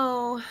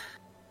 No.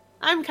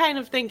 I'm kind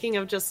of thinking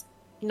of just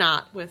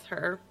not with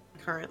her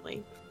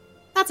currently.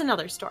 That's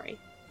another story.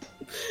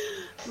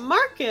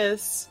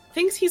 Marcus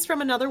thinks he's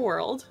from another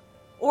world,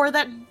 or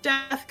that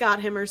death got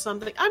him or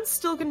something. I'm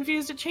still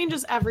confused. It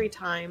changes every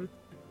time.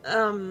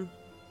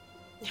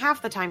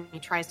 Half the time he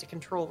tries to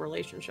control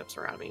relationships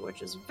around me,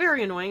 which is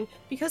very annoying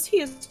because he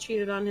has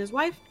cheated on his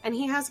wife and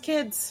he has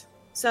kids.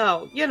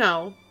 So, you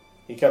know.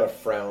 He kind of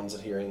frowns at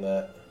hearing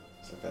that.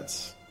 It's like,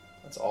 that's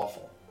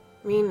awful.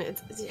 I mean,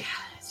 it's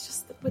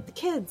just with the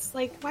kids.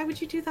 Like, why would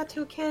you do that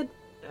to a kid?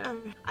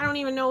 I don't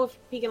even know if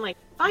he can, like,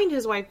 find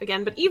his wife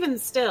again, but even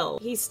still,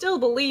 he still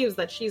believes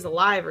that she's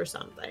alive or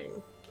something.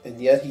 And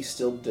yet he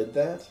still did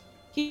that?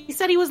 He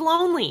said he was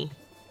lonely.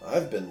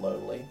 I've been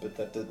lonely, but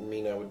that didn't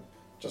mean I would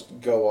just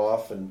go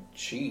off and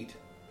cheat.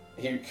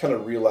 He kind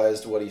of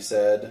realized what he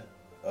said.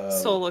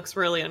 Soul looks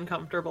really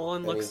uncomfortable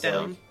and looks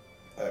down.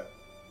 Like,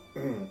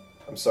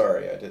 I'm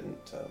sorry, I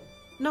didn't...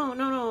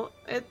 No.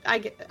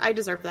 I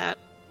deserve that.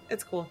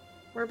 It's cool.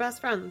 We're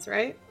best friends,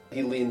 right?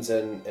 He leans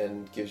in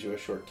and gives you a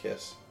short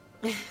kiss.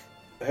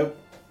 I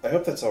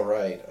hope that's all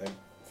right. I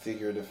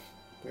figured if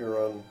we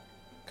were on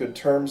good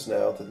terms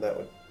now, then that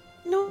would...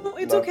 No,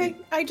 it's okay.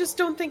 I just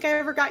don't think I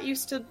ever got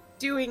used to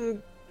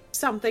doing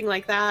something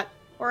like that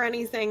or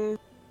anything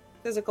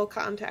physical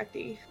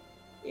contacty.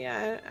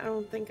 Yeah, I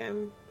don't think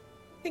I'm...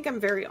 I think I'm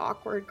very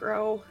awkward,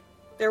 Gro.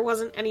 There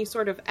wasn't any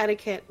sort of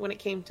etiquette when it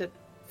came to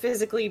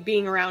physically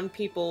being around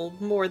people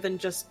more than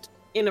just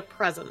in a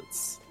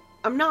presence.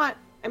 I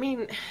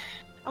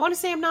want to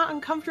say I'm not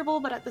uncomfortable,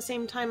 but at the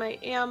same time I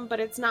am, but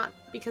it's not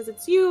because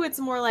it's you. It's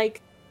more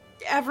like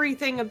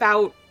everything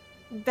about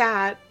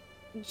that,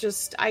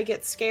 just I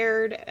get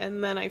scared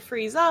and then I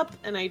freeze up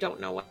and I don't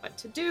know what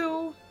to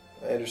do.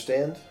 I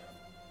understand.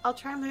 I'll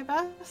try my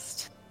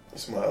best. He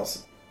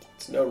smiles.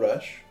 It's no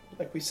rush.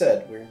 Like we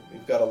said,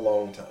 we've got a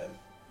long time.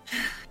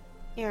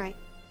 You're right.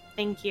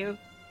 Thank you.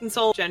 And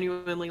Soul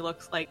genuinely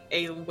looks like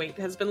a weight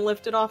has been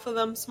lifted off of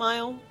them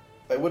smile.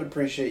 I would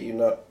appreciate you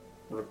not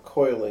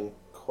recoiling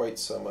quite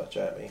so much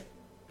at me.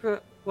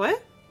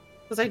 What?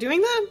 Was I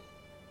doing that?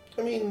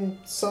 I mean,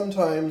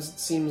 sometimes it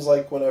seems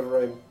like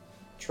whenever I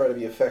try to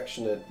be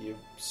affectionate, you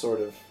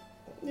sort of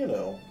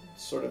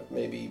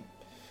maybe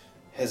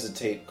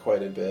hesitate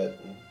quite a bit.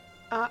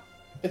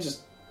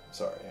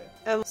 Sorry.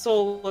 And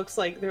Soul looks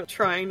like they're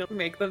trying to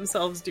make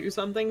themselves do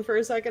something for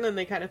a second, and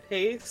they kind of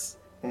pace.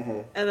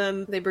 Mm-hmm. And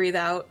then they breathe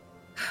out.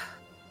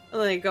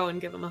 And they go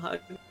and give him a hug.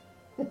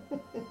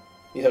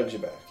 He hugs you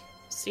back.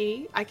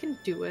 See? I can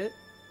do it.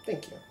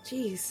 Thank you.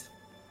 Jeez.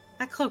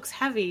 That cloak's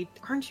heavy.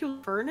 Aren't you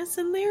a furnace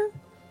in there?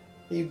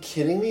 Are you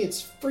kidding me?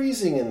 It's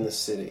freezing in the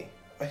city.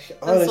 I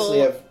honestly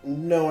have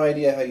no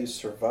idea how you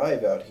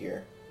survive out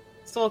here.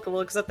 Solka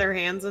looks at their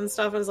hands and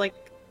stuff and is like,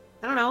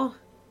 I don't know.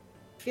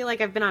 I feel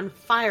like I've been on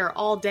fire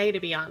all day, to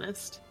be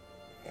honest.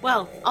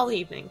 Well, all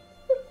evening.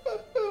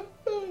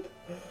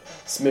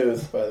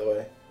 Smooth, by the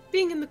way.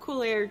 Being in the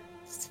cool air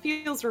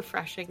feels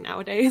refreshing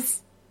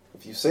nowadays.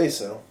 If you say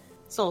so.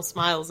 Soul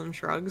smiles and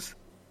shrugs.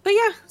 But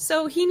yeah,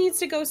 so he needs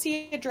to go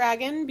see a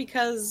dragon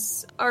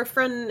because our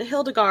friend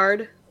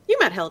Hildegard, you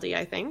met Hildy,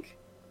 I think.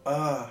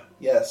 Ah,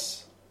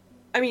 yes.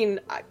 I mean,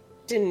 I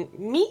didn't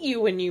meet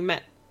you when you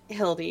met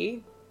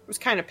Hildy. I was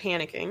kind of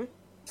panicking,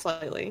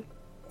 slightly.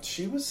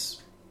 She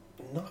was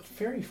not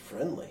very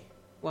friendly.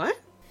 What?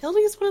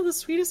 Hildy is one of the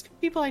sweetest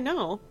people I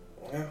know.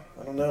 Yeah,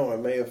 I don't know.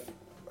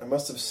 I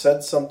must have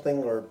said something,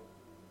 or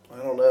I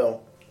don't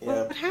know.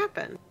 Yeah. What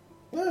happened?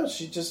 No,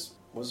 she just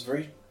was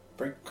very,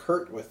 very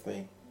curt with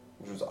me,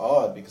 which was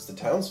odd because the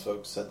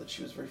townsfolk said that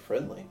she was very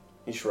friendly.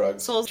 He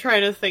shrugged. Soul's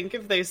trying to think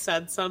if they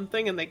said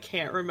something and they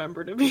can't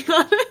remember, to be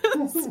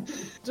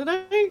honest. Did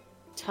I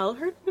tell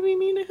her to be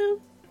mean to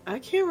him? I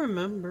can't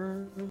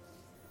remember.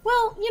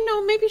 Well,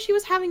 maybe she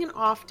was having an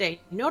off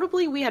day.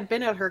 Notably, we had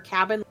been at her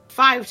cabin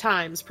 5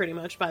 times pretty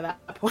much by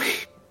that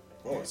point.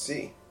 Oh, I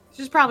see.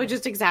 She's probably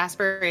just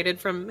exasperated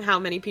from how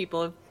many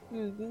people have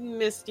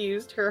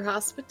misused her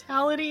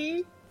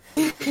hospitality.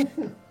 But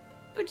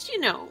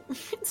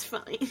it's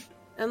fine.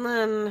 And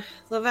then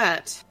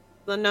Levette,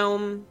 the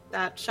gnome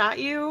that shot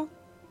you.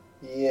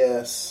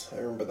 Yes, I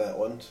remember that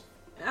one.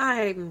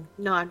 I'm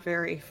not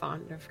very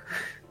fond of her.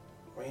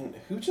 I mean,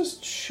 who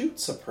just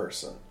shoots a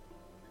person?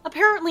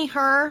 Apparently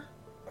her.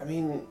 I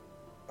mean,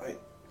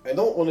 I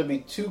don't want to be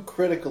too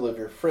critical of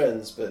your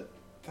friends, but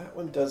that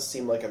one does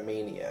seem like a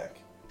maniac.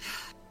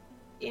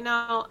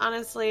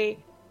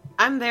 Honestly,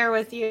 I'm there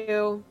with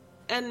you.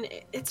 And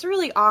it's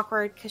really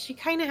awkward because she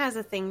kind of has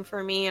a thing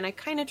for me and I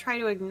kind of try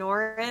to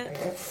ignore it.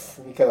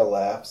 He kind of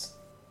laughs.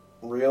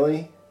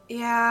 Really?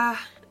 Yeah,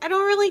 I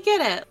don't really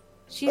get it.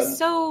 She's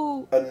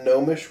so... A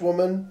gnomish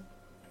woman?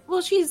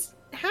 Well, she's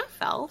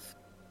half-elf.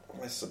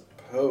 I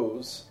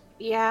suppose.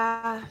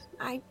 Yeah,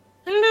 I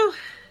don't know.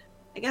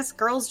 I guess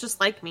girls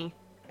just like me.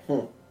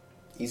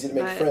 Easy to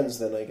make friends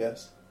then, I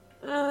guess.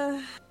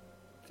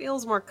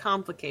 Feels more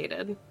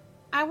complicated.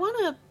 I want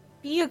to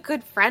be a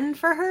good friend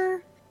for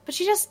her, but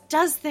she just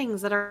does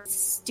things that are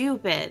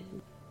stupid.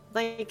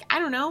 Like, I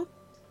don't know,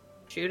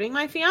 shooting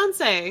my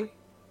fiancé.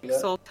 Yeah.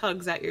 Soul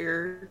tugs at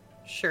your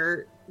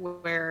shirt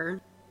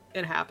where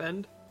it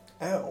happened.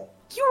 Ow.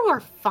 You are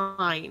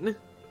fine.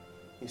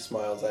 He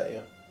smiles at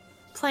you.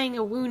 Playing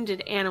a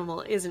wounded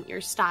animal isn't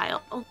your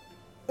style.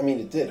 I mean,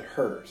 it did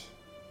hurt.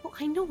 Well,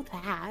 I know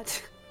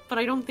that, but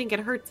I don't think it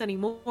hurts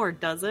anymore,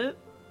 does it?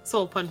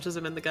 Soul punches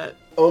him in the gut.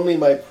 Only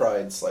my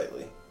pride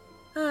slightly.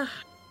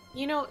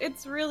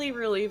 It's really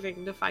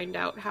relieving to find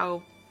out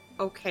how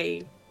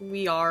okay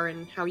we are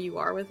and how you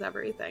are with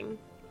everything.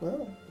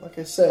 Well, like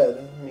I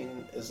said, I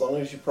mean, as long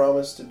as you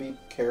promise to be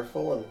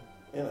careful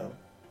and,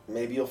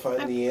 maybe you'll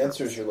find the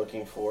answers you're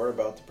looking for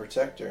about the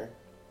Protector.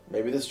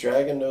 Maybe this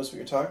dragon knows what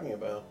you're talking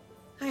about.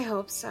 I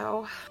hope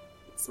so.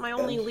 It's my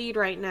only lead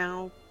right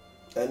now.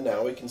 And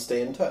now we can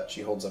stay in touch.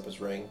 He holds up his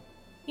ring.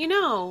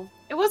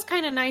 It was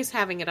kind of nice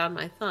having it on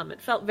my thumb.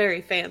 It felt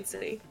very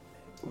fancy.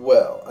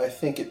 Well, I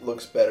think it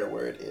looks better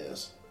where it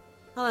is.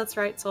 Oh, that's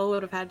right. Soul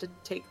would have had to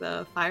take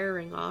the fire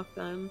ring off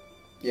then.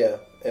 Yeah,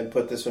 and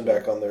put this one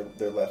back on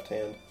their left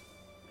hand.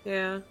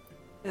 Yeah.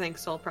 I think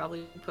Soul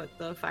probably put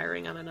the fire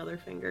ring on another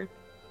finger.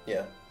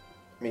 Yeah.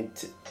 I mean,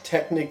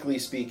 technically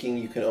speaking,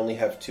 you can only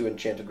have 2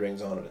 enchanted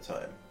rings on at a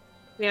time.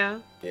 Yeah?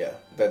 Yeah,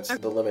 that's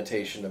the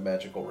limitation of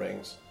magical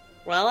rings.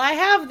 Well, I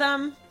have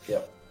them!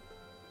 Yep.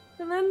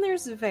 And then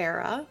there's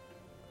Vera,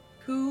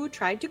 who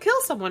tried to kill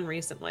someone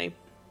recently.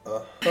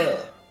 Uh-huh.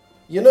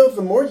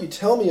 The more you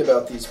tell me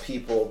about these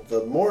people,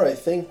 the more I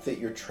think that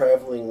you're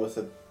traveling with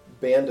a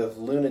band of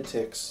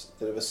lunatics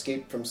that have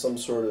escaped from some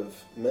sort of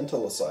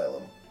mental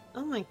asylum.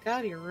 Oh my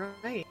god, you're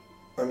right.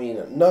 I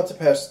mean, not to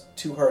pass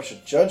too harsh a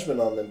judgment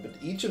on them, but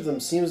each of them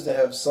seems to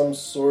have some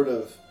sort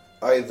of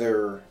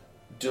either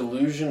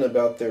delusion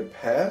about their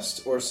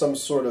past or some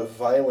sort of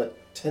violent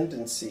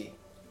tendency.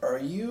 Are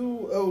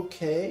you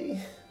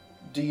okay?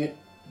 Do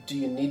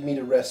you need me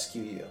to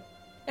rescue you?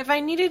 If I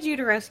needed you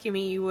to rescue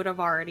me, you would have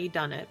already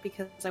done it,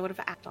 because I would have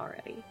acted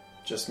already.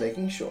 Just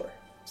making sure.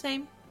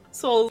 Same.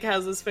 Soul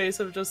has this face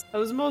of just, I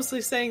was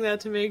mostly saying that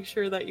to make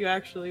sure that you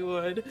actually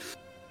would.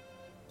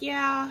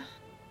 Yeah,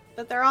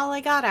 but they're all I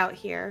got out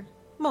here.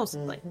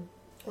 Mostly.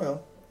 Mm-hmm.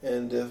 Well,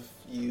 and if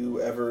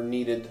you ever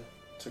needed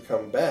to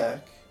come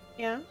back...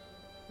 Yeah?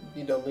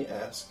 You'd only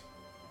ask.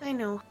 I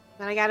know,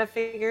 but I gotta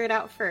figure it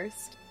out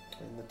first.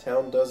 And the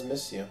town does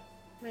miss you.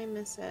 I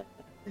miss it.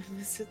 I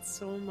miss it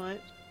so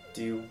much.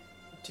 Do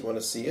you want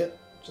to see it?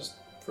 Just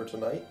for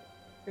tonight?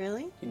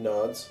 Really? He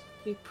nods.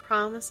 You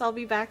promise I'll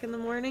be back in the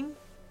morning?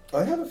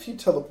 I have a few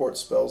teleport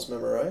spells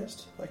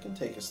memorized. I can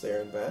take us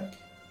there and back.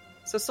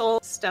 So Soul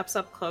steps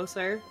up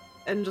closer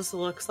and just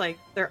looks like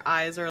their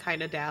eyes are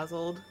kind of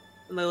dazzled.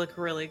 And they look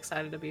really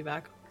excited to be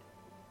back.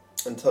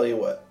 And tell you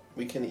what,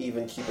 we can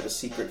even keep it a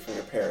secret from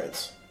your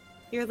parents.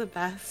 You're the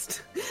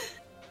best.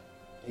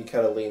 He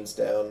kind of leans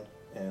down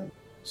and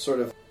sort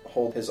of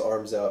hold his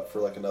arms out for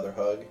like another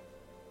hug.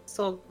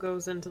 Soul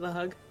goes into the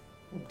hug.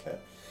 Okay.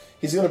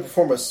 He's going to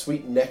perform a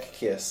sweet neck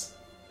kiss.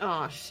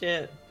 Aw,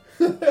 shit.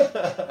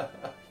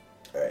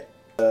 Alright.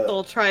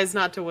 Soul tries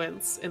not to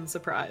wince in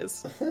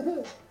surprise.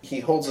 He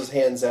holds his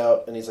hands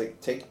out and he's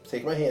like,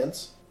 take my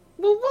hands.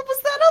 Well, what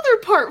was that other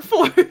part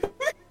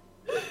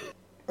for?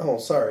 Oh,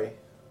 sorry.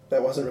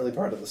 That wasn't really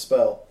part of the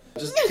spell.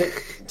 Just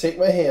take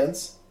my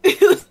hands.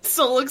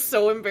 Soul looks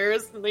so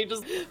embarrassed, and they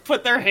just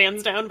put their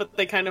hands down, but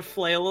they kind of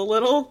flail a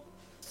little.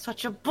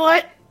 Such a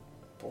butt!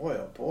 Boy,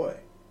 oh boy.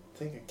 I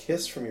think a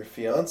kiss from your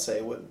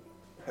fiancé wouldn't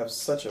have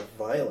such a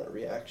violent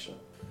reaction.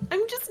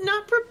 I'm just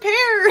not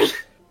prepared!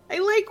 I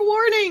like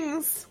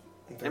warnings!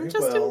 Very I'm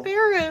just well.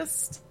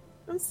 embarrassed.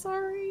 I'm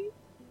sorry.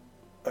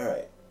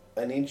 Alright.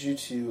 I need you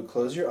to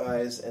close your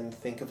eyes and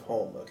think of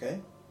home, okay?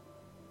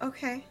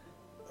 Okay.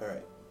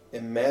 Alright.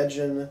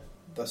 Imagine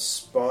the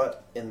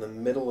spot in the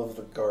middle of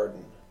the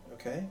garden,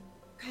 okay?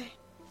 Okay.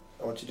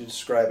 I want you to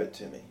describe it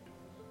to me.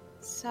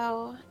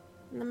 So,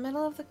 in the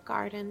middle of the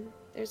garden,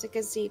 there's a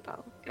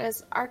gazebo. It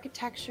has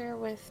architecture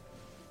with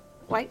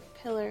white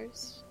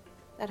pillars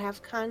that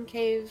have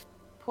concave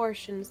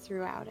portions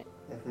throughout it.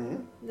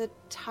 Mm-hmm. The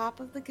top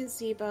of the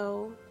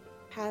gazebo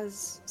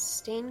has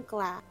stained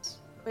glass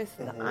with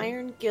the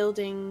iron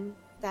gilding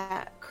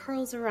that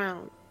curls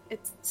around.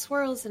 It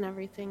swirls and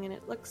everything, and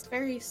it looks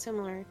very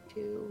similar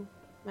to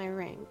my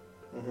ring.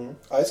 Mm-hmm.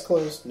 Eyes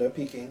closed, no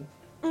peeking.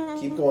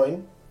 Keep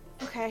going.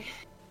 Okay.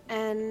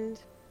 And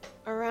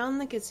around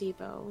the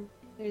gazebo,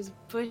 there's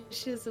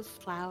bushes of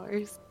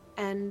flowers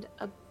and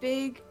a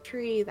big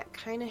tree that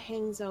kind of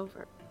hangs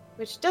over,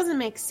 which doesn't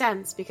make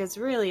sense because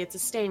really it's a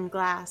stained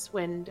glass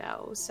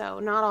window, so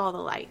not all the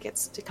light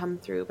gets to come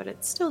through, but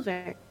it's still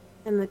very...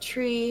 And the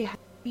tree has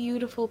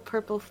beautiful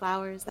purple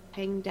flowers that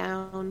hang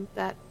down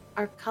that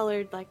are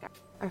colored like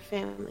our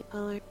family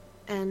color.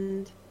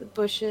 And the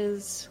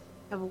bushes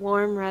have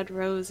warm red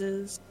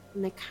roses,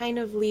 and they kind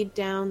of lead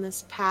down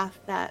this path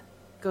that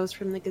goes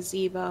from the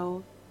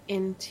gazebo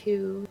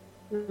into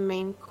the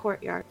main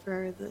courtyard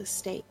for the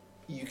estate.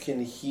 You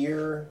can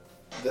hear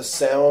the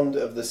sound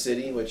of the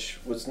city, which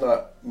was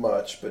not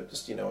much, but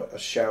just, a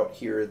shout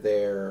here or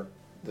there,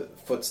 the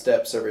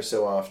footsteps every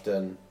so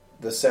often.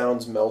 The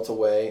sounds melt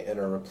away and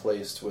are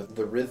replaced with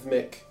the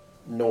rhythmic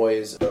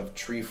noise of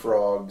tree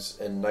frogs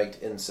and night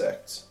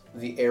insects.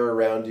 The air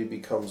around you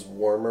becomes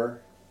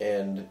warmer,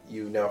 and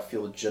you now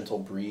feel a gentle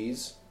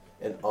breeze,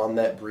 and on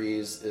that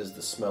breeze is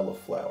the smell of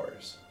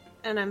flowers.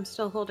 And I'm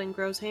still holding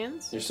Gro's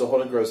hands. You're still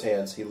holding Gro's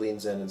hands. He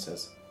leans in and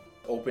says,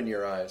 "Open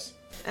your eyes."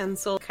 And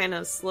Soul kind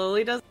of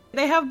slowly does.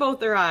 They have both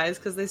their eyes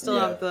because they still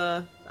have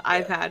the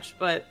eye patch,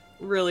 but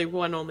really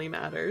one only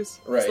matters.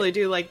 Right. So they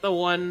do like the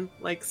one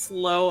like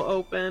slow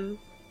open.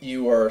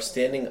 You are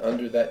standing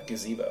under that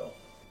gazebo.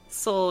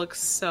 Soul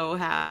looks so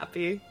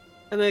happy.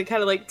 And they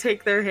kind of like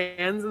take their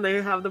hands and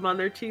they have them on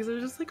their cheeks. They're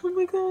just like, oh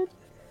my god,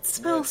 it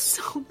smells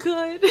so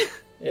good.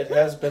 It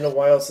has been a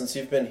while since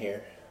you've been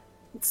here.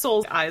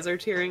 Soul's eyes are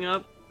tearing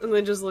up. And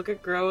they just look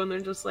at Gro and they're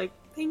just like,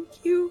 thank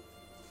you.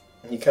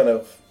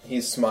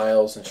 He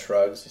smiles and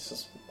shrugs. He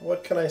says,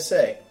 "What can I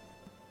say?"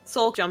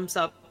 Soul jumps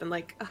up and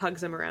like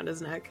hugs him around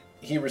his neck.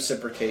 He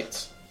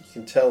reciprocates. You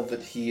can tell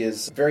that he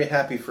is very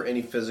happy for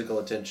any physical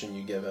attention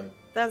you give him.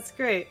 That's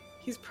great.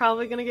 He's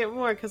probably gonna get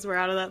more because we're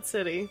out of that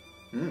city.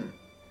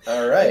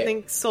 All right. I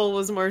think Soul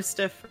was more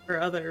stiff for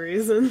other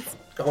reasons.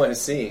 Oh, I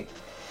see.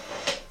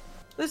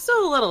 They're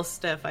still a little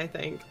stiff, I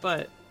think,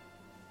 but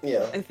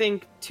Yeah. I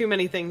think too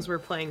many things were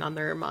playing on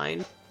their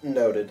mind.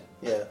 Noted.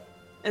 Yeah.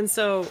 And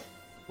so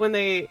when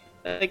they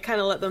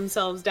kind of let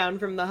themselves down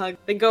from the hug,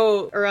 they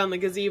go around the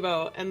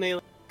gazebo and they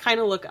kind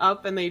of look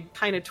up and they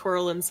kind of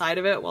twirl inside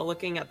of it while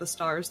looking at the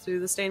stars through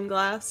the stained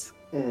glass.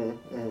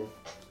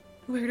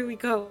 Where do we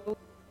go?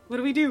 What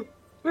do we do?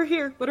 We're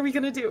here. What are we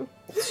gonna do?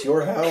 It's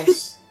your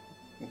house.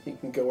 You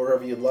can go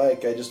wherever you'd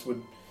like. I just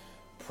would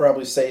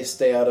probably say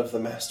stay out of the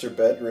master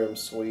bedroom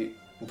suite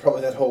and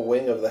probably that whole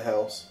wing of the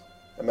house.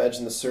 I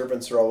imagine the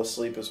servants are all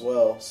asleep as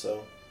well,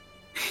 so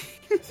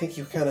I think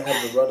you kind of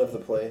have the run of the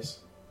place.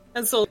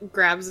 And Soul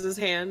grabs his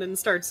hand and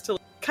starts to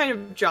kind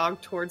of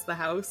jog towards the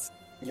house.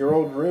 Your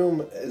old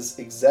room is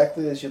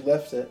exactly as you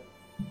left it.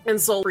 And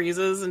Soul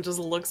freezes and just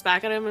looks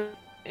back at him. And,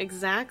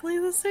 exactly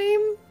the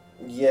same?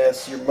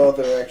 Yes, your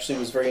mother actually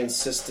was very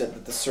insistent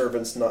that the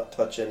servants not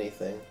touch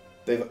anything.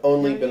 They've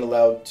only been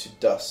allowed to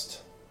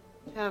dust.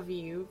 Have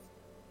you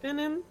been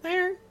in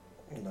there?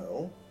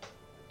 No.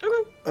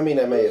 Okay. I mean,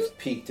 I may have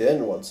peeked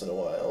in once in a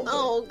while. But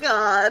Oh,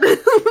 God.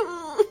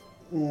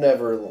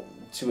 never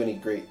to any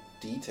great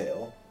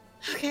detail.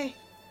 Okay,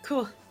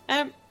 cool.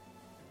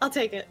 I'll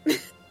take it.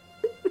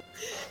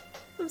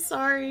 I'm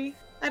sorry.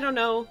 I don't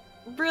know.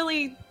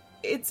 Really,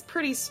 it's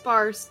pretty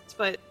sparse,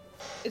 but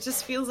it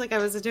just feels like I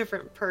was a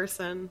different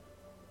person.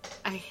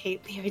 I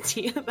hate the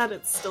idea that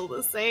it's still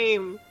the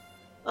same.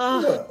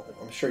 Ugh. Well,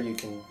 I'm sure you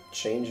can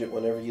change it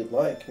whenever you'd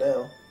like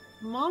now.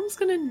 Mom's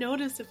gonna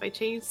notice if I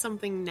change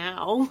something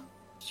now.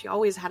 She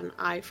always had an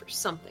eye for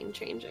something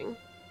changing.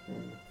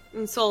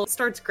 And Soul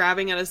starts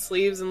grabbing at his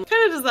sleeves and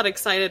kind of does that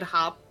excited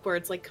hop where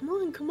it's like, come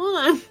on, come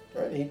on.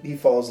 Right, he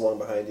follows along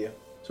behind you,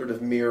 sort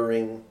of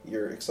mirroring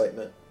your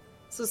excitement.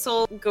 So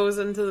Soul goes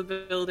into the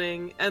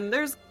building and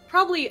there's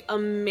probably a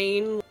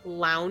main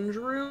lounge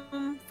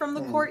room from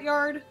the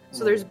courtyard.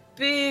 So there's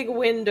big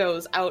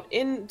windows out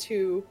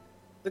into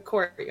the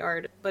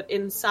courtyard, but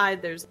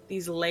inside there's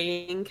these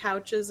laying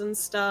couches and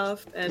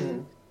stuff,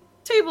 and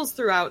tables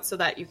throughout so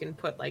that you can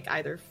put like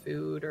either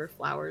food or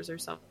flowers or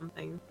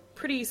something.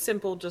 Pretty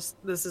simple, just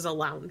this is a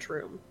lounge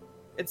room.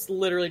 It's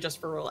literally just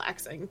for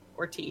relaxing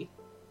or tea.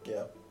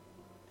 Yeah.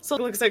 So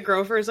it looks at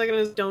Grow for a second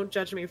and says, don't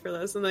judge me for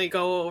this. And they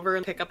go over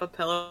and pick up a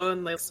pillow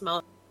and they smell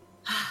it.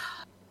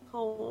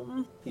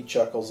 Home. He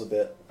chuckles a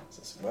bit. He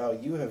says, wow,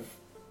 you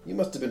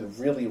must have been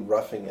really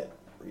roughing it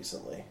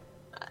recently.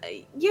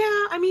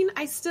 Yeah, I mean,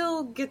 I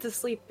still get to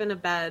sleep in a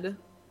bed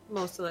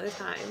most of the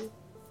time,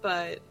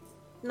 but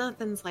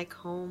nothing's like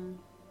home.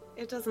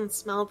 It doesn't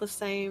smell the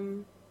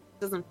same.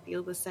 It doesn't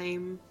feel the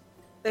same.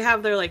 They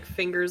have their, like,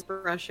 fingers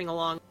brushing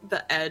along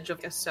the edge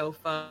of a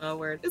sofa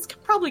where it's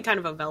probably kind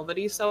of a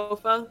velvety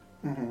sofa.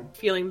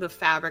 Feeling the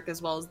fabric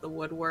as well as the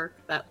woodwork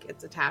that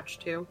gets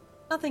attached to.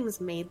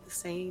 Nothing's made the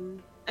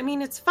same. I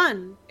mean, it's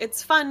fun.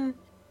 It's fun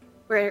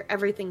where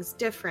everything's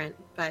different,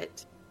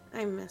 but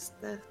I missed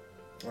this.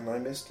 And I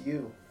missed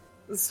you.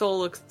 The soul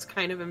looks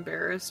kind of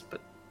embarrassed, but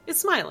is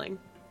smiling.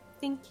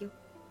 Thank you.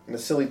 And the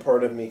silly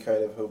part of me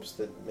kind of hopes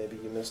that maybe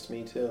you missed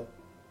me too.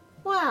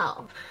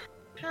 Wow.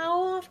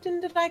 How often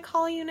did I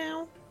call you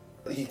now?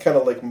 He kind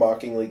of like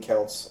mockingly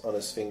counts on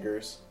his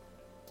fingers.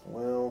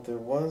 Well, there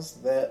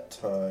was that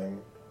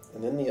time,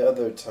 and then the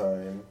other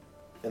time,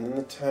 and then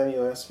the time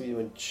you asked me to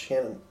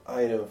enchant an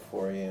item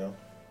for you,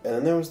 and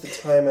then there was the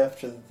time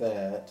after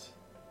that,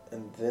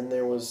 and then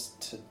there was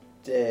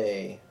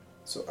today.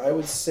 So I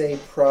would say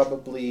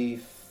probably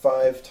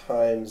 5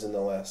 times in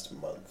the last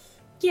month.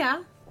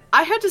 Yeah.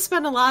 I had to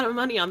spend a lot of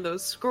money on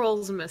those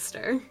scrolls,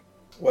 mister.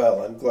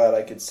 Well, I'm glad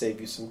I could save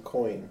you some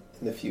coin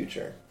in the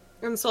future.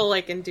 And Soul,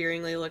 like,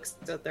 endearingly looks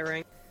at the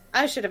ring.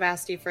 I should have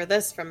asked you for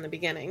this from the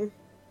beginning.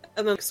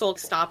 And then Soul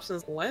stops and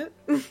is, what?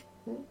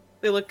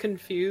 They look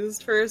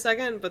confused for a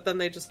second, but then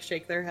they just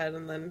shake their head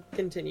and then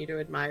continue to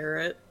admire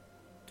it.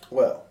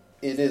 Well,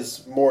 it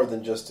is more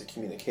than just a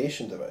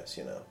communication device,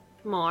 you know.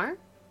 More?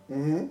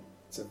 Mm-hmm.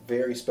 It's a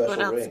very special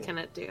ring. What else can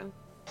it do?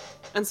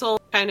 And Soul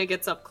kind of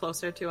gets up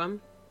closer to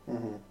him.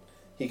 Mm-hmm.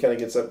 He kind of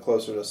gets up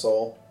closer to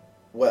Soul.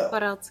 Well,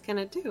 what else can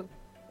it do?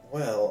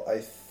 Well, I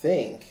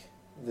think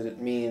that it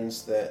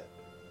means that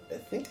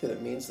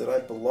I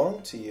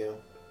belong to you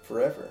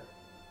forever.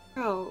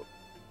 Oh,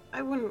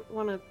 I wouldn't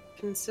want to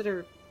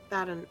consider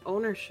that an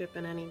ownership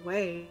in any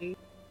way.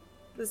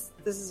 This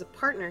is a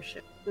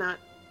partnership, not...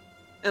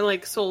 And,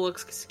 like, Soul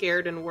looks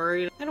scared and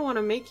worried. I don't want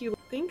to make you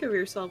think of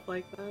yourself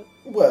like that.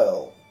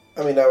 Well,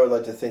 I mean, I would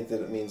like to think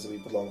that it means that we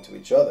belong to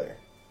each other.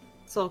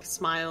 Soul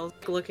smiles,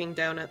 looking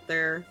down at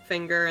their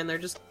finger, and they're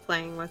just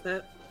playing with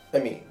it. I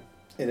mean,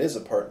 it is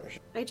a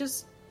partnership.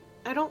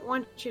 I don't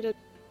want you to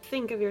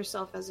think of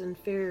yourself as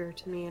inferior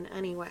to me in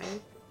any way.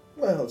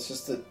 Well, it's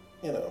just that,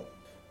 you know,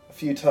 a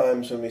few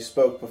times when we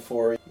spoke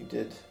before, you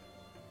did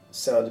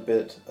sound a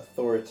bit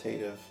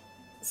authoritative.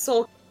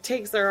 Soul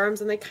takes their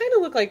arms and they kind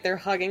of look like they're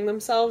hugging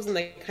themselves and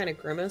they kind of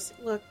grimace.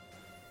 Look,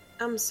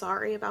 I'm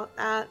sorry about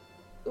that.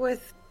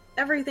 With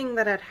everything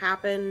that had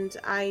happened,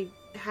 I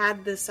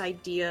had this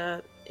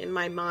idea in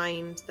my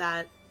mind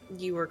that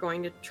you were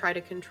going to try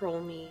to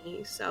control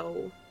me,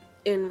 so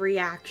in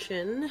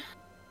reaction,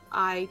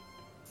 I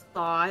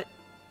thought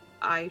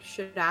I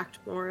should act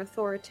more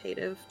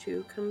authoritative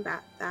to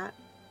combat that.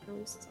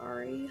 I'm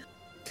sorry.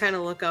 Kind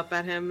of look up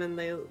at him and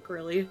they look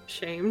really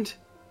ashamed.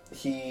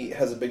 He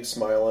has a big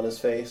smile on his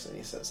face and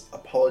he says,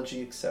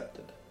 apology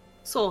accepted.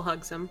 Soul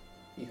hugs him.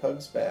 He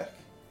hugs back.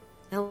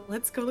 Now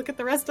let's go look at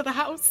the rest of the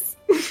house.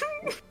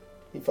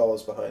 He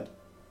follows behind.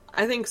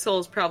 I think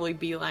Soul's probably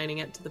beelining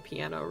it to the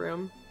piano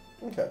room.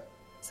 Okay.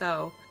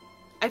 So,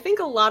 I think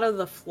a lot of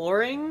the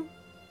flooring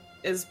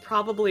is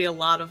probably a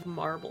lot of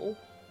marble.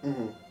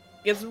 Mm-hmm.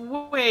 It's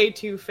way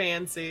too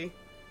fancy.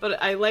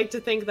 But I like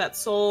to think that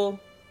Soul,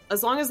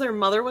 as long as their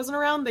mother wasn't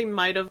around, they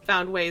might have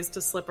found ways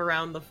to slip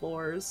around the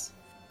floors.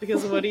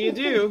 Because what do you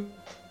do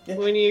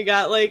when you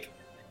got, like,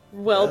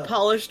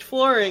 well-polished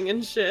flooring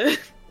and shit?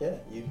 Yeah,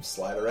 you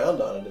slide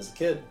around on it as a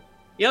kid.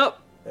 Yep.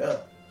 Yeah.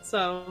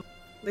 So,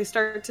 they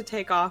start to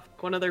take off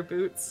one of their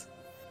boots.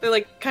 They,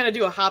 like, kind of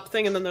do a hop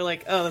thing, and then they're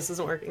like, oh, this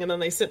isn't working. And then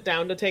they sit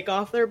down to take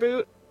off their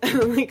boot,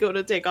 and then they go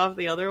to take off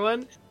the other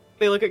one.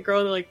 They look at Girl,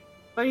 and they're like,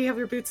 why do you have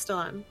your boots still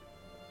on?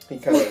 He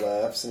kind of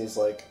laughs, and he's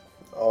like,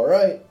 all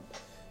right.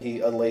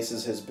 He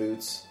unlaces his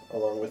boots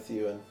along with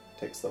you and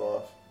takes them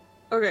off.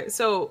 Okay,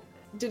 so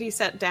did he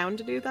sit down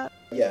to do that?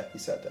 Yeah, he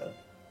sat down.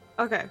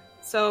 Okay,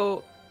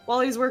 so while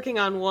he's working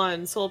on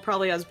one, Soul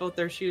probably has both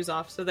their shoes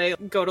off, so they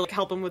go to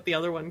help him with the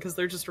other one because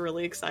they're just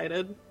really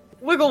excited.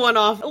 Wiggle one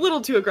off a little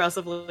too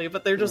aggressively,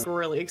 but they're just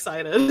really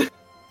excited.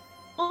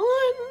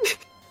 On!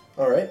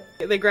 Alright.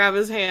 They grab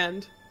his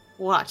hand.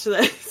 Watch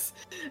this.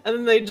 And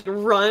then they just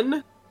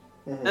run,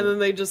 and then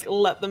they just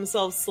let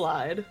themselves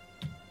slide.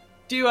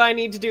 Do I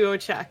need to do a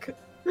check?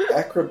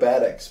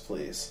 Acrobatics,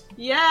 please.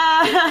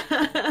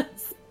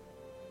 Yes!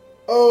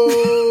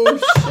 Oh,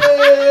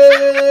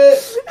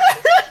 shit!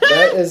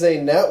 That is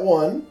a nat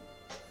 1,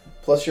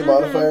 plus your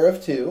modifier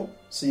of 2,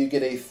 so you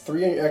get a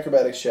 3 on your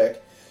acrobatics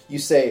check. You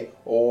say,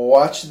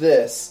 watch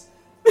this,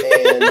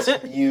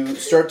 and you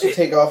start to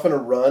take off on a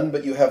run,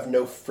 but you have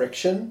no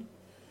friction.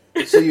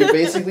 So you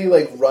basically,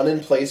 like, run in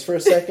place for a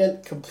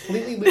second,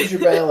 completely lose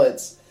your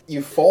balance.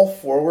 You fall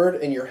forward,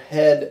 and your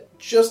head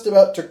just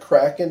about to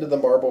crack into the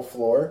marble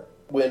floor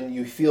when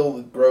you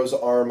feel Gro's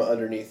arm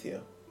underneath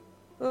you.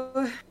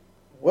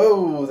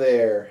 Whoa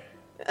there.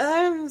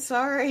 I'm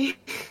sorry.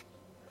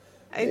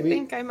 I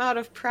think I'm out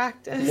of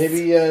practice.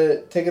 Maybe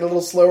take it a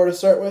little slower to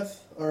start with,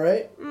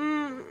 alright?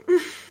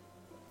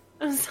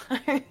 I'm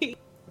sorry.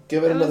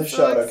 Give it another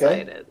shot,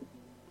 excited.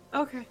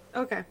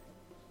 Okay.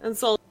 And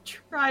Soul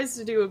tries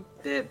to do a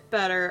bit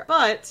better,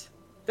 but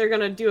they're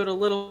gonna do it a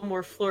little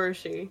more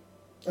flourishy.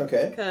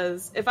 Okay.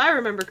 Because if I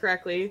remember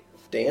correctly...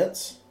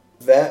 Dance?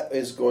 That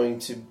is going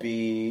to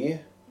be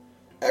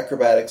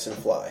acrobatics and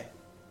fly.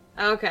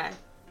 Okay.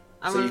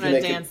 I'm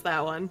gonna dance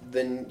that one.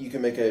 Then you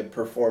can make a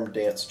perform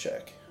dance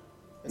check.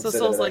 Instead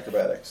Soul's of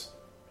acrobatics.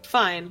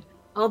 Fine.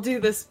 I'll do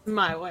this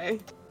my way.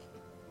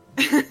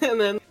 And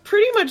then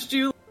pretty much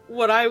do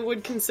what I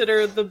would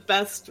consider the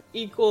best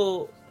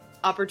equal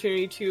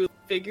opportunity to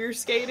figure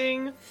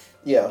skating.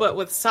 Yeah. But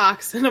with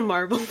socks and a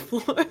marble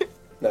floor.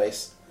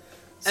 Nice.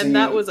 So and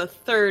that was a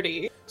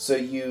 30. So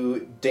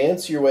you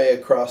dance your way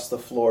across the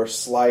floor,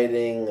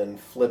 sliding and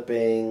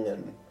flipping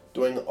and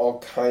doing all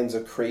kinds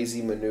of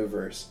crazy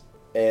maneuvers.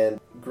 And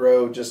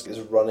Gro just is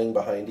running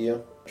behind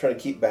you, trying to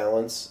keep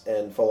balance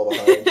and follow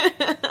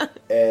behind.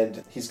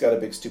 And he's got a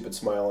big stupid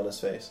smile on his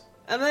face.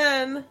 And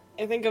then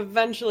I think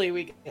eventually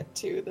we get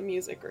to the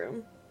music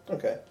room.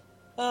 Okay.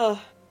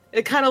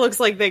 It kind of looks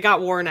like they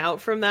got worn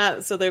out from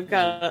that, so they've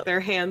got their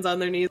hands on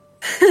their knees.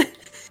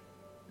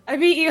 I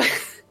beat you.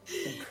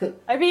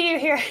 I beat you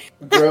here.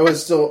 Gro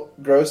is still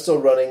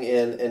running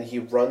in, and he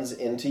runs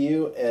into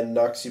you and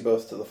knocks you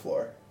both to the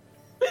floor.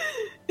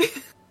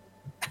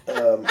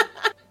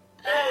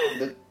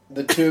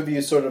 The two of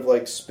you sort of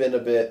like spin a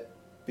bit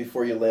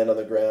before you land on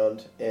the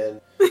ground, and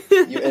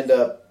you end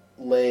up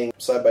laying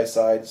side by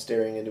side,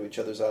 staring into each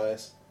other's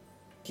eyes.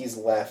 He's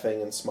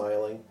laughing and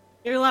smiling.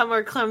 You're a lot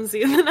more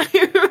clumsy than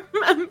I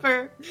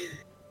remember.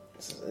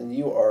 And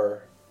you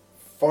are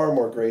far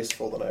more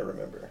graceful than I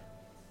remember.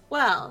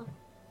 Well,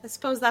 I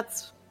suppose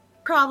that's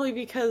probably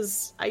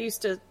because I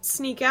used to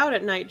sneak out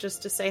at night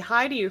just to say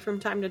hi to you from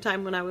time to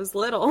time when I was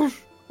little.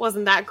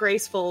 Wasn't that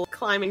graceful,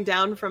 climbing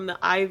down from the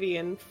ivy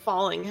and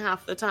falling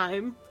half the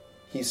time.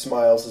 He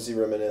smiles as he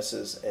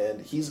reminisces,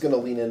 and he's going to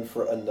lean in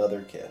for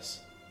another kiss.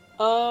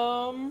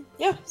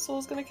 Yeah,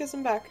 Soul's gonna kiss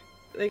him back.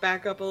 They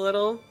back up a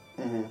little,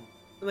 Mm-hmm.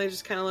 and they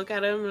just kind of look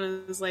at him,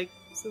 and it's like,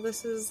 so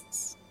this is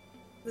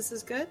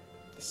good?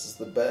 This is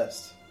the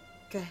best.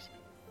 Good.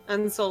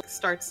 And Soul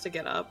starts to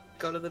get up,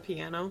 go to the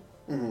piano.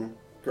 Mm-hmm.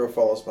 Gro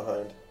follows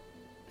behind.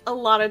 A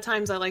lot of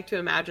times I like to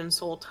imagine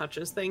Soul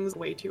touches things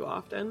way too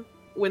often.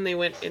 When they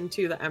went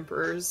into the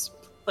Emperor's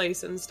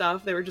place and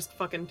stuff, they were just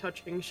fucking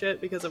touching shit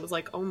because it was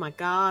like, oh my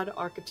god,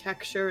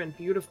 architecture and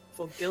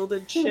beautiful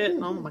gilded shit,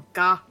 and oh my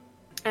god.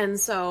 And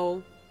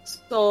so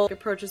Soul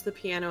approaches the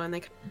piano and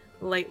they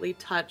lightly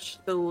touch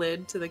the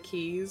lid to the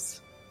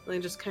keys. And they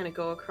just kind of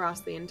go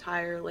across the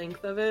entire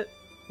length of it.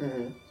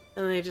 Mm-hmm.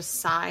 And they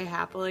just sigh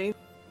happily.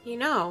 You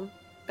know,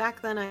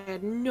 back then I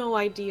had no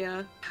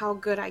idea how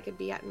good I could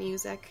be at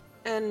music.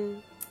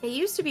 And it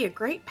used to be a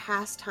great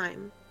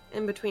pastime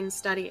in between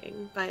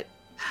studying, but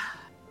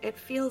it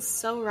feels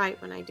so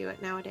right when I do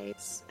it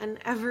nowadays. And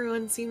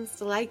everyone seems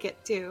to like it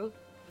too.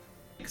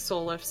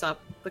 Soul lifts up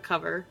the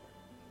cover.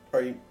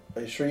 Are you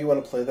sure you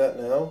want to play that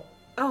now?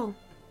 Oh.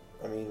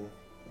 I mean,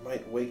 it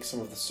might wake some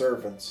of the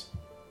servants.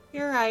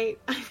 You're right.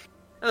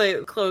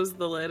 I closed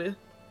the lid.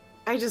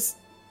 I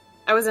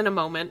was in a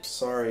moment.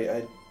 Sorry,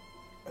 I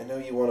know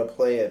you want to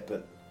play it,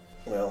 but,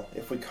 well,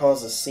 if we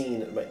cause a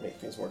scene, it might make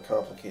things more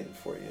complicated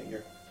for you.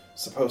 You're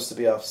supposed to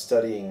be off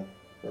studying,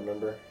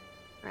 remember?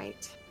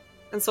 Right.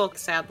 And Soul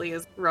sadly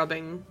is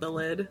rubbing the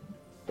lid.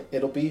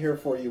 It'll be here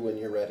for you when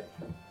you're ready.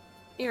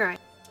 You're right.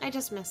 I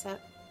just miss it.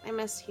 I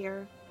miss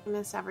here. I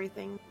miss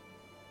everything.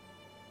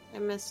 I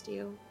missed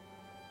you.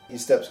 He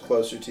steps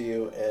closer to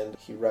you, and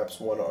he wraps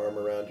one arm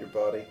around your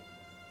body.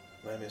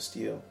 I missed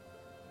you.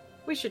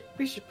 We should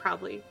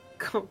probably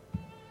go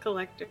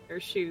collect our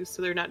shoes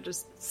so they're not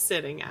just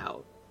sitting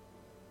out.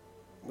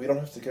 We don't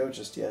have to go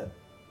just yet.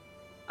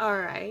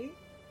 Alright.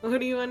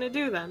 What do you want to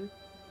do then?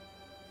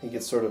 He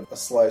gets sort of a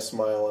sly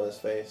smile on his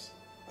face.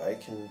 I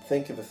can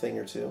think of a thing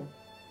or two.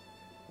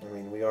 I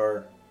mean, we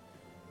are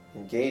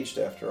engaged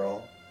after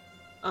all.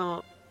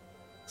 Oh.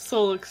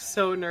 Soul looks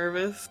so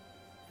nervous.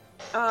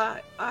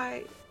 I'm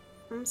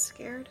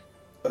scared.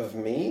 Of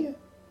me?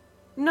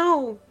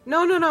 No.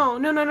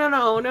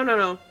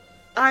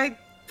 I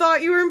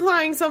thought you were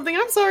implying something.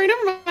 I'm sorry,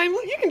 never mind.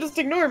 You can just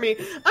ignore me.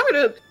 I'm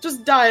gonna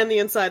just die on the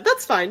inside.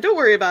 That's fine, don't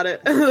worry about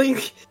it.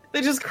 Like,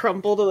 they just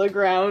crumple to the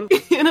ground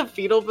in a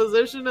fetal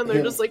position, and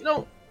they're just like,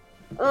 no.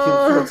 He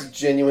looks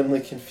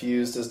genuinely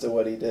confused as to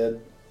what he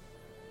did.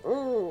 I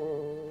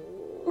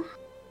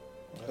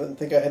didn't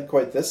think I had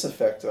quite this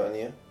effect on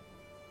you.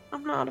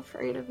 I'm not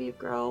afraid of you,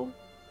 Gro.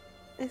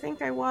 I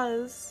think I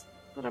was,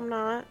 but I'm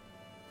not.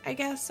 I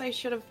guess I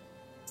should have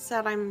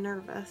said I'm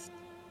nervous.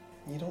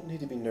 You don't need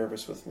to be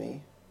nervous with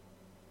me.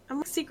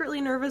 I'm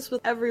secretly nervous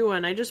with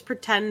everyone. I just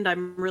pretend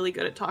I'm really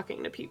good at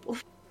talking to people.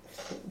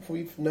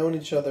 We've known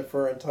each other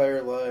for our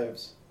entire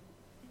lives.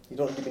 You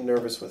don't need to be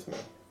nervous with me.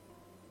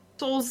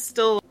 Soul's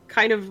still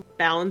kind of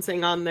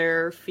balancing on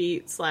their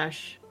feet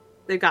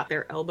 / they've got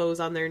their elbows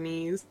on their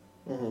knees.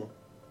 Mm-hmm.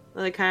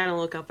 They kind of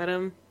look up at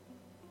him.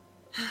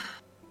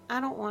 I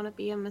don't want to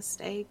be a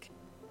mistake.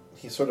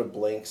 He sort of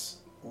blinks.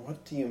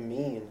 What do you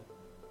mean?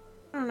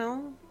 I don't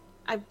know.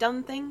 I've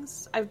done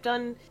things. I've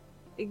done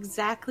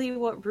exactly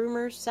what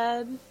rumors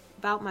said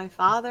about my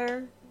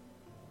father.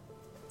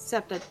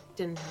 Except I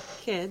didn't have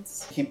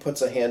kids. He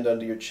puts a hand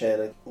under your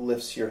chin and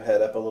lifts your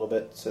head up a little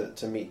bit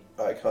to meet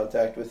eye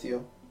contact with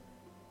you.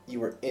 You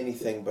were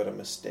anything but a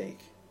mistake.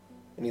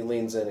 And he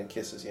leans in and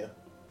kisses you.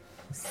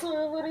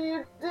 So what do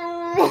you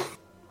do?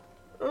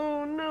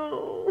 Oh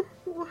no.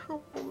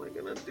 How am I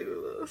gonna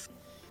do this?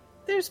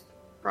 There's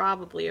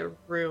probably a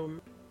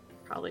room.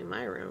 Probably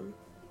my room.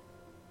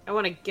 I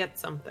want to get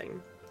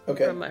something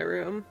from my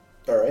room.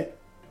 Alright.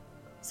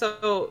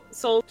 So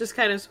Soul just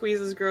kind of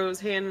squeezes Grove's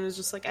hand and is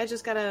just like, I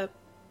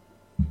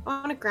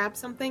want to grab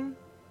something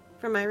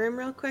from my room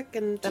real quick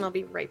and then I'll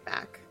be right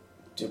back.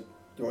 Do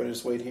you want to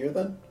just wait here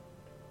then?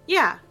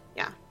 Yeah.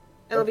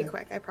 It'll be Okay.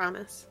 quick, I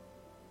promise.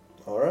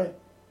 Alright.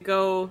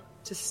 Go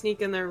to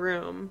sneak in their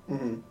room.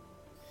 Mm-hmm.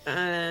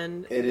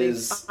 And It they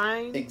is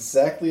find...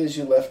 exactly as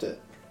you left it.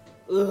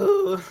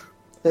 Ugh.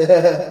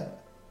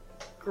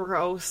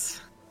 Gross.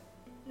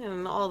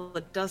 And all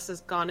the dust is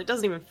gone. It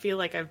doesn't even feel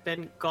like I've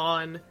been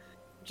gone.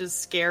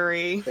 Just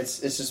scary. It's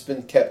just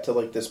been kept to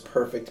like this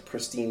perfect,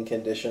 pristine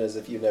condition as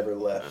if you never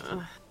left.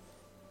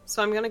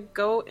 So I'm gonna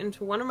go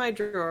into one of my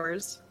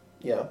drawers.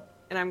 Yeah.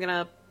 And I'm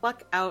gonna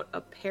pluck out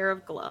a pair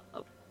of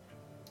gloves.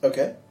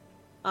 Okay.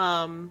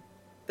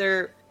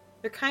 They're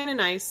kind of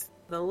nice.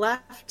 The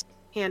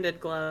left-handed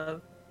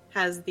glove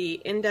has the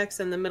index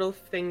and the middle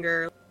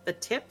finger, the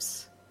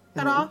tips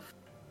cut off.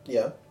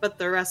 Yeah. But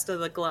the rest of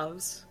the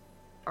gloves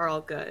are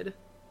all good.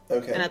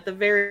 Okay. And at the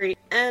very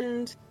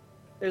end,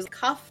 there's a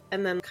cuff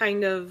and then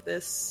kind of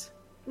this,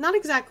 not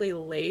exactly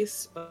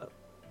lace, but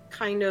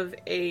kind of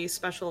a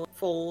special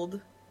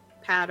fold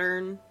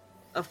pattern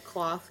of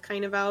cloth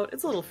kind of out.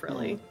 It's a little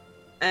frilly.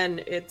 And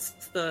it's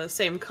the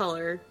same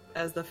color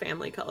as the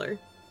family color.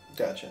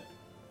 Gotcha.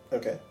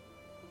 Okay.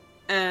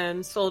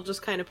 And Soul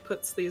just kind of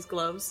puts these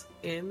gloves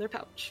in their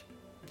pouch.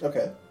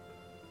 Okay.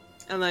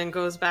 And then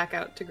goes back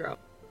out to grow.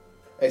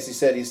 As he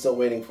said, he's still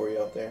waiting for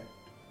you out there.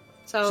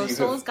 So you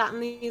Soul's gotten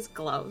these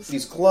gloves.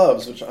 These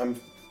gloves, which I'm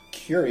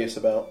curious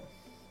about.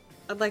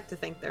 I'd like to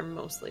think they're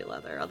mostly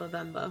leather, other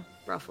than the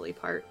ruffly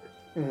part.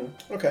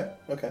 Mm-hmm.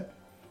 Okay.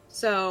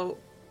 So,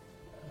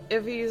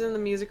 if he's in the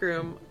music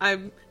room,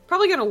 I'm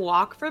probably gonna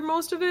walk for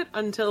most of it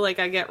until, like,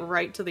 I get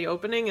right to the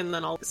opening, and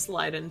then I'll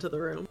slide into the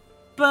room.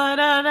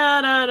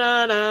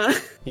 Ba-da-da-da-da-da.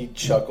 He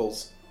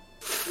chuckles.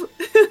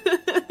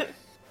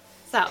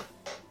 So,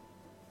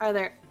 are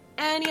there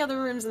any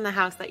other rooms in the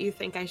house that you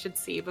think I should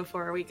see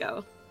before we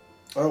go?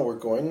 Oh, we're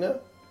going now?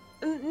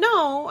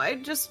 No, I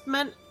just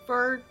meant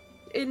for,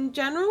 in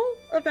general,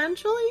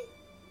 eventually.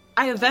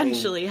 I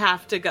eventually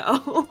have to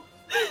go.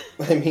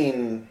 I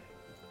mean,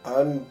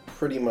 I'm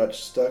pretty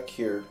much stuck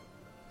here,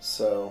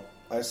 so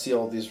I see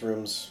all these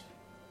rooms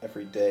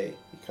every day.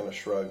 He kind of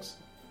shrugs.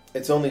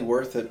 It's only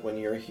worth it when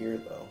you're here,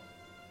 though.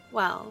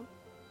 Well,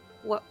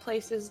 what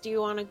places do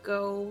you want to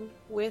go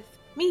with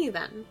me,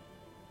 then?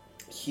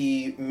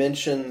 He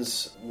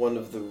mentions one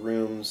of the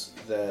rooms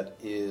that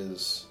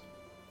is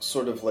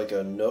sort of like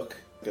a nook,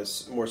 like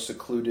a more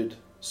secluded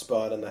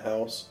spot in the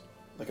house.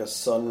 Like a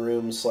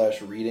sunroom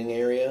 / reading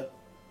area.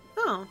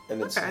 Oh, And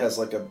it okay. has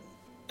like a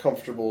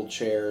comfortable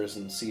chairs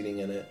and seating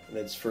in it. And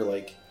it's for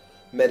like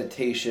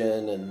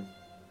meditation and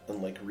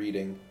like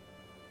reading.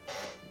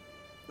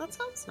 That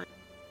sounds nice.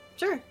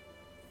 Sure.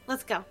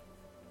 Let's go.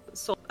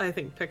 Soul, I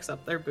think, picks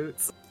up their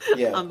boots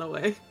Yeah. on the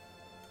way.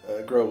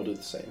 Grow will do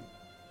the same.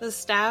 The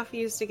staff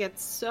used to get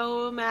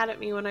so mad at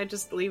me when I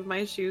just leave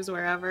my shoes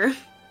wherever.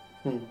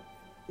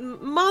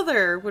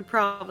 Mother would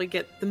probably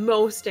get the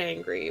most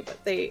angry, but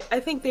I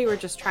think they were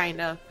just trying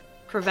to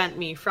prevent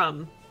me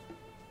from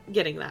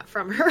getting that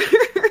from her.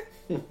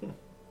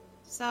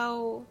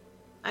 So,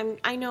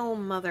 I know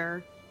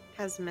Mother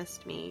has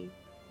missed me.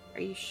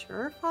 Are you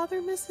sure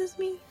Father misses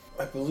me?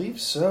 I believe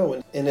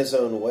so, in his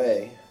own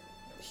way.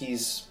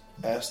 He's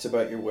asked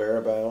about your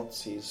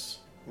whereabouts. He's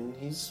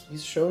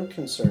shown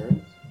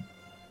concern.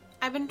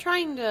 I've been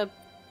trying to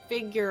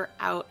figure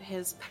out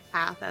his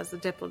path as a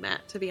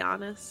diplomat, to be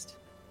honest.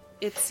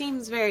 It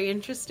seems very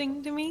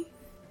interesting to me.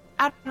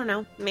 I don't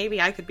know,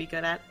 maybe I could be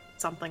good at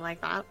something like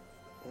that.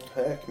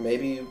 Heck,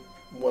 maybe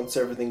once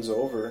everything's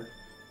over,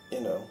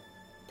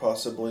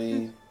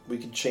 possibly we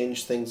could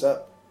change things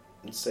up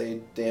and say,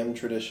 damn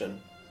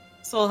tradition.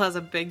 Soul has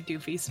a big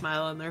doofy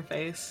smile on their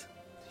face.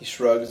 He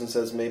shrugs and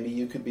says, maybe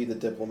you could be the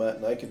diplomat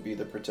and I could be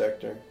the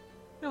protector.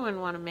 I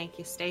wouldn't want to make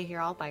you stay here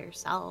all by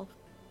yourself.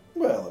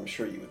 Well, I'm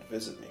sure you would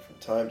visit me from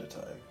time to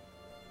time.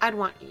 I'd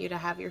want you to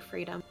have your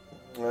freedom.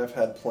 I've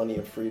had plenty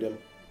of freedom.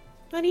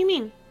 What do you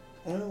mean?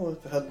 Well,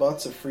 I had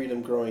lots of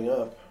freedom growing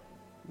up.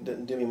 It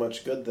didn't do me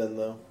much good then,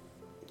 though.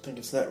 I think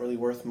it's not really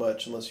worth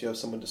much unless you have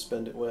someone to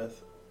spend it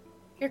with.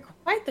 You're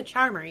quite the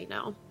charmer, you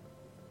know.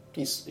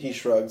 He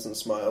shrugs and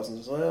smiles and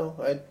says, well,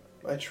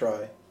 I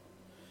try.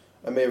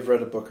 I may have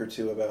read a book or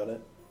two about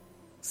it.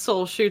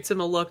 Soul shoots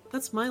him a look.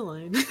 That's my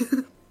line.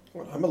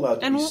 Well, I'm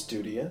allowed to be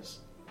studious.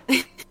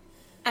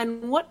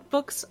 And what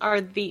books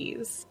are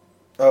these?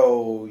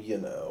 Oh, you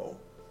know.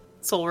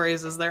 Soul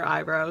raises their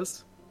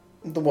eyebrows.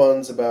 The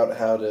ones about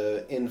how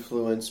to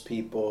influence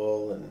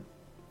people and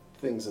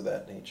things of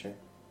that nature.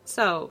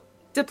 So,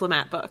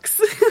 diplomat books.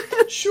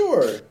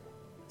 Sure.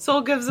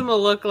 Soul gives him a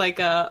look like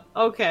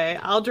okay,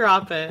 I'll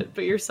drop it,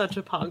 but you're such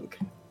a punk.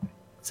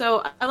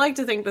 So, I like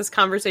to think this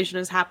conversation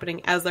is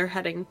happening as they're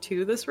heading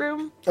to this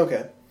room.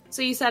 Okay.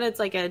 So you said it's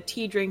like a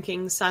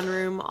tea-drinking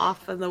sunroom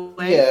off in the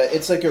way? Yeah,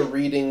 it's like a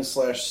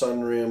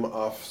reading/sunroom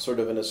off sort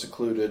of in a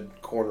secluded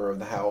corner of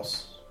the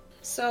house.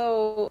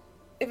 So,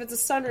 if it's a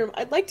sunroom,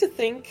 I'd like to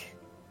think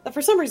that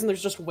for some reason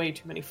there's just way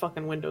too many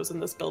fucking windows in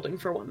this building,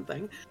 for one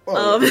thing.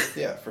 Oh,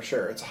 yeah, for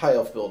sure. It's a high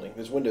elf building.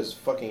 There's windows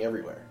fucking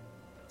everywhere.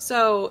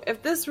 So,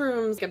 if this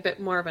room's a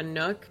bit more of a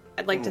nook,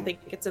 I'd like to think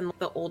it's in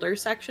the older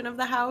section of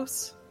the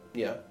house.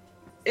 Yeah.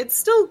 It's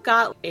still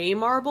got a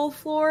marble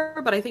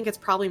floor, but I think it's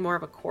probably more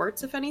of a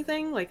quartz, if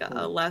anything, like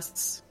a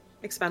less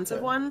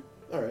expensive one.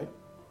 Alright.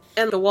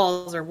 And the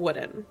walls are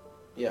wooden.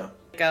 Yeah.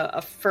 Like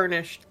a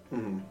furnished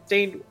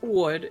stained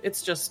wood.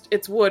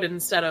 It's wood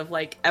instead of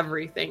like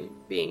everything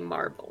being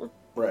marble.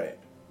 Right.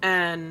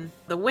 And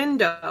the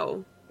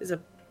window is a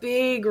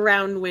big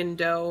round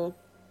window,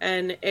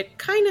 and it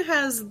kind of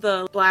has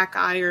the black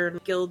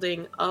iron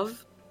gilding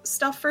of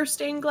stuff for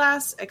stained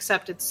glass,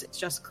 except it's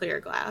just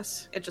clear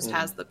glass. It just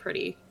has the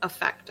pretty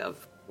effect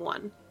of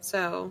one.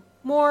 So,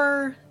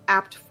 more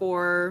apt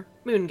for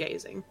moon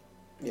gazing.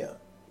 Yeah,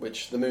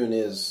 which the moon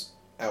is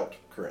out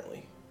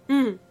currently.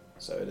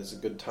 So it is a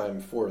good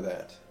time for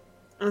that.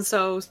 And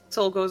so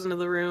Soul goes into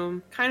the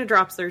room, kind of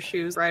drops their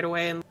shoes right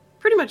away, and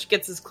pretty much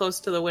gets as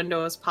close to the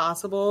window as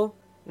possible,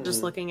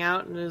 just looking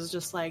out, and is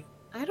just like,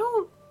 I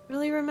don't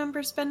really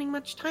remember spending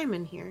much time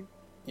in here.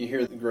 You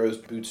hear Gro's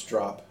boots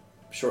drop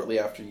shortly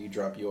after you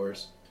drop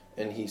yours,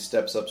 and he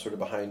steps up sort of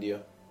behind you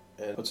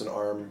and puts an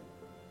arm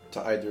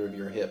to either of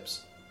your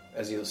hips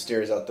as he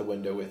stares out the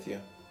window with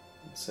you.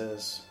 He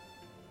says,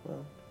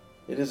 well,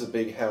 it is a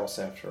big house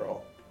after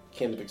all.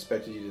 Can't have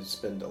expected you to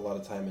spend a lot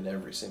of time in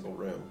every single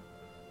room.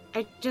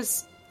 I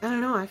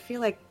don't know, I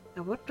feel like I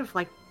would have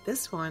liked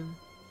this one.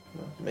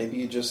 Well, maybe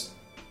you just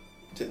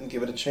didn't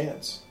give it a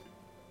chance.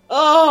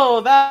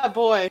 Oh, that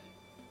boy!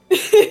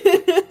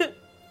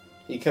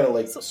 He kind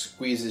of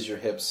squeezes your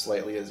hips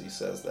slightly as he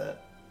says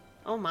that.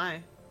 Oh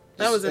my.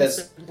 That was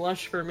instant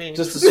blush for me.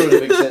 Just to sort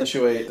of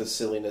accentuate the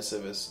silliness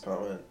of his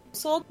comment.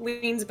 Soul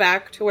leans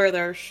back to where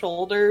their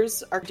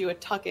shoulders do a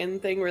tuck-in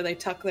thing where they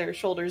tuck their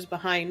shoulders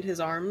behind his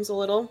arms a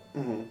little.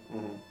 And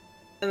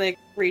they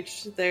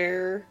reach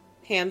their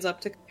hands up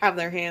to have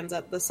their hands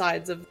at the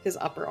sides of his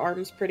upper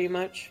arms pretty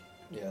much.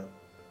 Yeah.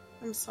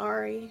 I'm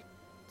sorry.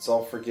 It's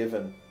all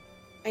forgiven.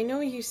 I know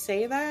you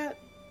say that.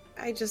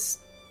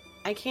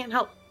 I can't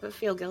help but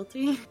feel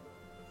guilty.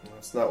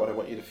 That's not what I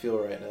want you to feel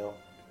right now.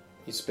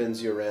 He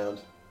spins you around,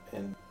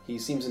 and he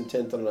seems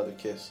intent on another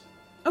kiss.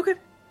 Okay.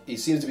 He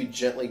seems to be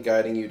gently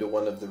guiding you to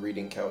one of the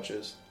reading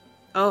couches.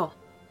 Oh,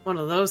 one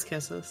of those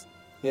kisses.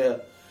 Yeah,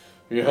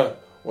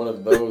 one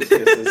of those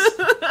kisses.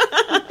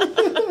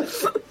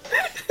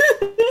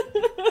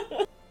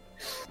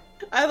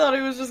 I thought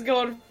he was just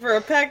going for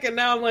a peck, and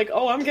now I'm like,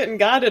 oh, I'm getting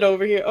guided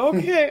over here.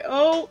 Okay,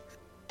 oh,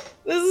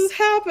 this is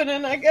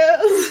happening, I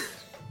guess.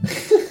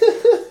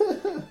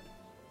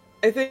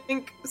 I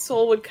think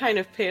Soul would kind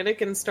of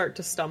panic and start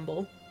to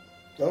stumble.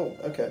 Oh,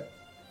 okay.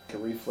 A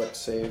reflex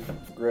save for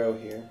Gro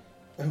here.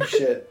 Oh,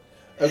 shit.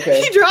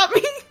 Okay. He dropped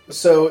me!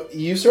 So,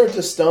 you start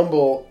to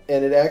stumble,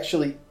 and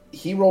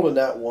he rolled a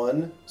nat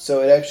 1,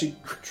 so it actually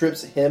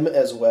trips him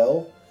as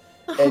well.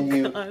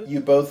 And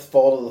you both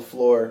fall to the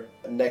floor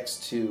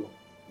next to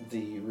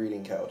the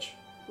reading couch.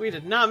 We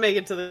did not make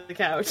it to the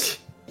couch.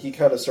 He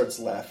kind of starts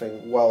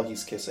laughing while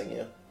he's kissing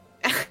you.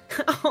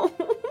 Oh.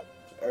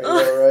 Are you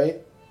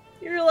alright?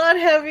 You're a lot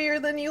heavier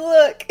than you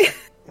look.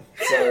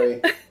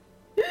 Sorry.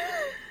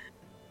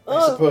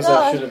 I suppose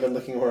I should have been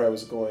looking where I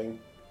was going.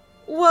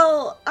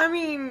 Well, I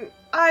mean,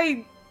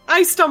 I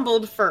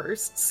stumbled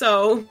first,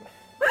 so...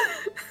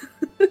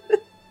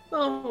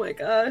 Oh my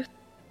god.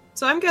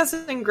 So I'm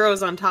guessing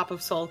Gro's on top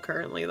of Soul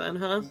currently then,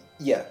 huh?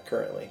 Yeah,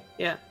 currently.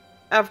 Yeah.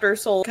 After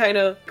Soul kind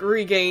of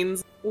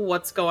regains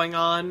what's going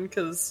on,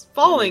 because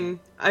falling,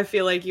 I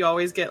feel like you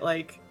always get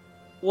like,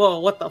 whoa,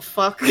 what the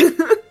fuck?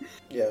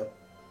 Yeah.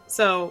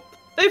 So,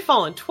 they've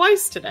fallen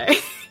twice today.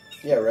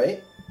 Yeah,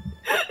 right?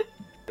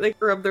 They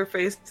rub their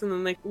face and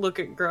then they look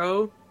at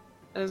Gro.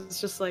 And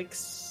it's just like,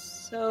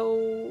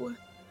 so...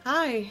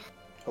 Hi.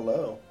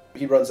 Hello.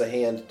 He runs a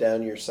hand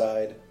down your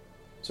side,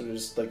 sort of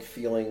just like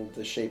feeling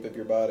the shape of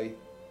your body.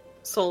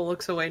 Soul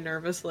looks away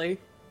nervously,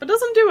 but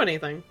doesn't do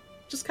anything.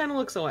 Just kind of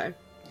looks away.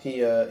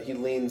 He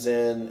leans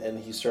in and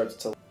he starts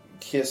to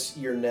kiss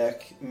your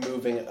neck,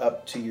 moving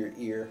up to your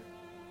ear.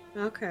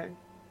 Okay.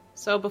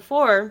 So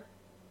before,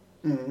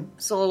 Mm-hmm.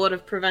 Soul would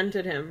have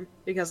prevented him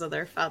because of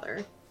their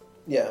feather.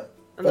 Yeah.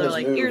 And they're Feather's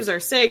like, moved. ears are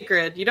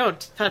sacred, you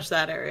don't touch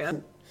that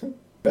area.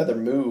 Feather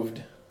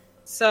moved.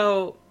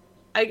 So,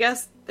 I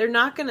guess they're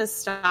not going to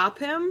stop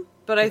him,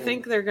 but I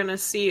think they're going to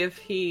see if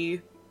he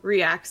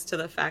reacts to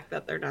the fact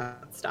that they're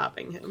not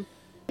stopping him.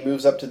 He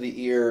moves up to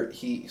the ear,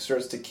 he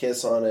starts to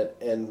kiss on it,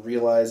 and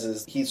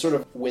realizes he sort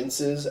of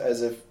winces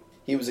as if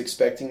he was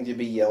expecting to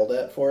be yelled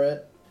at for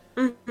it.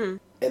 Mm-hmm.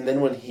 And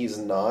then when he's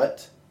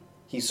not,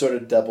 he sort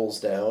of doubles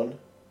down.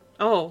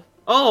 Oh,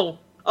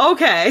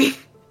 okay.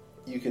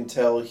 You can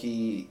tell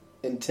he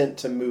intent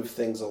to move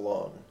things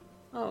along.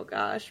 Oh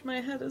gosh, my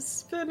head is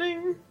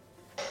spinning.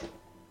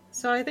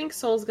 So I think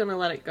Soul's gonna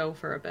let it go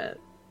for a bit.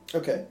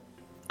 Okay.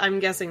 I'm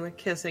guessing the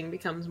kissing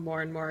becomes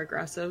more and more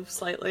aggressive,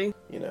 slightly.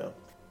 You know.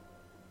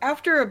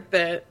 After a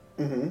bit,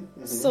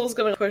 Mm-hmm. Soul's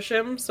gonna push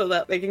him so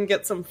that they can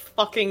get some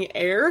fucking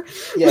air.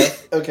 Yeah,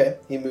 okay.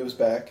 He moves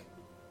back.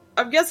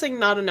 I'm guessing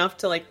not enough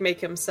to, like,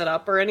 make him sit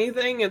up or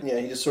anything. Yeah,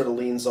 he just sort of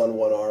leans on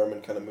one arm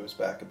and kind of moves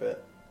back a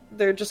bit.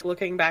 They're just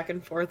looking back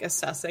and forth,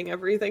 assessing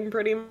everything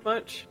pretty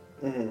much.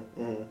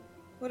 Mm-hmm, mm-hmm.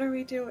 What are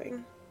we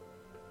doing?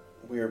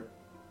 We're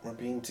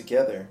being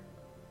together.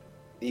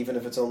 Even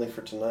if it's only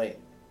for tonight.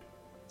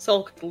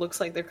 Soul looks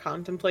like they're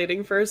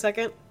contemplating for a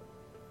second.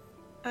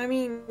 I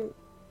mean,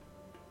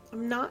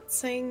 I'm not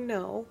saying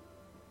no.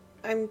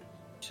 I'm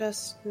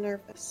just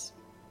nervous.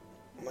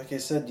 Like I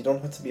said, you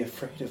don't have to be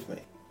afraid of me.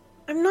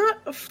 I'm not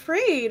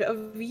afraid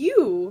of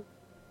you.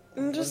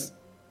 I'm just...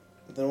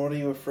 Then what are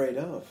you afraid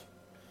of?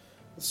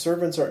 The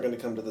servants aren't going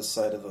to come to this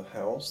side of the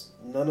house.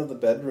 None of the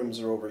bedrooms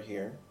are over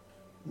here.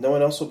 No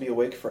one else will be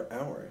awake for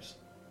hours.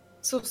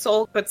 So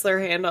Soul puts their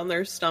hand on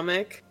their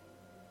stomach.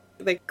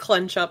 They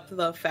clench up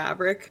the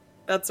fabric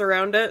that's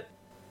around it.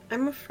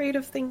 I'm afraid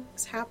of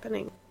things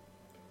happening.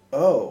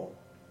 Oh.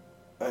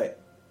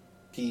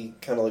 He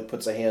kind of like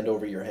puts a hand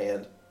over your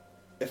hand.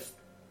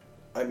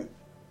 I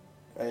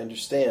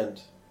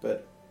understand,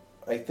 but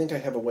I think I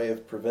have a way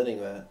of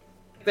preventing that.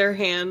 Their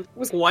hand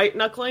was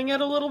white-knuckling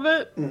it a little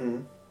bit.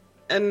 Mm-hmm.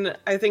 And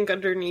I think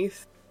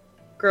underneath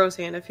Gro's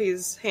hand, if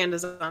his hand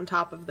is on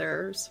top of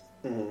theirs,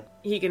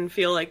 he can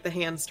feel like the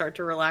hands start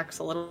to relax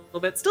a little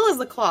bit. Still has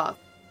the cloth,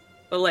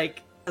 but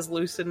like has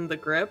loosened the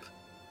grip.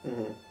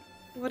 Mm-hmm.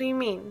 What do you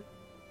mean?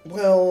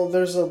 Well,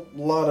 there's a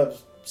lot of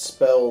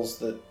spells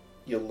that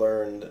you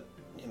learned.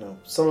 You know,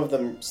 some of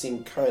them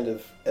seem kind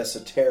of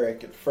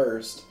esoteric at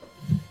first,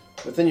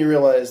 but then you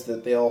realize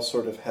that they all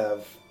sort of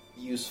have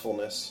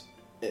usefulness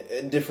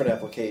in different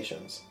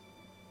applications.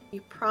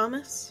 You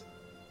promise?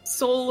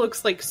 Soul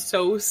looks like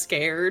so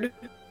scared.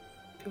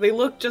 They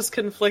look just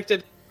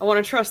conflicted. I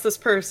want to trust this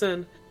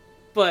person,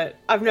 but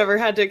I've never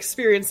had to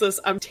experience this.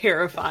 I'm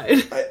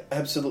terrified. I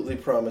absolutely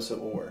promise it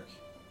will work.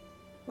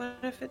 What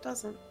if it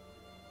doesn't?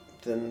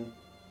 Then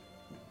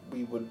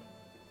we would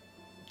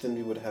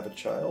have a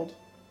child.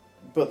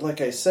 But like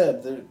I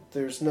said,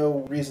 there's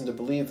no reason to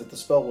believe that the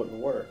spell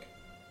wouldn't work.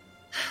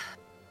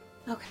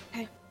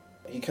 Okay.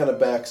 He kind of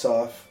backs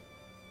off,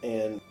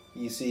 and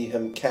you see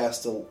him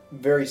cast a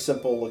very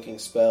simple-looking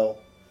spell.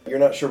 You're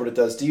not sure what it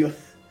does. Do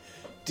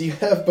you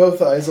have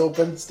both eyes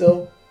open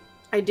still?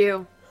 I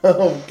do.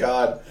 Oh,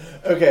 God.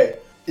 Okay.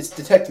 It's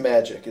Detect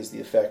Magic is the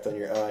effect on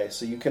your eye,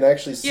 so you can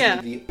actually see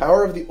the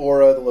power of the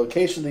aura, the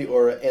location of the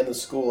aura, and the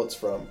school it's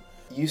from.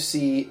 You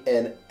see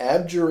an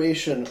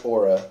abjuration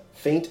aura,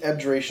 faint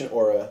abjuration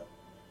aura,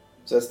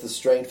 so that's the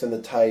strength and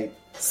the type.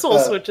 Soul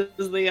switches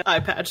the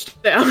eye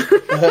patch down.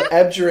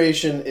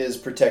 Abjuration is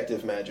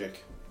protective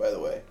magic, by the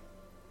way.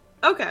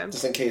 Okay.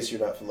 Just in case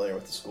you're not familiar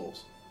with the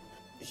schools.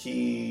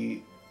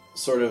 He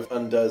sort of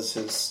undoes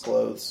his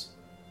clothes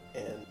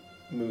and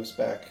moves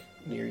back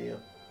near you.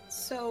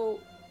 So,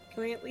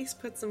 can we at least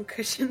put some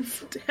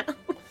cushions down?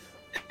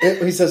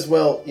 He says,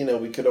 well, you know,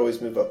 we could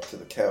always move up to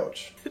the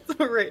couch. It's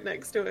right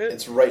next to it.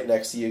 It's right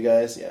next to you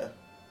guys, yeah.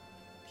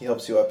 He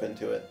helps you up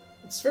into it.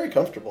 It's very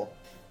comfortable.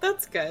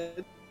 That's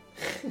good.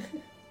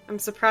 I'm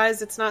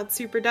surprised it's not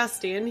super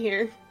dusty in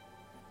here.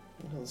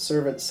 The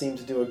servants seem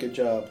to do a good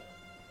job.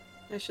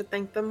 I should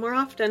thank them more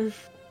often.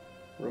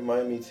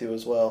 Remind me to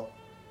as well.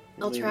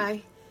 I'll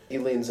try. He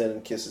leans in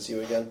and kisses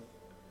you again.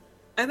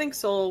 I think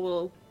Soul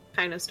will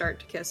kind of start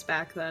to kiss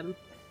back then.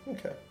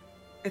 Okay.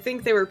 I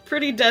think they were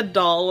pretty dead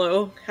doll,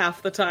 though,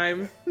 half the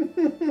time.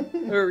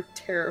 They were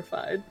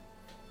terrified.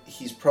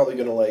 He's probably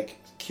going to, like,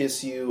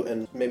 kiss you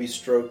and maybe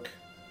stroke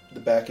the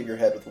back of your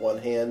head with one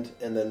hand,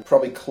 and then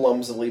probably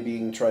clumsily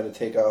trying to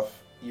take off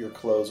your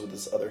clothes with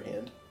his other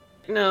hand.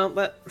 No,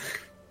 but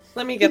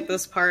let me get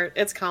this part.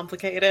 It's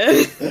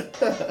complicated.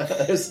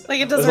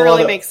 Like, it doesn't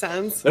really make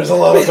sense. There's a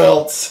lot of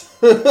belts.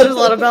 There's a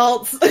lot of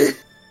belts.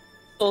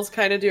 Soul's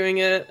kind of doing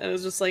it, and it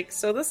was just like,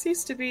 so this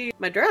used to be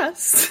my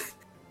dress.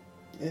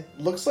 It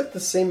looks like the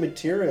same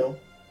material.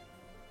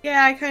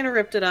 Yeah, I kind of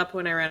ripped it up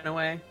when I ran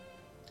away.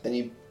 And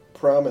you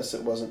promise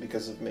it wasn't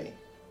because of me.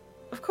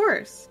 Of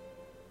course.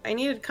 I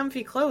needed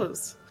comfy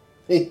clothes.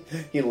 He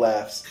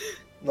laughs.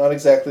 Not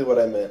exactly what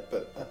I meant,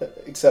 but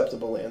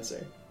acceptable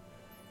answer.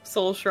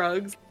 Soul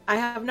shrugs. I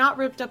have not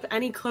ripped up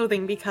any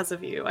clothing because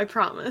of you, I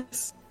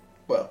promise.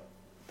 Well,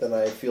 then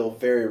I feel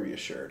very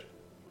reassured.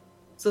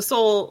 So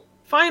Soul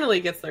finally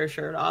gets their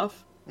shirt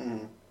off.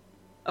 Mm.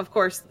 Of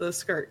course, the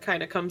skirt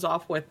kind of comes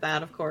off with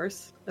that, of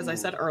course, as I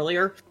said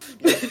earlier.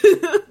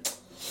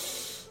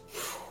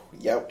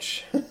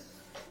 Youch.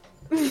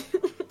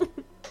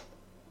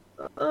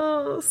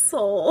 Oh,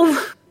 Soul.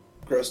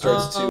 Grow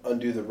starts to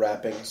undo the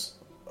wrappings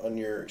on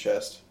your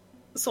chest.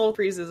 Soul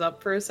freezes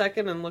up for a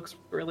second and looks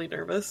really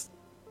nervous.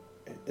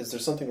 Is there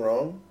something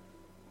wrong?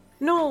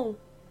 No.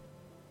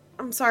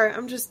 I'm sorry,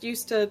 I'm just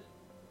used to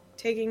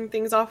taking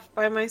things off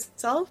by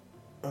myself.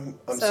 I'm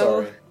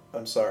sorry.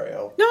 I'm sorry.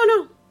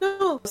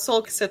 No.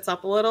 Soul sits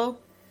up a little,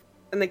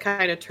 and they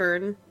kind of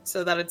turn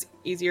so that it's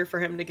easier for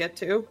him to get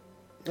to.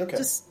 Okay.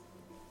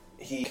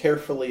 He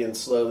carefully and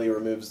slowly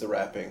removes the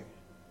wrapping.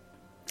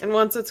 And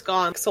once it's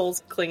gone,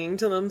 Soul's clinging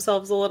to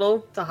themselves a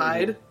little to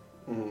hide.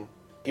 Mm-hmm.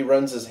 He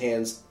runs his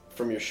hands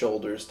from your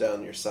shoulders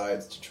down your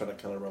sides to try to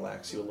kind of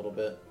relax you a little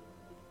bit.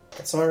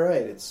 It's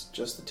alright, it's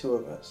just the two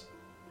of us.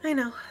 I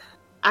know.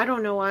 I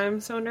don't know why I'm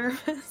so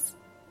nervous.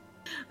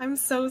 I'm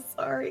so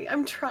sorry.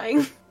 I'm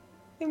trying.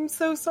 I'm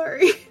so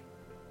sorry.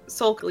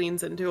 Soul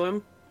leans into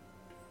him.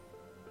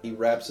 He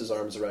wraps his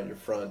arms around your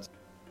front.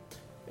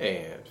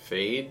 And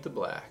fade to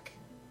black.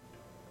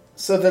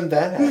 So then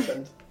that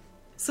happened.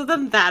 So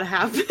then that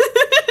happened.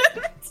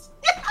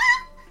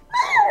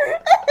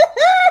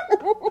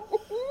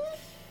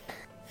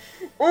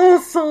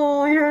 Oh,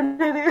 Soul, you're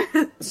an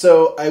idiot.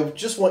 So I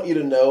just want you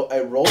to know,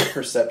 I rolled a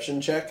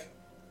perception check.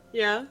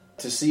 Yeah?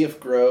 To see if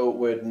Grow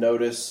would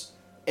notice,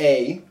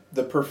 A,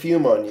 the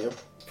perfume on you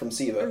from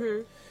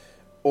Siva,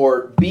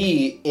 or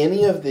B,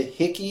 any of the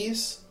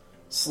hickeys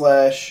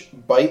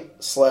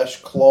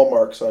 / claw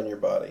marks on your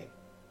body.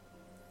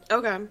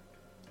 Okay.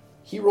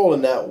 He rolled a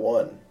nat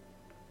 1.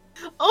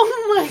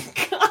 Oh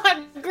my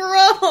god,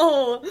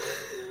 Grow!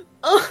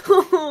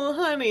 Oh,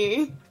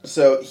 honey.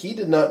 So he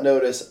did not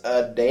notice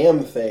a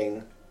damn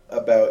thing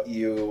about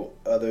you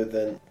other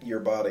than your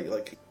body.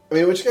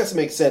 Which guess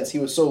makes sense. He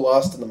was so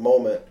lost in the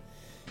moment.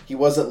 He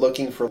wasn't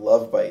looking for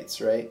love bites,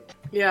 right?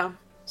 Yeah.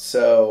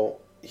 So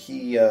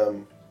he,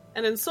 And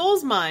in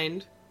Soul's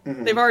mind,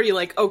 they've already,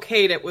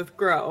 okayed it with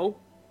Grow.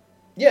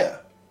 Yeah,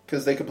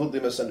 because they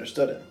completely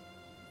misunderstood him.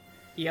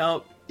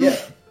 Yup. Yeah.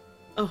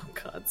 Oh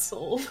god,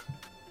 Soul.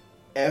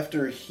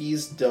 After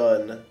he's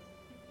done,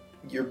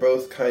 you're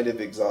both kind of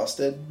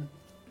exhausted.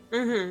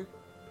 Mm-hmm.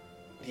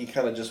 He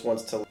kind of just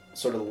wants to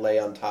sort of lay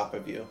on top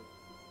of you.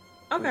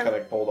 Okay. And kind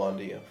of hold on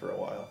to you for a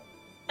while.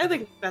 I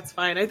think that's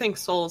fine. I think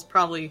Soul's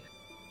probably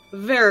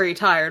very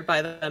tired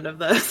by the end of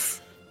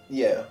this.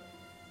 Yeah.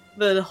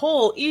 The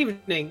whole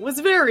evening was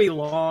very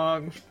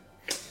long.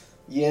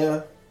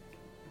 Yeah.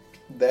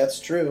 That's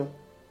true.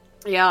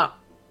 Yeah.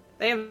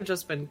 They have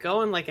just been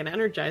going like an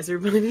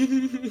Energizer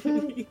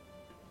bunny.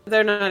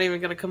 They're not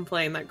even going to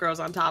complain that Grow's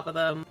on top of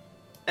them.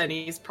 And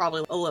he's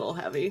probably a little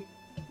heavy.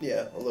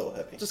 Yeah, a little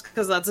heavy. Just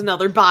because that's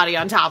another body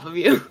on top of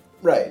you.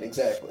 Right,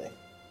 exactly.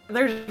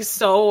 They're just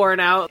so worn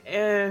out.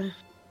 They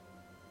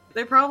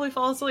probably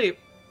fall asleep.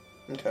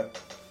 Okay.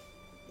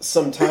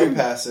 Some time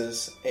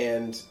passes,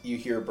 and you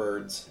hear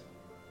birds.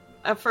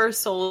 At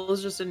first, Soul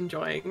is just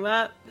enjoying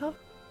that. Oh,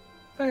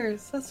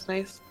 birds, that's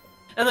nice.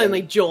 And then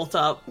they jolt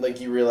up.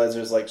 You realize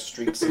there's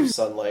streaks of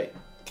sunlight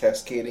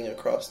cascading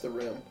across the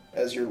room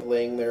as you're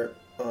laying there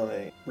on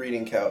a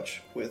reading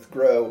couch with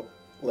Grow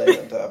laying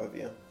on top of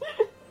you.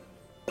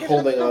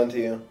 Holding on to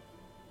you.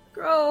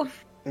 Grow.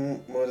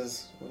 What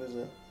is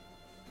it?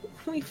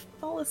 We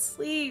fall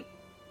asleep.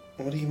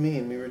 What do you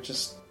mean? We were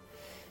just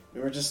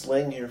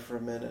laying here for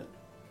a minute.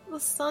 The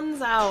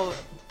sun's out.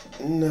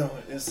 No,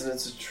 it isn't.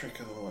 It's a trick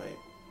of the light.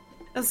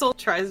 And Soul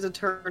tries to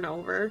turn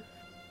over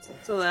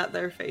so that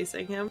they're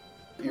facing him.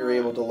 You're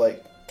able to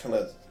kind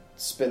of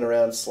spin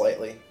around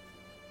slightly.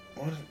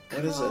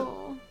 What is it?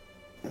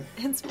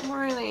 It's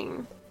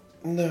morning.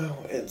 No,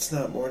 it's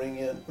not morning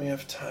yet. We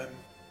have time.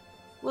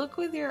 Look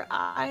with your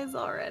eyes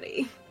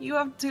already. You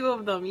have 2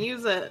 of them.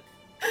 Use it.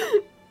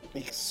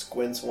 He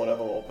squints one of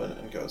them open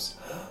and goes,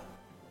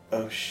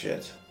 "Oh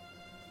shit."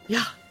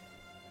 Yeah.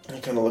 He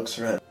kind of looks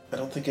around. I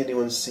don't think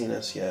anyone's seen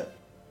us yet.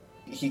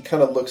 He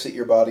kind of looks at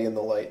your body in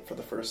the light for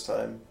the first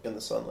time in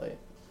the sunlight.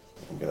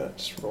 I'm gonna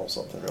just roll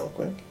something real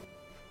quick.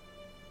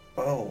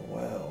 Oh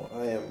wow,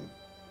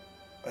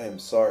 I am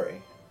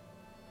sorry.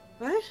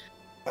 What?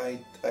 I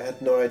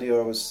had no idea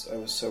I was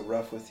so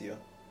rough with you.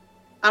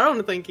 I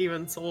don't think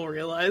even Soul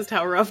realized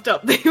how roughed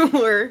up they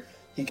were.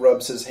 He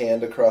rubs his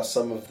hand across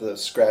some of the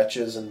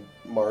scratches and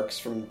marks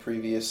from the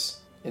previous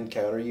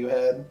encounter you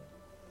had.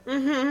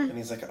 Mm-hmm. And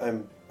he's like,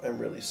 I'm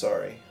really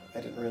sorry. I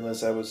didn't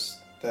realize I was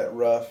that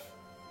rough.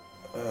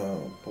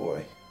 Oh,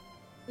 boy.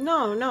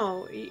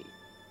 No.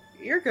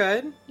 You're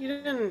good. You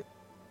didn't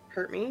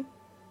hurt me.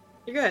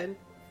 You're good.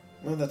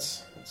 Well,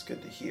 that's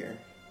good to hear.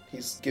 He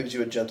gives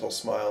you a gentle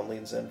smile and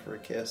leans in for a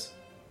kiss.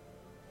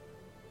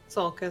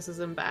 Soul kisses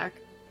him back.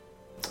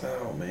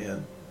 Oh,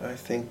 man. I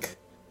think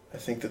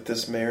that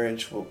this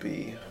marriage will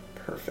be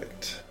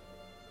perfect.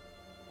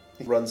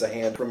 He runs a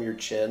hand from your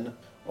chin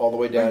all the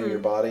way down to your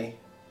body.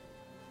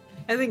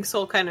 I think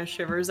Soul kind of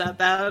shivers at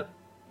that,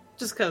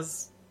 just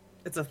because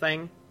it's a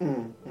thing.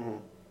 Mm-hmm.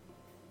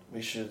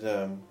 We should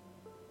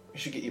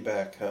get you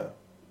back, huh?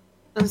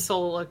 And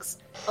Soul looks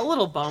a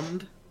little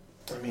bummed.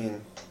 I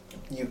mean,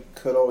 you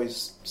could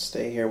always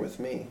stay here with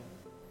me.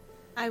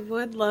 I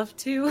would love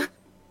to,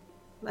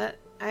 but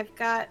I've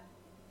got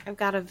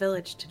a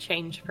village to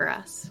change for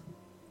us.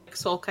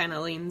 Soul kind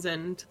of leans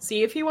in to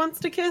see if he wants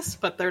to kiss,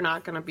 but they're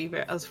not going to be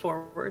as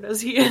forward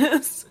as he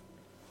is.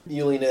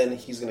 You lean in,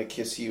 he's going to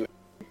kiss you.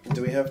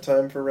 Do we have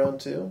time for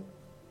round 2?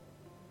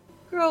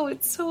 Girl,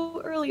 it's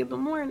so early in the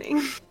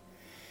morning.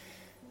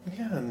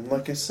 Yeah, and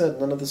like I said,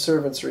 none of the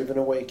servants are even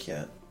awake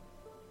yet.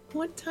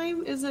 What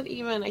time is it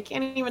even? I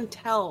can't even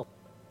tell.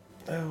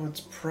 Oh,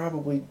 it's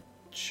probably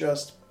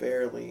just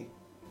barely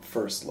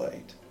first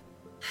light.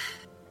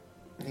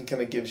 He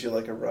kind of gives you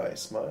like a wry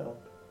smile.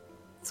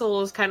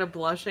 Soul is kind of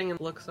blushing and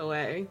looks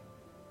away.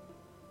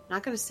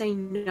 Not gonna say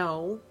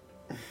no.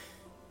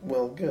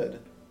 Well, good.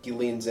 He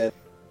leans in.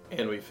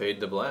 And we fade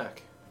to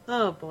black.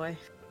 Oh boy.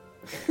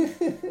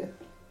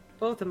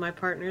 Both of my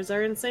partners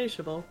are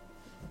insatiable.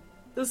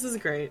 This is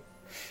great.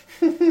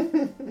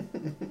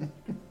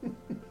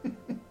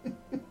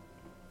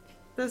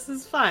 This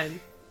is fine.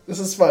 This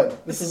is fine.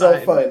 This It's is all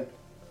fine. fine.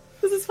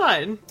 This is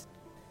fine.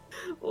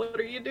 What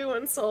are you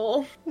doing,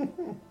 Soul?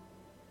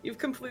 You've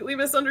completely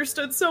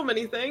misunderstood so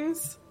many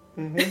things.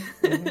 And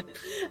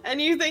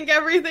you think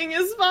everything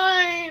is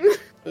fine.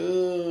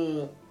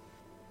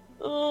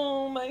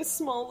 Oh, my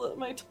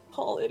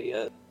tall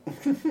idiot.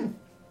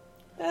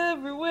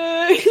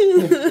 Everywhere.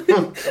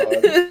 Oh,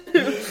 God.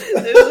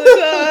 There's a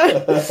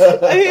time.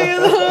 I hear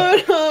the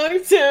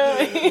hard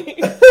talking.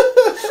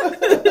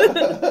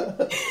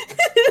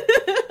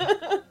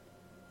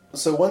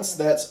 So once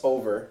that's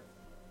over,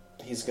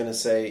 he's gonna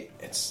say,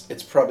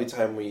 "It's probably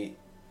time we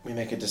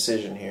make a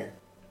decision here.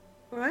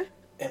 What?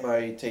 Am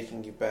I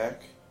taking you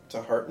back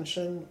to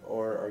Hartenshin,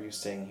 or are you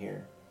staying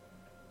here?"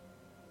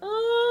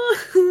 Oh,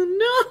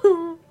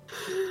 no.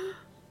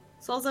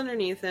 Soul's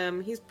underneath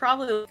him. He's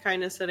probably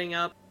kind of sitting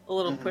up, a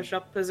little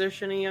push-up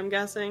position-y, I'm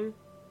guessing.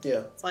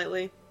 Yeah.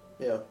 Slightly.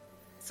 Yeah.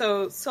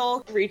 So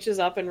Soul reaches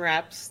up and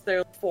wraps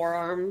their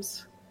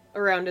forearms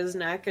around his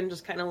neck and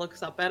just kind of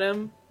looks up at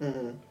him.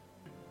 Mm-hmm.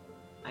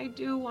 I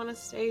do want to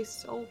stay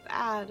so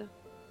bad.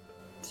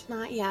 It's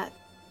not yet.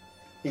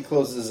 He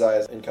closes his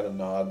eyes and kind of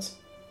nods.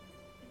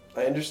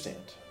 I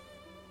understand.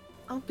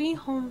 I'll be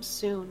home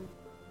soon.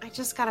 I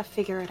just gotta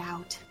figure it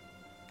out.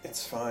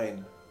 It's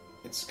fine.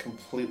 It's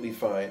completely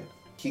fine.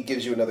 He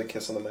gives you another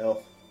kiss on the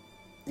mouth.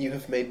 You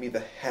have made me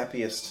the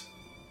happiest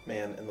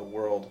man in the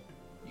world.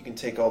 You can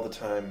take all the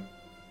time.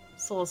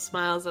 Soul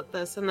smiles at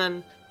this and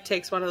then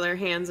takes one of their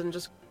hands and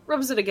just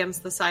rubs it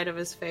against the side of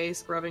his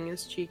face, rubbing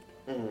his cheek.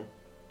 Mm-hmm.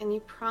 And you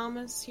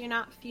promise you're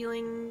not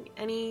feeling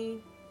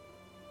any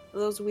of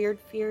those weird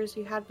fears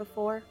you had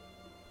before?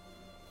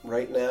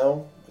 Right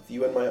now, with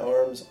you in my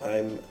arms,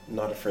 I'm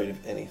not afraid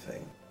of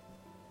anything.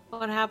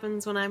 What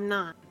happens when I'm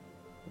not?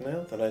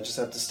 Well, then I just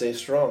have to stay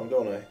strong,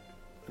 don't I?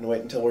 And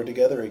wait until we're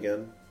together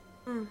again.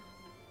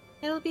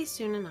 It'll be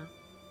soon enough.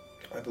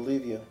 I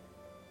believe you.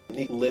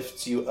 He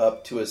lifts you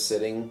up to a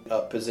sitting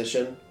up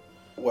position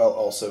while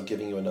also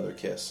giving you another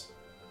kiss.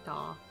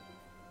 Aw.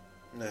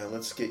 Now,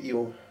 let's get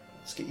you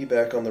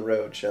back on the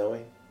road, shall we?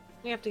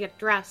 We have to get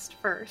dressed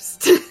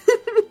first.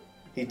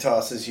 He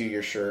tosses you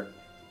your shirt.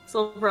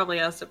 Soul probably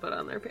has to put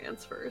on their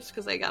pants first,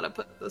 because they gotta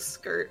put the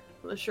skirt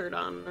and the shirt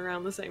on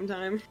around the same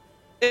time.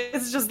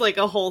 It's just like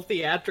a whole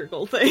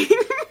theatrical thing.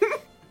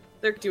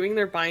 They're doing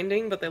their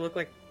binding, but they look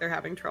like they're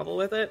having trouble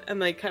with it,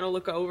 and they kind of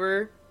look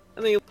over,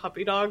 and they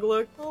puppy dog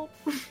look. Oh.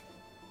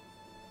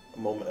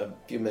 A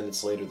few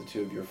minutes later, the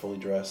two of you are fully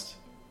dressed.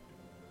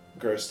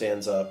 Gur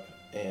stands up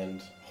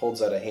and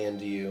holds out a hand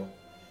to you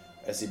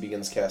as he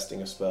begins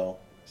casting a spell.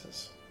 He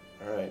says,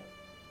 "Alright,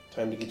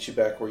 time to get you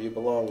back where you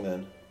belong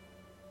then."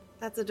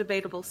 That's a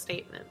debatable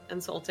statement,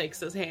 and Soul takes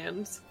his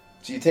hands.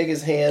 So you take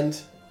his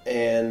hand,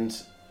 and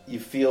you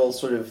feel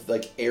sort of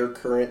like air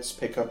currents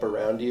pick up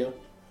around you,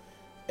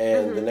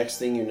 and the next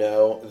thing you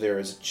know, there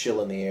is a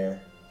chill in the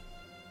air.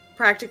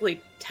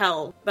 Practically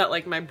tell that,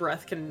 like, my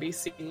breath can be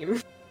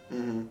seen.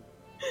 Mm-hmm.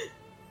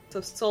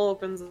 So Soul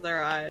opens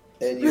their eyes.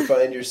 And you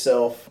find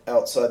yourself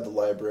outside the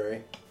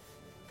library.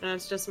 And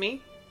it's just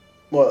me?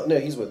 Well, no,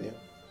 he's with you.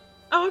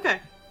 Oh, okay.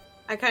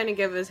 I kind of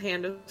give his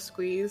hand a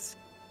squeeze.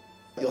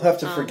 You'll have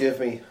to forgive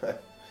me.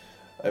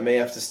 I may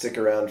have to stick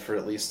around for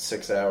at least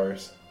 6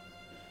 hours.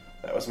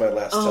 That was my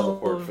last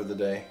teleport for the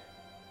day.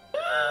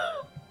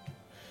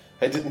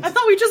 I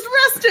thought we just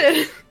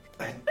rested!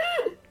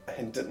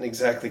 I didn't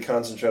exactly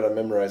concentrate on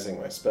memorizing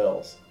my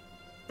spells.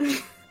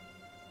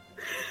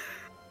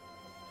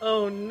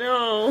 Oh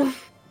no.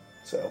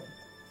 So,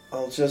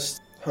 I'll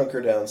just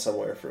hunker down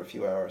somewhere for a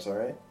few hours,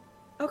 alright?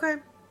 Okay.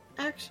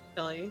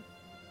 Actually,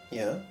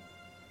 Yeah?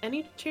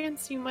 any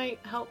chance you might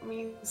help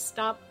me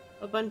stop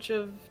a bunch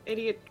of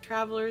idiot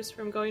travelers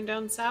from going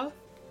down south?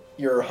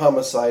 You're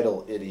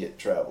homicidal idiot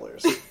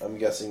travelers, I'm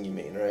guessing you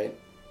mean, right?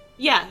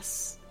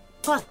 Yes.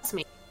 Plus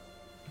me.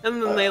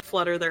 And then they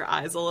flutter their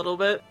eyes a little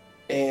bit.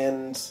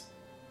 And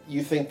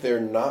you think they're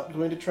not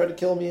going to try to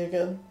kill me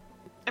again?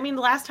 I mean,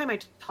 the last time I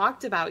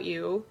talked about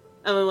you,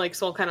 and then, like,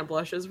 Soul kind of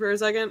blushes for a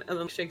second, and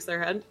then shakes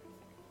their head.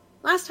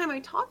 Last time I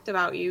talked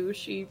about you,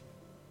 she,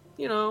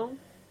 you know,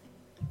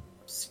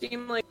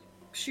 seemed like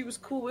she was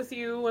cool with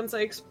you once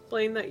I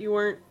explained that you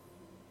weren't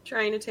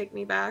trying to take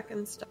me back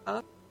and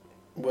stuff.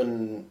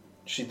 When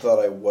she thought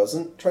I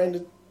wasn't trying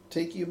to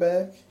take you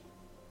back?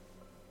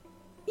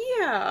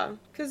 Yeah,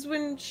 because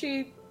when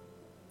she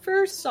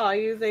first saw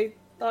you, they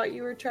thought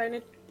you were trying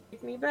to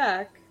take me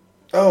back.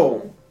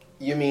 Oh,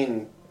 you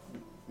mean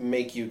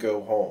make you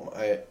go home?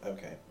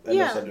 Okay. I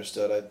Yeah.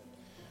 misunderstood.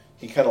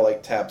 He kind of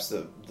like taps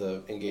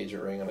the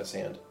engagement ring on his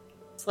hand.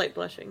 Slight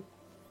blushing.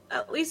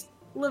 At least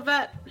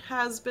Livette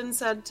has been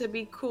said to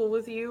be cool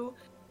with you.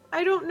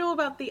 I don't know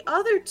about the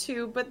other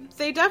two, but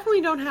they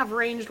definitely don't have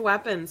ranged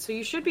weapons, so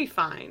you should be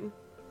fine.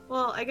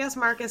 Well, I guess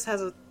Marcus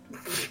has a...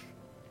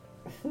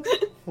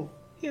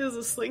 he has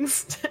a sling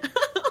staff.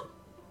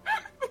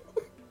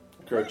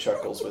 Grow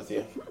chuckles with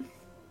you.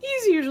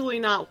 He's usually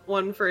not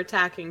one for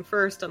attacking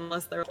first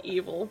unless they're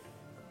evil.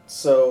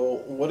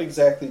 So, what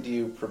exactly do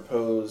you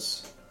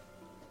propose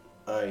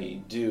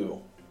I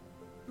do?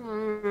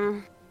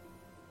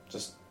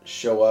 Just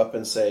show up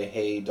and say,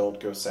 hey, don't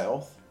go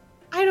south?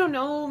 I don't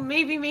know,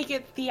 maybe make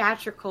it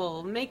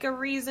theatrical. Make a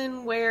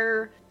reason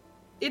where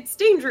it's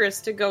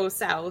dangerous to go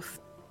south.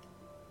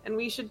 And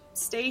we should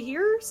stay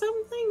here or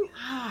something?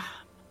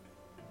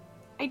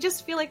 I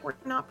just feel like we're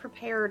not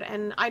prepared,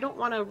 and I don't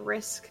want to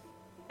risk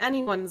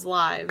anyone's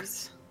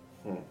lives.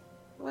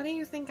 What do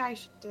you think I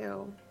should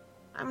do?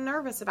 I'm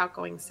nervous about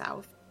going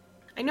south.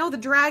 I know the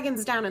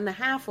dragon's down in the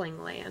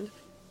halfling land,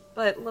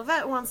 but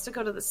Livette wants to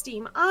go to the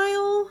Steam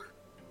Isle,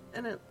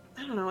 and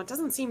I don't know, it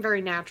doesn't seem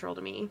very natural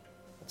to me.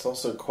 It's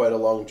also quite a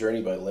long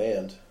journey by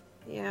land.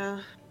 Yeah.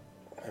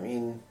 I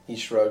mean, he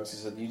shrugs. He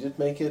said, you did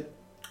make it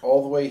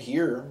all the way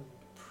here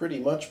pretty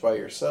much by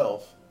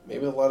yourself.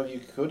 Maybe a lot of you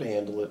could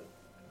handle it.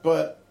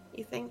 But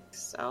You think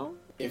so?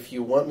 if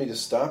you want me to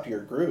stop your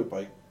group,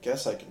 I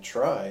guess I can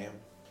try. I'm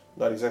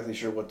not exactly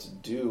sure what to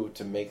do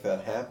to make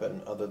that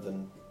happen other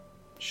than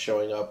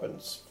showing up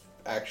and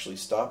actually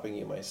stopping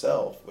you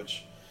myself,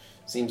 which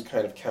seems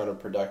kind of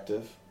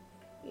counterproductive.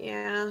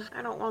 Yeah,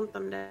 I don't want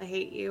them to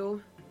hate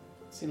you.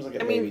 Seems like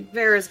it I mean,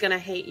 Vera's gonna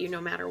hate you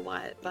no matter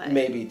what, but...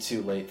 maybe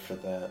too late for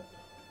that.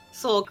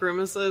 Soul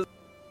grimaces.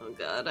 Oh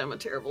god, I'm a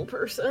terrible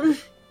person.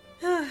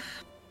 I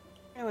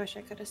wish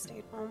I could have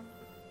stayed home.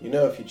 You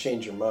know, if you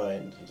change your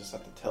mind, you just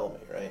have to tell me,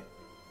 right?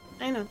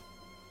 I know.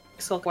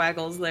 Soul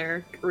waggles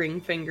their ring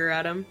finger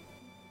at him.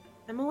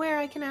 I'm aware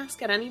I can ask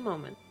at any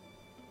moment.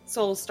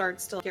 Soul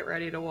starts to get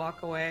ready to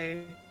walk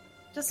away.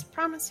 Just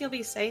promise you'll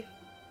be safe.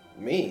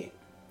 Me?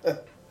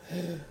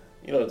 You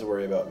don't have to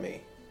worry about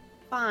me.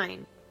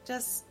 Fine.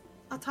 Just,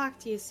 I'll talk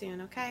to you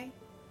soon, okay?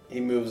 He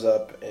moves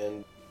up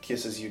and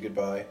kisses you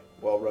goodbye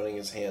while running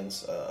his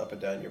hands up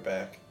and down your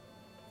back.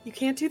 You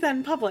can't do that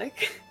in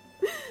public.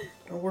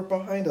 Oh, we're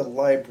behind a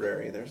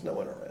library. There's no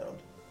one around.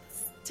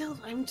 Still,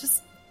 I'm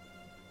just...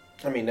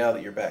 I mean, now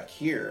that you're back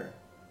here,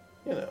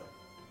 you know.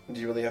 Do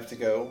you really have to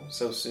go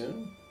so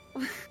soon?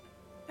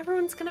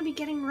 Everyone's gonna be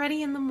getting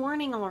ready in the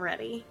morning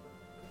already.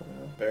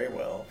 Very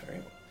well, very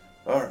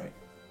well. Alright.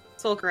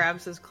 Soul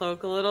grabs his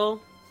cloak a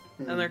little,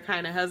 and they're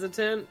kind of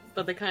hesitant,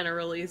 but they kind of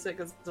release it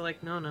because they're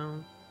like,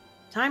 no.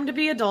 Time to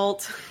be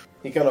adult.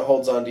 He kind of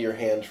holds onto your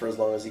hand for as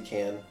long as he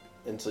can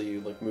until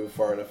you move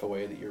far enough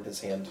away that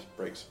his hand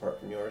breaks apart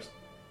from yours.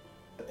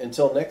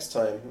 Until next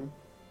time,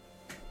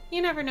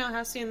 You never know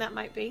how soon that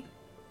might be.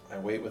 I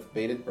wait with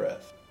bated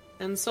breath.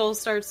 And Soul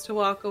starts to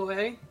walk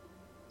away.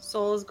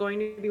 Soul is going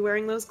to be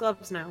wearing those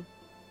gloves now.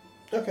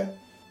 Okay.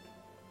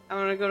 I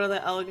want to go to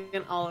the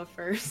Elegant Olive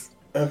first.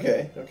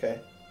 Okay.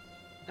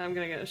 I'm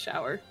gonna get a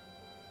shower.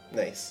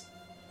 Nice.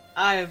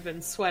 I have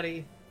been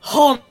sweaty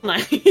all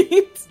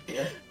night.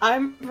 Yeah.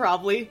 I'm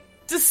probably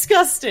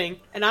disgusting.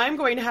 And I'm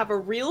going to have a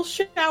real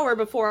shower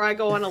before I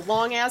go on a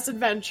long-ass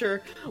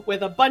adventure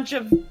with a bunch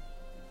of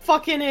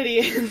fucking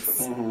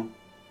idiots. Mm-hmm.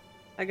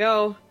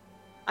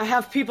 I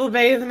have people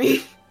bathe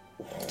me.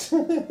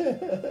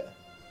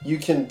 You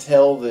can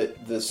tell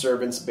that the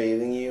servants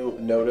bathing you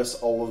notice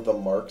all of the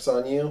marks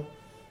on you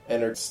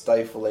and are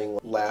stifling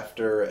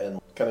laughter and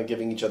kind of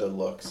giving each other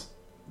looks.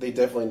 They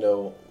definitely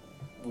know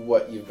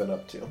what you've been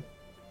up to.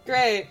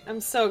 Great. I'm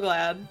so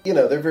glad. You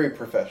know, they're very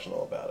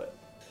professional about it.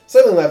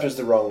 Stifling laughter is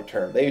the wrong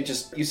term. You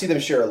see them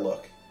share a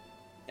look.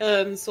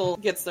 And Soul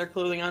gets their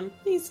clothing on.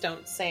 Please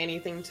don't say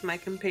anything to my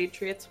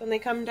compatriots when they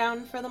come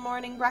down for the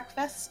morning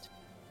breakfast.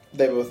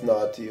 They both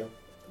nod to you,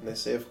 and they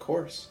say, of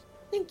course.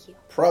 Thank you.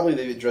 Probably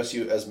they address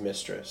you as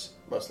mistress,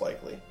 most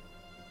likely.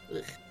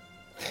 They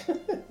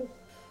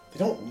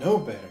don't know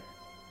better.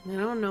 They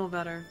don't know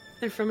better.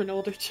 They're from an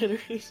older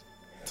generation.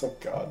 Oh,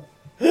 God.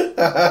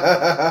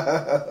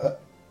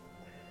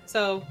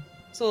 So,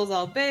 Soul's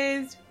all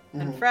bathed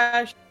and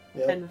fresh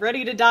Yep. and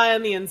ready to die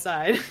on the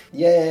inside.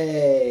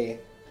 Yay!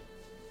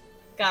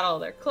 Got all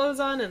their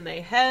clothes on and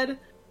they head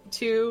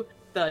to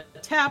the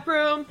tap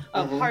room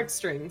of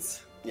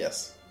Heartstrings.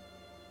 Yes.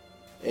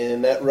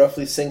 And that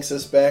roughly sinks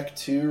us back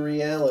to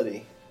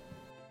reality.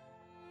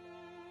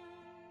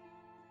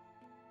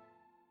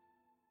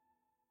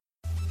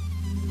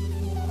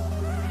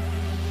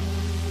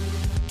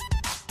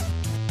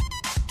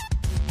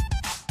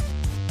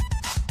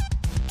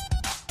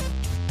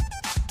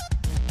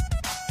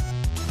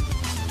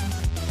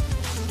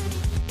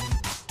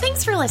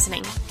 Thanks for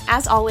listening.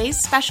 As always,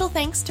 special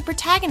thanks to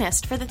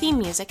Protagonist for the theme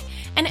music,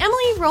 and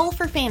Emily Roll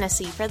for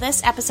Fantasy for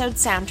this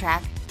episode's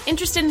soundtrack.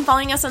 Interested in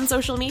following us on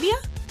social media?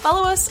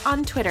 Follow us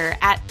on Twitter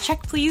at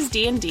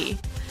CheckPleaseDND.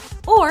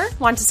 Or,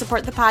 want to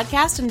support the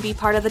podcast and be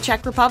part of the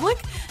Czech Republic?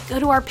 Go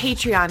to our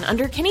Patreon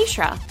under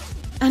Kanishra.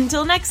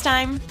 Until next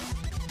time!